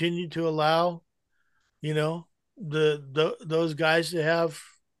 They continue to allow, those guys to have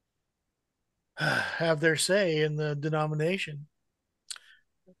their say in the denomination.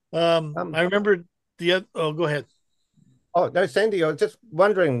 I remember go ahead. Oh, no, Sandy, I was just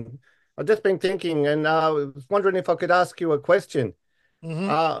wondering. I've just been thinking, and I was wondering if I could ask you a question.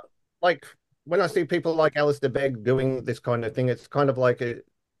 Mm-hmm. Like when I see people like Alistair Begg doing this kind of thing, it's kind of like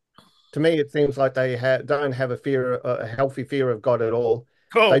to me, it seems like they don't have a healthy fear of God at all.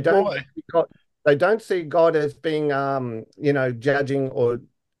 Oh, they don't boy. they don't see God as being, judging or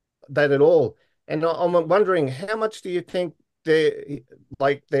that at all. And I'm wondering, how much do you think their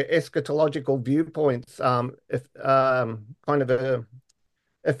eschatological viewpoints kind of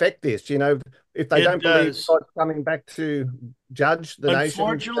affect this? If they don't believe God's coming back to judge the nation.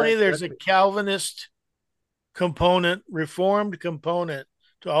 Unfortunately, there's a Calvinist component, Reformed component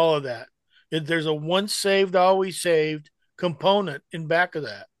to all of that. There's a once saved, always saved component in back of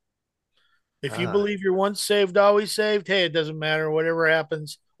that. If you believe you're once saved, always saved, hey, it doesn't matter. Whatever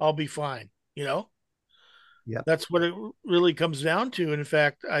happens, I'll be fine. Yeah, that's what it really comes down to. And in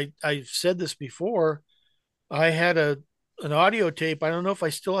fact, I've said this before. I had an audio tape. I don't know if I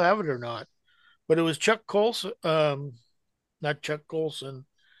still have it or not, but it was Chuck Colson, not Chuck Colson.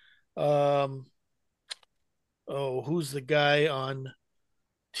 Who's the guy on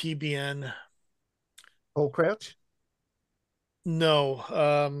TBN? Paul Crouch?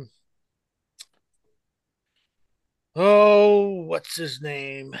 No. What's his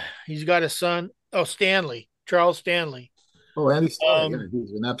name? He's got a son. Oh, Charles Stanley. Oh, Andy Stanley.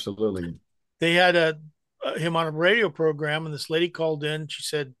 He's an absolutely. They had him on a radio program, and this lady called in. She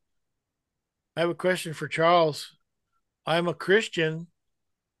said, I have a question for Charles. I'm a Christian,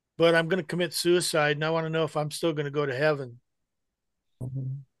 but I'm going to commit suicide, and I want to know if I'm still going to go to heaven.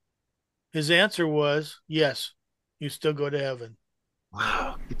 Mm-hmm. His answer was, yes, you still go to heaven.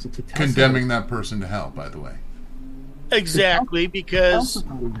 Wow. To Condemning that person to hell, by the way. Exactly, because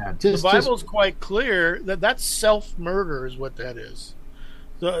that. the Bible's quite clear that that's self-murder is what that is.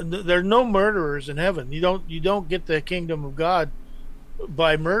 There are no murderers in heaven. You don't get the kingdom of God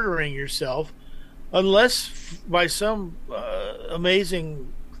by murdering yourself, unless by some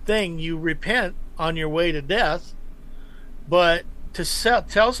amazing thing you repent on your way to death. But to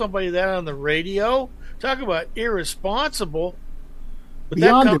tell somebody that on the radio, talk about irresponsible. But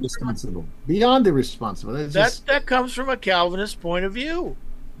beyond irresponsible. Beyond irresponsible. That comes from a Calvinist point of view.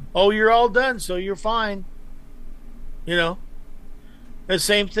 Oh, you're all done, so you're fine. You know, the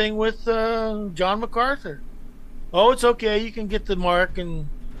same thing with John MacArthur. Oh, it's okay. You can get the mark, and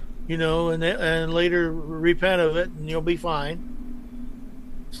and later repent of it, and you'll be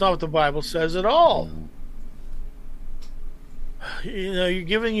fine. It's not what the Bible says at all. You're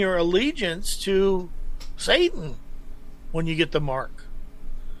giving your allegiance to Satan when you get the mark.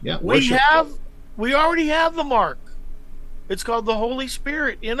 Yeah, we already have the mark. It's called the Holy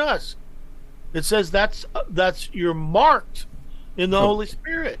Spirit in us. It says that's you're marked in the Holy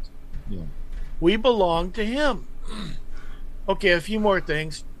Spirit. Yeah. We belong to Him. Okay, a few more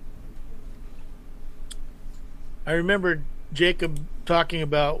things. I remember Jacob talking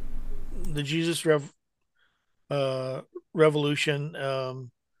about the Jesus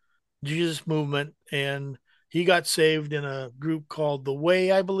Revolution, Jesus movement, and he got saved in a group called The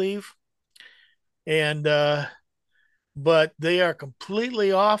Way, I believe. And but they are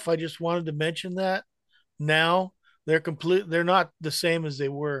completely off. I just wanted to mention that now they're not the same as they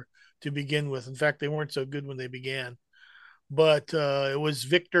were to begin with. In fact, they weren't so good when they began. But it was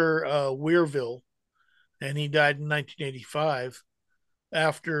Victor Weirville, and he died in 1985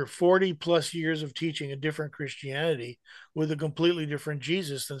 after 40 plus years of teaching a different Christianity with a completely different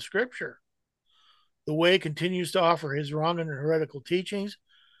Jesus than Scripture. The Way continues to offer his wrong and heretical teachings.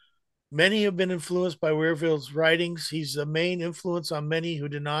 Many have been influenced by Weirville's writings. He's the main influence on many who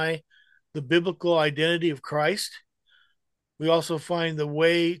deny the biblical identity of Christ. We also find The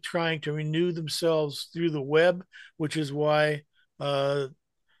Way trying to renew themselves through the web, which is why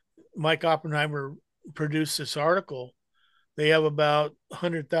Mike Oppenheimer produced this article. They have about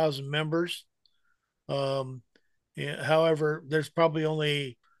 100,000 members. However, there's probably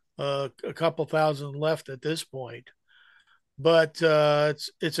only a couple thousand left at this point. But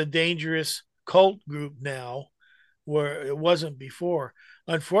it's a dangerous cult group now, where it wasn't before.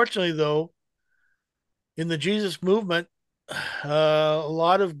 Unfortunately, though, in the Jesus movement, a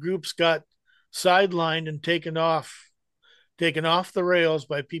lot of groups got sidelined and taken off the rails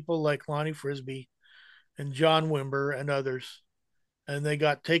by people like Lonnie Frisbee and John Wimber and others, and they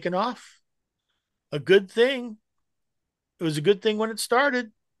got taken off. A good thing. It was a good thing when it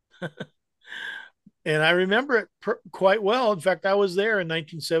started. And I remember it quite well. In fact, I was there in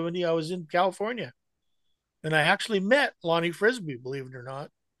 1970. I was in California, and I actually met Lonnie Frisbee, believe it or not.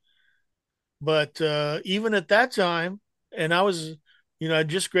 But even at that time, and I was, I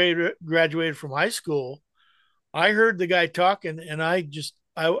just graduated from high school. I heard the guy talking, and I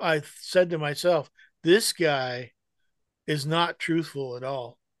said to myself, this guy is not truthful at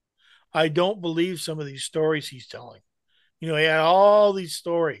all. I don't believe some of these stories he's telling. He had all these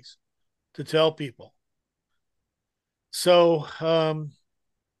stories to tell people. So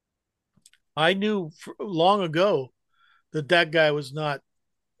I knew long ago that guy was not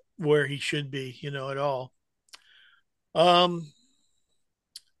where he should be, at all.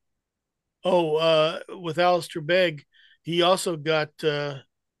 With Alistair Begg, he also got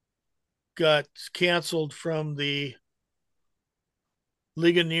canceled from the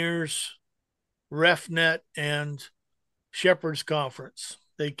Ligoniers, RefNet, and Shepherds Conference.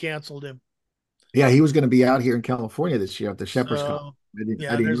 They canceled him. Yeah, he was going to be out here in California this year at the Shepherds Conference. I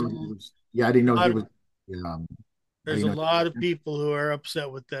didn't know he was. There's a lot of people who are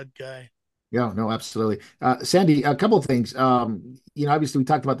upset with that guy. Yeah, no, absolutely. Sandy, a couple of things. Obviously we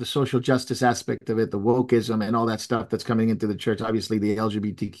talked about the social justice aspect of it, the wokeism and all that stuff that's coming into the church. Obviously the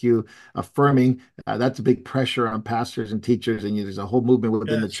LGBTQ affirming, that's a big pressure on pastors and teachers. And there's a whole movement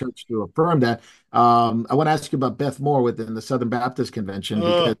within the church to affirm that. I want to ask you about Beth Moore within the Southern Baptist Convention,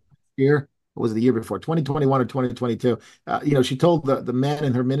 because here, what was it, the year before, 2021 or 2022? She told the men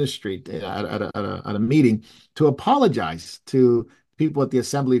in her ministry at a meeting to apologize to people at the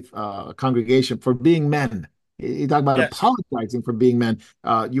assembly congregation for being men. You talk about apologizing for being men.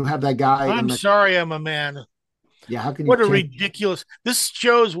 You have that guy. I'm sorry, I'm a man. Yeah, how can you? What a ridiculous! This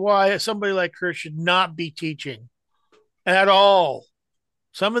shows why somebody like her should not be teaching at all.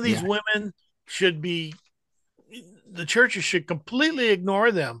 Some of these women should be. The churches should completely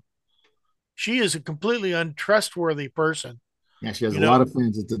ignore them. she is a completely untrustworthy person. Yeah, she has You a lot know, of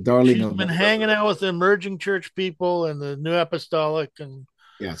fans. It's a darling she's of been hanging out with the emerging church people and the New Apostolic, and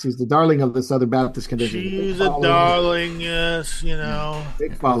yeah, she's the darling of the Southern Baptist Convention. Big she's a following. darling. Yes, Yeah.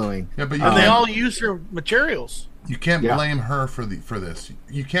 Big following. Yeah, but and they all use her materials. you can't Yeah. blame her for this.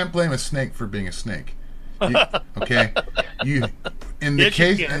 You can't blame a snake for being a snake. You, okay, you in the Yes, you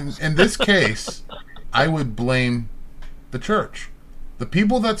case can. in this case, I would blame the church. The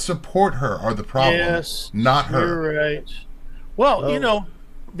people that support her are the problem, Yes, not her. you're right. Well, Oh.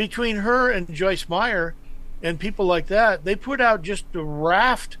 between her and Joyce Meyer and people like that, they put out just a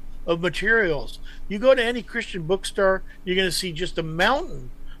raft of materials. You go to any Christian bookstore, you're going to see just a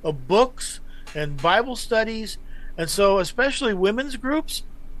mountain of books and Bible studies. And so, especially women's groups,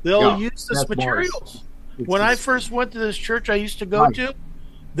 they'll Yeah, use this that's Morris. materials. It's When I just first went to this church I used to go right. to,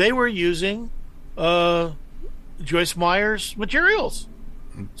 they were using uh, Joyce Meyer's materials.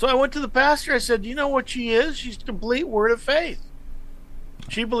 So I went to the pastor. I said, "You know what she is? She's complete word of faith.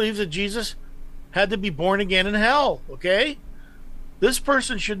 She believes that Jesus had to be born again in hell. Okay, this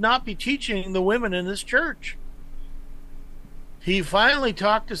person should not be teaching the women in this church." He finally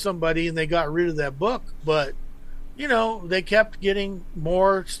talked to somebody, and they got rid of that book. But they kept getting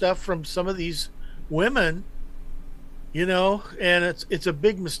more stuff from some of these women. And it's a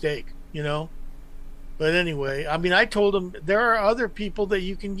big mistake. But anyway, I mean, I told him there are other people that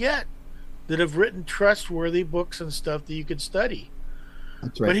you can get that have written trustworthy books and stuff that you could study.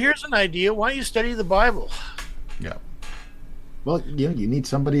 That's But right. here's an idea. Why don't you study the Bible? Yeah, Well, you need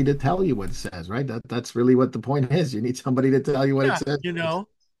somebody to tell you what it says, right? That's really what the point is. You need somebody to tell you what it Yeah, says.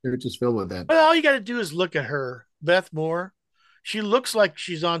 Church is filled with that. Well, all you got to do is look at her, Beth Moore. She looks like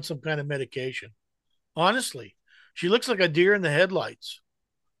she's on some kind of medication. Honestly, she looks like a deer in the headlights.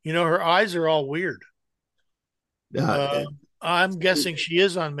 Her eyes are all weird. Uh, Uh, I'm guessing she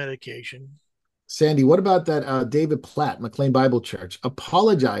is on medication. Sandy, what about that David Platt, McLean Bible Church,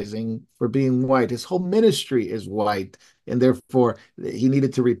 apologizing for being white? His whole ministry is white, and therefore he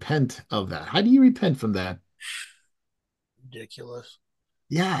needed to repent of that. How do you repent from that? Ridiculous.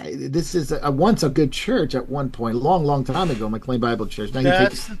 Yeah, this is once a good church at one point, long, long time ago, McLean Bible Church. Now you take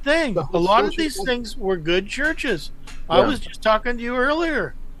That's the thing. the A whole lot of social these things were good churches. I Yeah. was just talking to you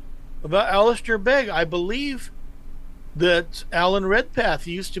earlier about Alistair Begg. I believe that Alan Redpath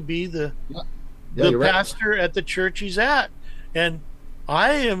used to be the Yeah, the you're right. pastor at the church he's at. And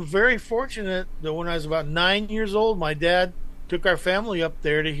I am very fortunate that when I was about 9 years old, my dad took our family up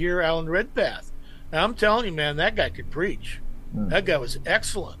there to hear Alan Redpath. And I'm telling you, man, that guy could preach. That guy was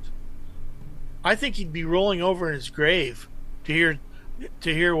excellent. I think he'd be rolling over in his grave to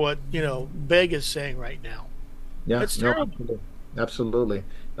hear what Begg is saying right now. Yeah, That's no, terrible. absolutely.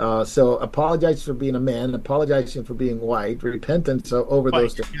 So apologize for being a man, apologizing for being white, repentance over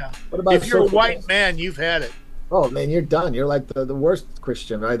those White, things. yeah. What about If you're a social white man, you've had it. Oh man, you're done. You're like the worst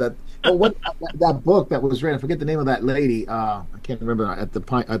Christian, right? That book that was written, I forget the name of that lady. I can't remember at the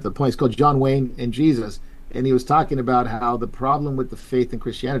point. It's called John Wayne and Jesus, and he was talking about how the problem with the faith in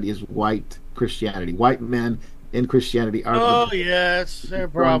Christianity is white Christianity. White men in Christianity are Oh the yeah, it's their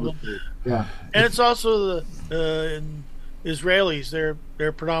problem. yeah. And it's also the Israelis.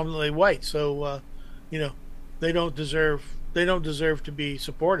 They're predominantly white, so you know they don't deserve to be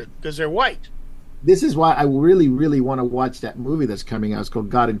supported because they're white. This is why I really, really want to watch that movie that's coming out. It's called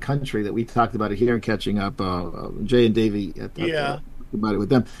God and Country that we talked about it here and catching up. Jay and Davey Yeah, about it with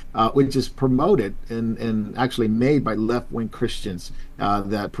them, which is promoted and actually made by left-wing Christians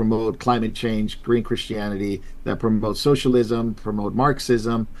that promote climate change, green Christianity, that promote socialism, promote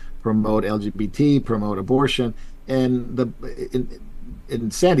Marxism, promote LGBT, promote abortion, and in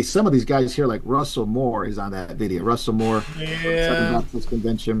Sandy, some of these guys here, like Russell Moore, is on that video. Russell Moore, Southern yeah. Baptist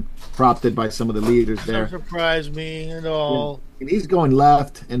Convention, prompted by some of the leaders Doesn't there. surprise me at Yeah. all. And he's going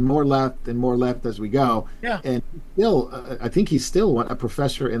left and more left and more left as we go. Yeah, And still, I think he's still a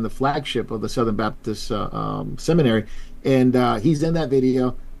professor in the flagship of the Southern Baptist Seminary. And he's in that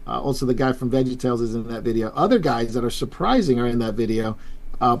video. Also, the guy from VeggieTales is in that video. Other guys that are surprising are in that video,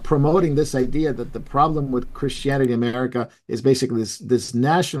 promoting this idea that the problem with Christianity in America is basically this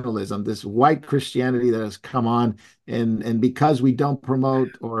nationalism, this white Christianity that has come on. And because we don't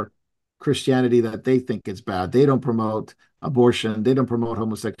promote or Christianity that they think is bad. They don't promote abortion. They don't promote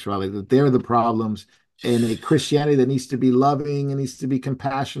homosexuality. That they're the problems. And a Christianity that needs to be loving and needs to be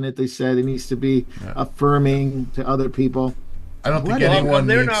compassionate, they said. It needs to be yeah. affirming to other people. I don't think What? anyone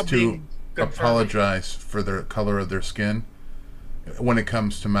they're needs not to being confirmed. apologize for the color of their skin when it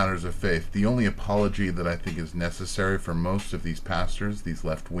comes to matters of faith. The only apology that I think is necessary for most of these pastors, these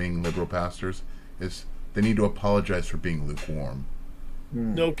left-wing liberal pastors, is they need to apologize for being lukewarm.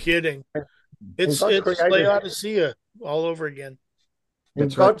 no kidding. And It's God it's created Laodicea all over again. And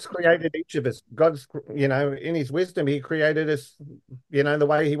That's right. God's created each of us. God's, in his wisdom, he created us, the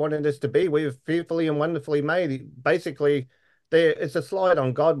way he wanted us to be. We're fearfully and wonderfully made. Basically, it's a slide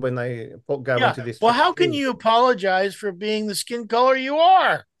on God when they go Yeah. into this. Well, how can you apologize for being the skin color you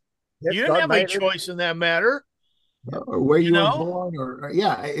are? Yes, You didn't God have a made us. choice in that matter, Or where you you were know? born, or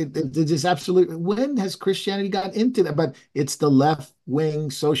yeah, it just absolutely. When has Christianity gotten into that? But it's the left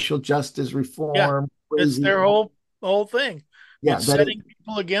wing social justice Yeah. reform It's crazy. their whole thing. Yeah, It's that setting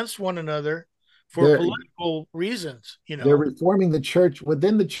people against one another for they're political reasons, they're reforming the church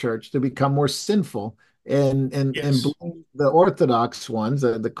within the church to become more sinful, and Yes. blame the Orthodox ones,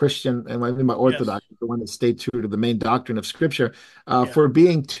 the Christian, and I mean by Yes. Orthodox, the one that stay true to the main doctrine of Scripture, Yeah. for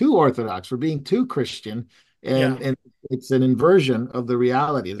being too Orthodox, for being too Christian, Yeah. and it's an inversion of the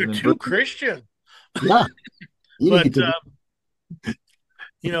reality. It's They're an too inversion. Christian. Yeah, you But need to be.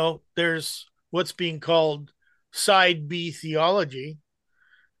 there's what's being called side B theology,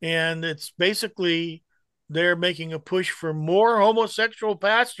 and it's basically they're making a push for more homosexual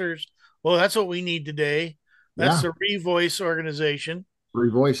pastors. Well, that's what we need today. That's Yeah, the Revoice organization.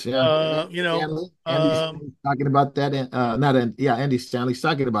 revoice. Yeah, Uh, you know, Andy um, Stanley's talking about that. Not yeah, Andy Stanley's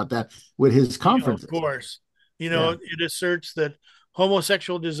talking about that with his of conferences. course, Yeah, it asserts that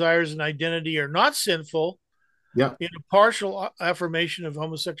homosexual desires and identity are not sinful. yeah. In a partial affirmation of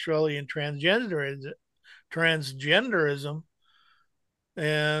homosexuality and transgenderism,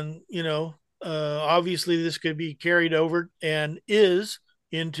 and obviously this could be carried over and is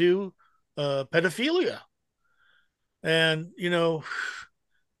into pedophilia. And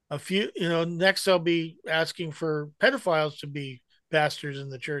a few next I'll be asking for pedophiles to be pastors in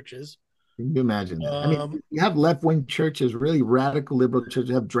the churches. Can you imagine that? I mean, um you have left-wing churches, really radical liberal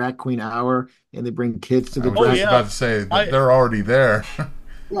churches, have drag queen hour, and they bring kids to I the was oh drag. just yeah, about to say that I they're already there.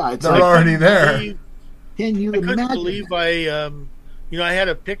 Yeah, it's They're like, already there. can you I couldn't imagine believe that? I had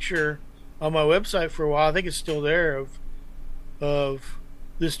a picture on my website for a while. I think it's still there of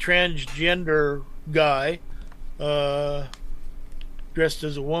this transgender guy, uh, dressed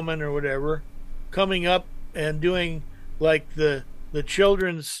as a woman or whatever, coming up and doing like the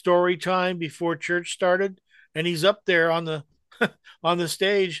children's story time before church started, and he's up there on the on the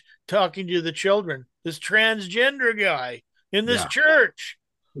stage talking to the children. This transgender guy in this Yeah, church.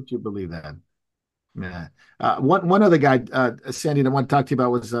 would you believe that? Yeah. One other guy, Sandy, that I want to talk to you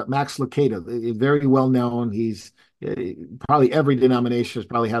about was Max Lucado. Very well known. He's uh, probably every denomination has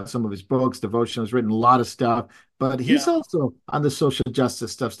probably had some of his books, devotionals, written a lot of stuff. But he's Yeah. also on the social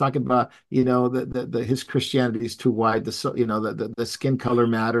justice stuff, talking about his Christianity is too wide. The skin color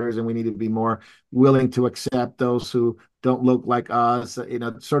matters, and we need to be more willing to accept those who don't look like us.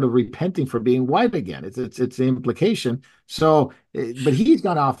 Sort of repenting for being white again. It's the implication. So, but he's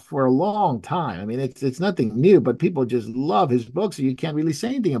gone off for a long time. I mean, it's nothing new, but people just love his books, so you can't really say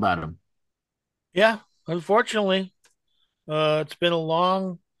anything about him. Yeah, unfortunately, it's been a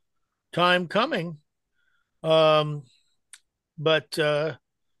long time coming. Um, but I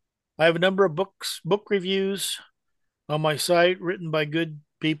have a number of book reviews on my site written by good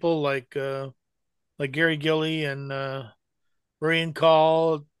people like Gary Gilly and Brian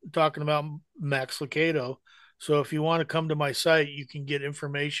Call, talking about Max Lucado. So if you want to come to my site, you can get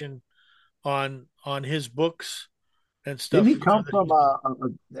information on his books and Didn't stuff. he come That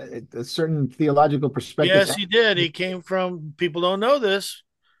from he's been. a certain theological perspective? Yes, he did. He came from, people don't know this,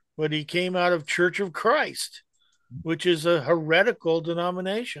 but he came out of Church of Christ, which is a heretical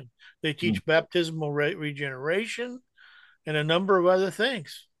denomination. They teach baptismal regeneration and a number of other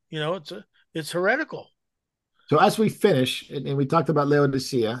things. It's heretical. So as we finish, and we talked about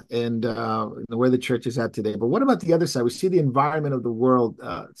Laodicea and where the church is at today, but what about the other side? We see the environment of the world,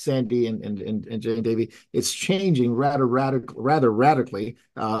 Sandy and Jay and Davy. It's changing rather radically.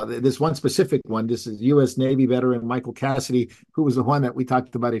 This one specific one, this is U.S. Navy veteran Michael Cassidy, who was the one that we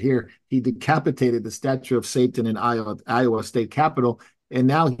talked about it here. He decapitated the statue of Satan in Iowa State Capitol, and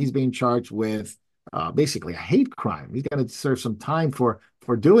now he's being charged with basically a hate crime. He's going to serve some time for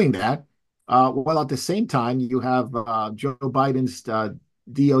doing that. Well, at the same time, you have Joe Biden's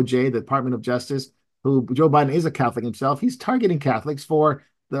DOJ, the Department of Justice, who Joe Biden is a Catholic himself. He's targeting Catholics for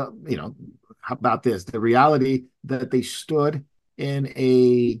how about this? The reality that they stood in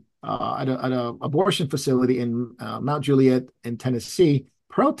at a abortion facility in Mount Juliet in Tennessee,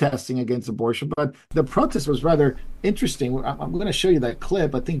 protesting against abortion. But the protest was rather interesting. I'm going to show you that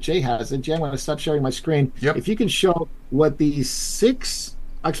clip. I think Jay has it. Jay, I'm going to stop sharing my screen. Yep. If you can show what these six.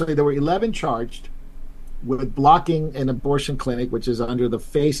 Actually, there were 11 charged with blocking an abortion clinic, which is under the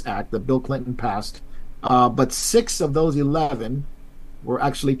FACE Act that Bill Clinton passed. But six of those 11 were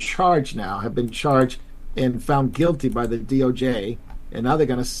actually charged now, have been charged and found guilty by the DOJ. And now they're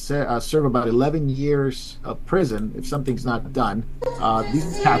going to serve about 11 years of prison if something's not done.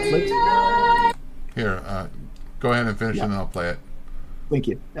 These are Catholics. Here, go ahead and finish, Yeah. and I'll play it. Thank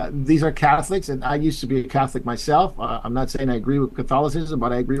you. These are Catholics, and I used to be a Catholic myself. I'm not saying I agree with Catholicism,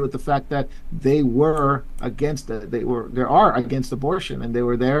 but I agree with the fact that they were against they are against abortion, and they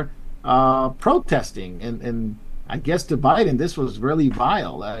were there protesting. And I guess to Biden, this was really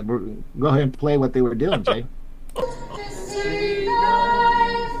vile. Go ahead and play what they were doing, Jay.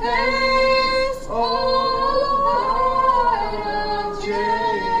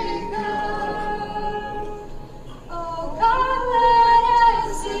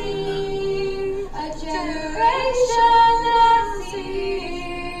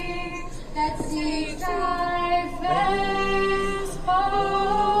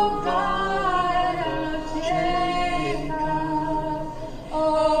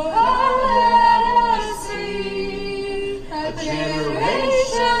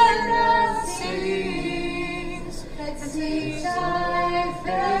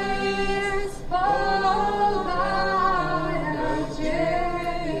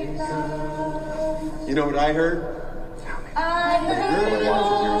 You know what I heard? I heard an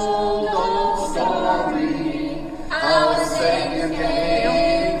old story, how a Savior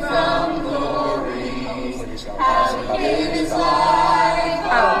came from glory, how he gave his life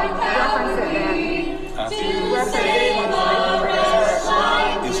on Calvary to save a wretch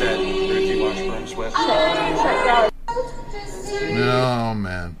like me. He said, Ricky Washburn Swift. No,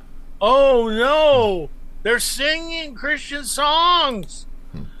 man. Oh no, they're singing Christian songs.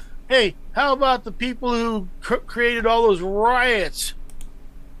 Hey, how about the people who created all those riots?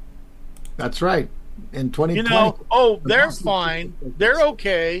 That's right. In 2020, You know, they're fine, they're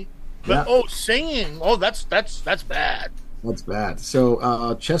okay, but singing, that's bad. That's bad.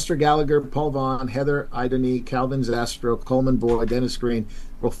 So Chester Gallagher, Paul Vaughn, Heather Idony, Calvin Zastro, Coleman Boyd, Dennis Green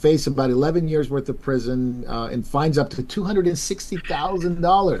will face about 11 years worth of prison and fines up to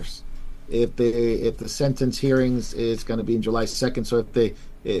 $260,000 if the sentence hearings is going to be in July 2nd. So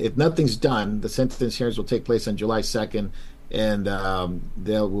if nothing's done, the sentence hearings will take place on July 2nd, and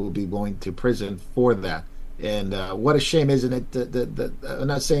they will be going to prison for that. And what a shame, isn't it? That I'm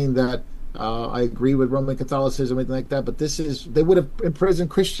not saying that I agree with Roman Catholicism or anything like that, but they would have imprisoned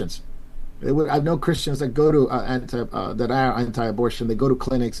Christians. I know Christians that go to that are anti-abortion. They go to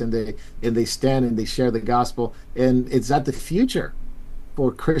clinics and they stand and they share the gospel, and is that the future for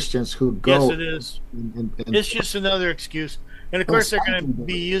Christians who go? Yes, it is. It's just another excuse. And of course, they're going to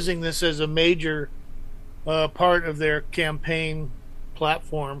be using this as a major part of their campaign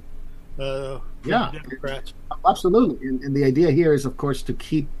platform. For the Democrats. Absolutely. And the idea here is, of course, to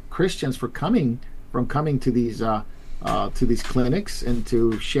keep Christians from coming to these clinics and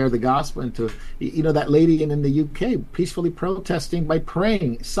to share the gospel, and to, that lady in the UK peacefully protesting by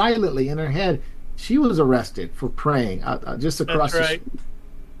praying silently in her head. She was arrested for praying just across the street.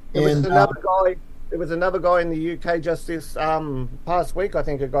 There was another guy in the UK just this past week, I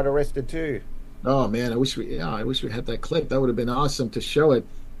think, who got arrested too. Oh man, I wish we had that clip. That would have been awesome to show it,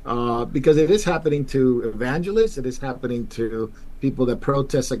 because it is happening to evangelists. It is happening to people that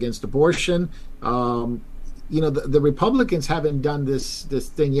protest against abortion. The Republicans haven't done this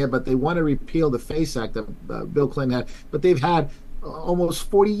thing yet, but they want to repeal the FACE Act that Bill Clinton had. But they've had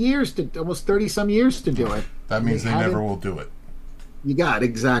almost 30 some years to do it. That means they never will do it. You got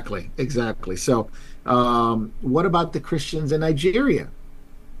exactly. So, what about the Christians in Nigeria?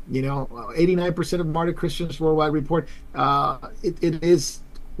 89% of martyred Christians worldwide report. It is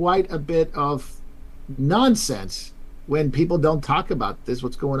quite a bit of nonsense when people don't talk about this.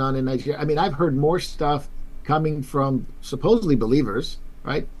 What's going on in Nigeria? I mean, I've heard more stuff coming from supposedly believers,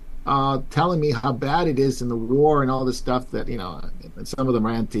 right? Telling me how bad it is in the war and all this stuff that, and some of them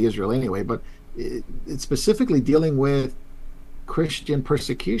are anti-Israel anyway, but it's specifically dealing with Christian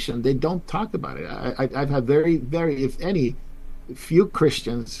persecution. They don't talk about it. I've had very, very, if any, few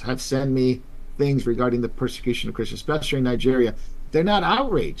Christians have sent me things regarding the persecution of Christians, especially in Nigeria. They're not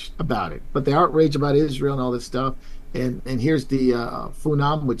outraged about it, but they're outraged about Israel and all this stuff. And here's the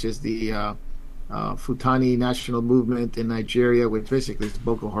FUNAM, which is the Futani National Movement in Nigeria, which basically is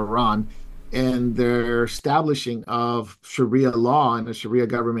Boko Haram, and their establishing of Sharia law and a Sharia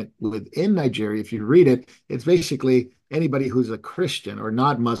government within Nigeria. If you read it, it's basically anybody who's a Christian or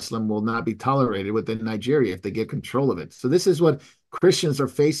not Muslim will not be tolerated within Nigeria if they get control of it. So this is what Christians are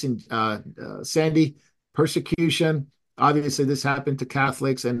facing, Sandy, persecution. Obviously, this happened to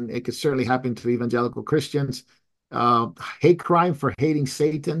Catholics, and it could certainly happen to evangelical Christians. Hate crime for hating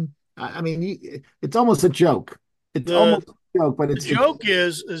Satan. I mean, it's almost a joke. It's almost joke, but The it's joke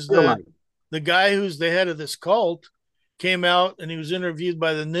is real that life. the guy who's the head of this cult came out and he was interviewed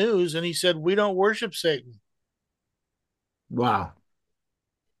by the news and he said, "We don't worship Satan." Wow.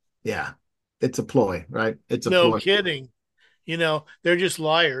 Yeah. It's a ploy, right? It's a No ploy. kidding. They're just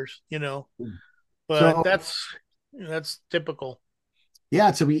liars, but So that's typical.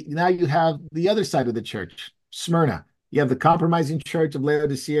 yeah, so now you have the other side of the church, Smyrna. You have the compromising church of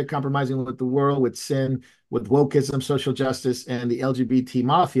Laodicea, compromising with the world, with sin, with wokeism, social justice, and the LGBT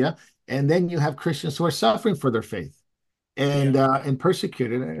mafia. And then you have Christians who are suffering for their faith Yeah, and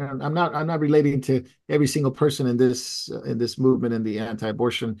persecuted. And I'm not relating to every single person in this movement, in the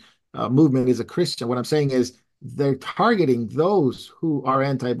anti-abortion movement is a Christian. What I'm saying is they're targeting those who are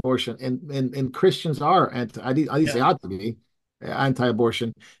anti-abortion, and Christians are at least they yeah, ought to be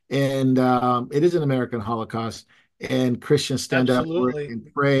anti-abortion, and it is an American Holocaust. And Christians stand up for it absolutely.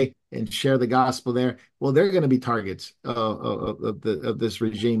 and pray and share the gospel there. Well, they're going to be targets of this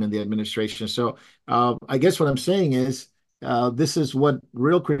regime and the administration. So I guess what I'm saying is this is what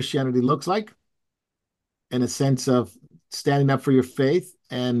real Christianity looks like, in a sense of standing up for your faith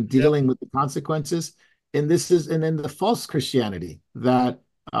and Yep. dealing with the consequences. And then the false Christianity that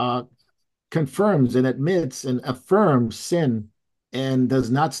confirms and admits and affirms sin and does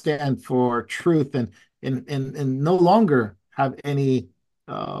not stand for truth and no longer have any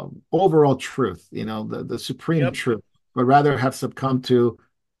overall truth, the supreme Yep. truth, but rather have succumbed to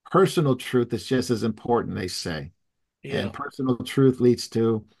personal truth that's just as important, they say. Yeah. And personal truth leads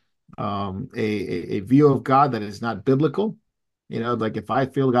to a view of God that is not biblical. Like if I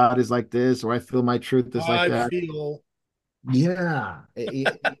feel God is like this, or I feel my truth is like I that. feel Yeah, it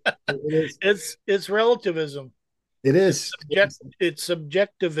is. it's relativism. It It's is. it's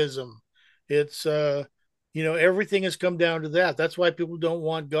subjectivism. It's everything has come down to that. That's why people don't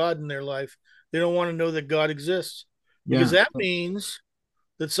want God in their life. They don't want to know that God exists because Yeah, that means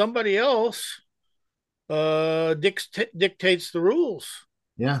that somebody else dictates the rules.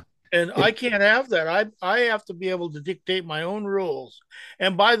 yeah. And I It, can't have that. I have to be able to dictate my own rules.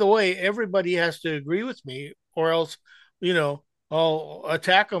 And by the way, everybody has to agree with me, or else, you know, I'll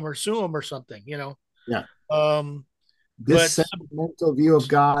attack them or sue them or something. yeah. Um, This but sentimental view of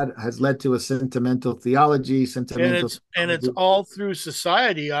God has led to a sentimental theology, and sentimental it's theology. all through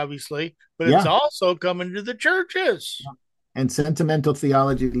society, obviously, but it's Yeah. also coming to the churches. And sentimental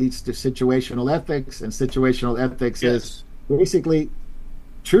theology leads to situational ethics, and situational ethics is Yes, basically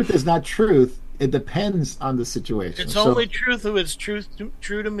truth is not truth. It depends on the situation. it's So, only truth if it's true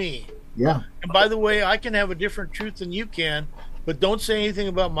to me. yeah, And by the way, I can have a different truth than you can, but don't say anything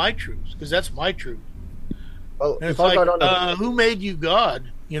about my truth because that's my truth. Well, And if it's I like, got on a who made you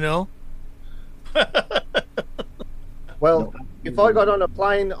God? well, if I got on a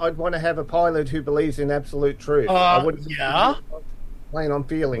plane, I'd want to have a pilot who believes in absolute truth. I wouldn't Yeah. plane on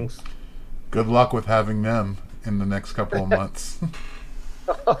feelings. Good luck with having them in the next couple of months.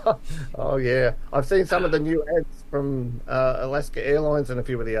 Oh yeah, I've seen some of the new ads from Alaska Airlines and a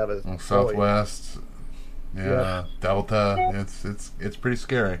few of the others. Well, Oh, yeah. Southwest, yeah, Delta. It's pretty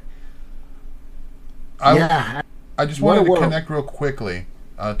scary. yeah. I just What a wanted to world. connect real quickly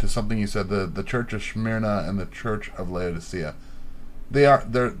to something you said. The Church of Smyrna and the Church of Laodicea.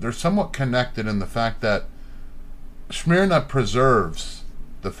 They're somewhat connected in the fact that Smyrna preserves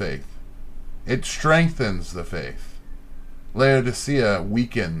the faith. It strengthens the faith. Laodicea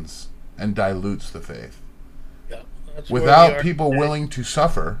weakens and dilutes the faith. Yeah, that's where we Without are people today. willing to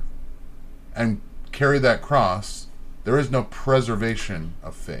suffer and carry that cross, there is no preservation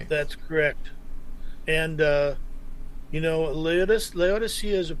of faith. That's correct. And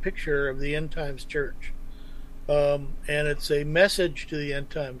Laodicea is a picture of the end times church, and it's a message to the end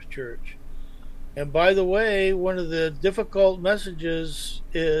times church. And by the way, one of the difficult messages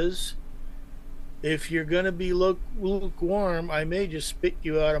is, if you're going to be lukewarm, I may just spit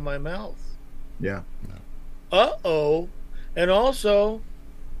you out of my mouth. Yeah. Uh-oh. And also,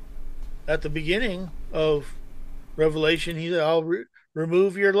 at the beginning of Revelation, I'll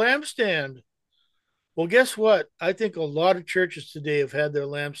remove your lampstand. Well, guess what? I think a lot of churches today have had their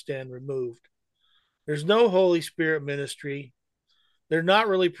lampstand removed. There's no Holy Spirit ministry. They're not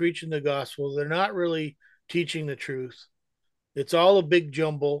really preaching the gospel. They're not really teaching the truth. It's all a big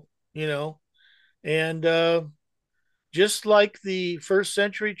jumble. And just like the first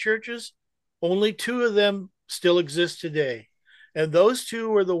century churches, only two of them still exist today. And those two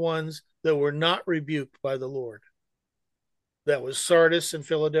were the ones that were not rebuked by the Lord. That was Sardis and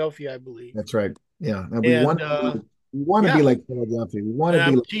Philadelphia, I believe. That's right. Yeah. And we And want we want to yeah, be like Philadelphia. We want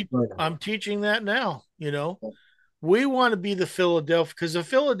and to be like Smyrna. I'm teaching that now. We want to be the Philadelphia, because the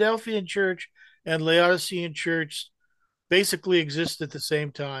Philadelphian church and Laodicean church, basically exist at the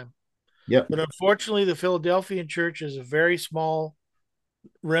same time. Yep. But unfortunately, the Philadelphian church is a very small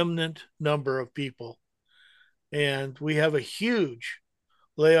remnant number of people. And we have a huge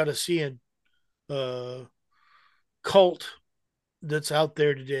Laodicean uh, cult that's out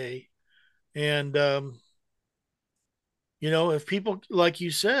there today. And, if people, like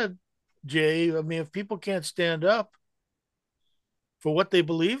you said, Jay, I mean, if people can't stand up for what they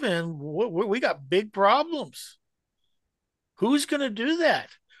believe in, we got big problems. Who's going to do that?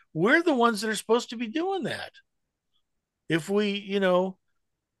 We're the ones that are supposed to be doing that. If we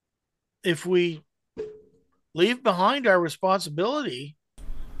leave behind our responsibility,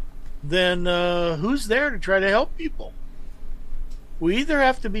 then who's there to try to help people? We either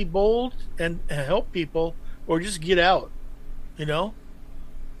have to be bold and help people or just get out. The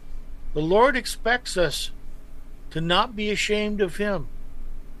Lord expects us to not be ashamed of him.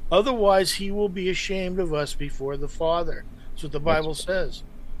 Otherwise, he will be ashamed of us before the Father. That's what the Bible says.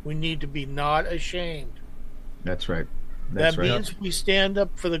 We need to be not ashamed. That's right. That means we stand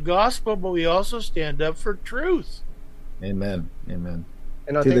up for the gospel, but we also stand up for truth. Amen. Amen.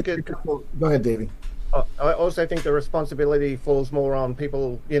 And I think go ahead, Davey. I also think the responsibility falls more on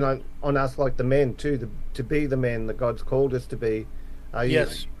people, on us like the men too, to be the men that God's called us to be.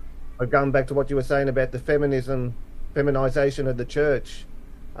 Yes. Going back to what you were saying about the feminization of the church.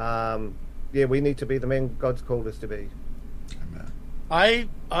 We need to be the men God's called us to be. Amen.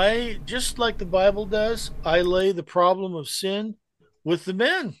 I just like the Bible does, I lay the problem of sin with the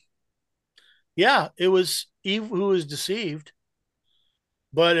men. Yeah, it was Eve who was deceived,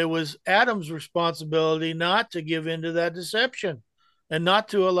 but it was Adam's responsibility not to give in to that deception and not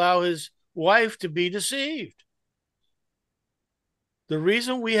to allow his wife to be deceived. The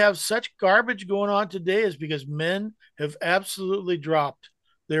reason we have such garbage going on today is because men have absolutely dropped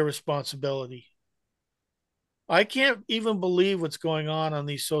their responsibility. I can't even believe what's going on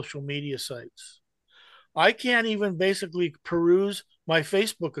these social media sites. I can't even basically peruse my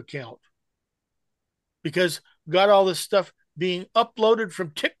Facebook account because got all this stuff being uploaded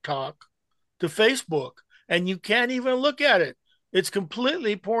from TikTok to Facebook, and you can't even look at it. It's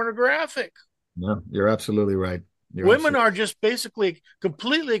completely pornographic. No, you're absolutely right. Women are just basically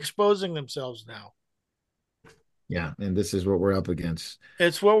completely exposing themselves now. Yeah, and this is what we're up against.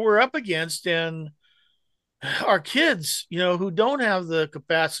 It's what we're up against, and our kids, who don't have the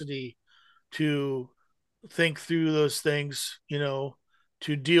capacity to think through those things,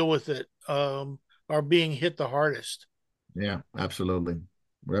 to deal with it, are being hit the hardest. Yeah, absolutely.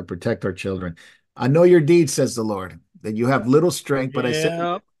 We're going to protect our children. I know your deeds, says the Lord, that you have little strength, but I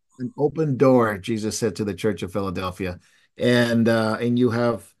said an open door, Jesus said to the church of Philadelphia. And you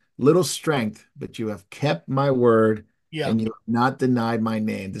have little strength, but you have kept my word, and you have not denied my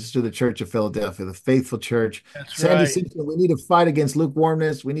name. This is to the church of Philadelphia, the faithful church. That's Sandy right. Simpson, we need to fight against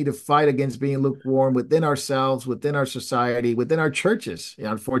lukewarmness. We need to fight against being lukewarm within ourselves, within our society, within our churches.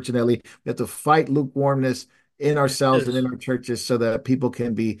 Unfortunately, we have to fight lukewarmness in ourselves and in our churches so that people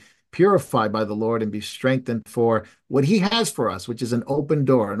can be purified by the Lord and be strengthened for what he has for us, which is an open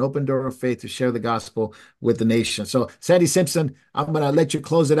door of faith to share the gospel with the nation. So, Sandy Simpson, I'm going to let you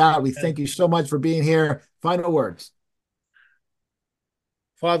close it out. We thank you so much for being here. Final words.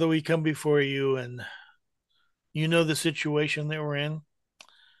 Father, we come before you, and you know the situation that we're in,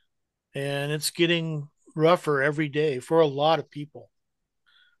 and it's getting rougher every day for a lot of people.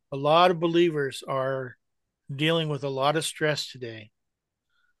 A lot of believers are dealing with a lot of stress today.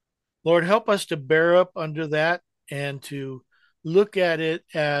 Lord, help us to bear up under that and to look at it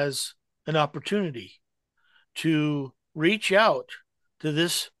as an opportunity to reach out to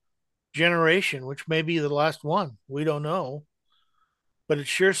this generation, which may be the last one. We don't know. But it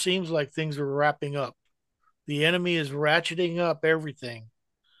sure seems like things are wrapping up. The enemy is ratcheting up everything.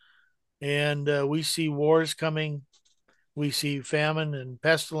 And we see wars coming. We see famine and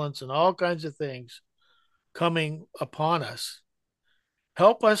pestilence and all kinds of things coming upon us.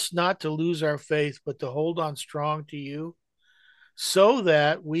 Help us not to lose our faith, but to hold on strong to you so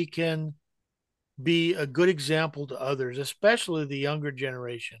that we can be a good example to others, especially the younger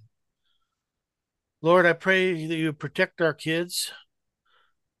generation. Lord, I pray that you protect our kids,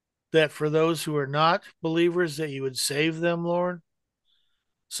 that for those who are not believers, that you would save them, Lord.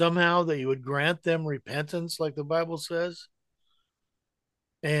 Somehow that you would grant them repentance, like the Bible says.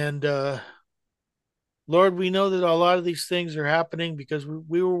 And Lord, we know that a lot of these things are happening because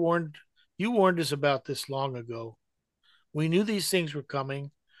we were warned. You warned us about this long ago. We knew these things were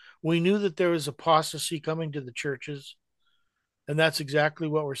coming. We knew that there was apostasy coming to the churches. And that's exactly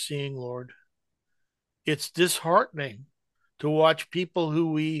what we're seeing, Lord. It's disheartening to watch people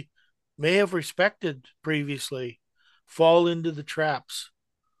who we may have respected previously fall into the traps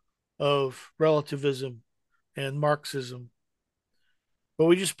of relativism and Marxism. But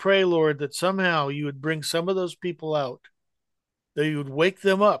we just pray, Lord, that somehow you would bring some of those people out, that you would wake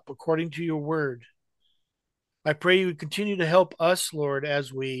them up according to your word. I pray you would continue to help us, Lord,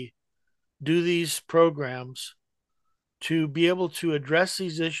 as we do these programs, to be able to address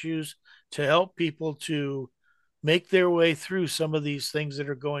these issues, to help people to make their way through some of these things that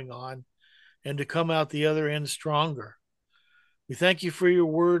are going on and to come out the other end stronger. We thank you for your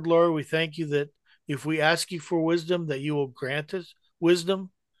word, Lord. We thank you that if we ask you for wisdom, that you will grant us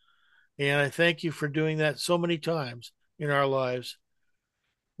wisdom. And I thank you for doing that so many times in our lives.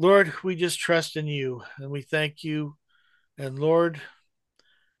 Lord, we just trust in you and we thank you. And Lord,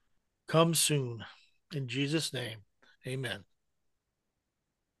 come soon. In Jesus' name, amen.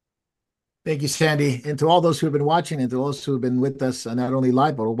 Thank you, Sandy. And to all those who have been watching and to those who have been with us, not only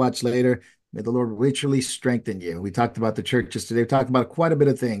live, but will watch later, may the Lord richly strengthen you. We talked about the churches today. We talked about quite a bit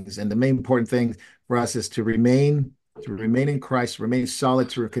of things. And the main important thing for us is to remain in Christ, remain solid,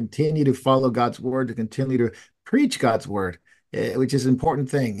 to continue to follow God's word, to continue to preach God's word, which is an important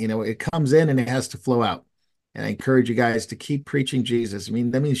thing. You know, it comes in and it has to flow out. And I encourage you guys to keep preaching Jesus. I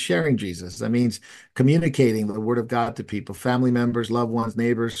mean, that means sharing Jesus. That means communicating the word of God to people, family members, loved ones,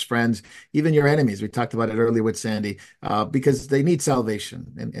 neighbors, friends, even your enemies. We talked about it earlier with Sandy, because they need salvation.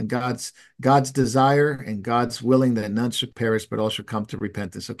 And God's desire and God's willing that none should perish, but all should come to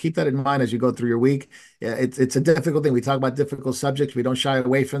repentance. So keep that in mind as you go through your week. Yeah, it's a difficult thing. We talk about difficult subjects. We don't shy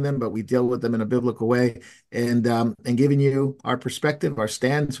away from them, but we deal with them in a biblical way. And giving you our perspective, our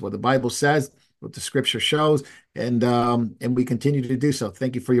stance, what the Bible says, what the scripture shows, and we continue to do so.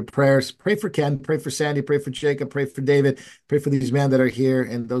 Thank you for your prayers. Pray for Ken, pray for Sandy, pray for Jacob, pray for David, pray for these men that are here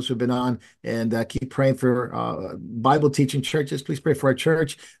and those who've been on, and keep praying for Bible teaching churches. Please pray for our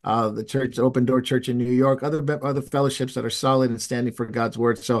church, the church, Open Door Church in New York, other fellowships that are solid and standing for God's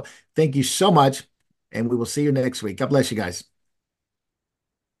word. So thank you so much, and we will see you next week. God bless you guys.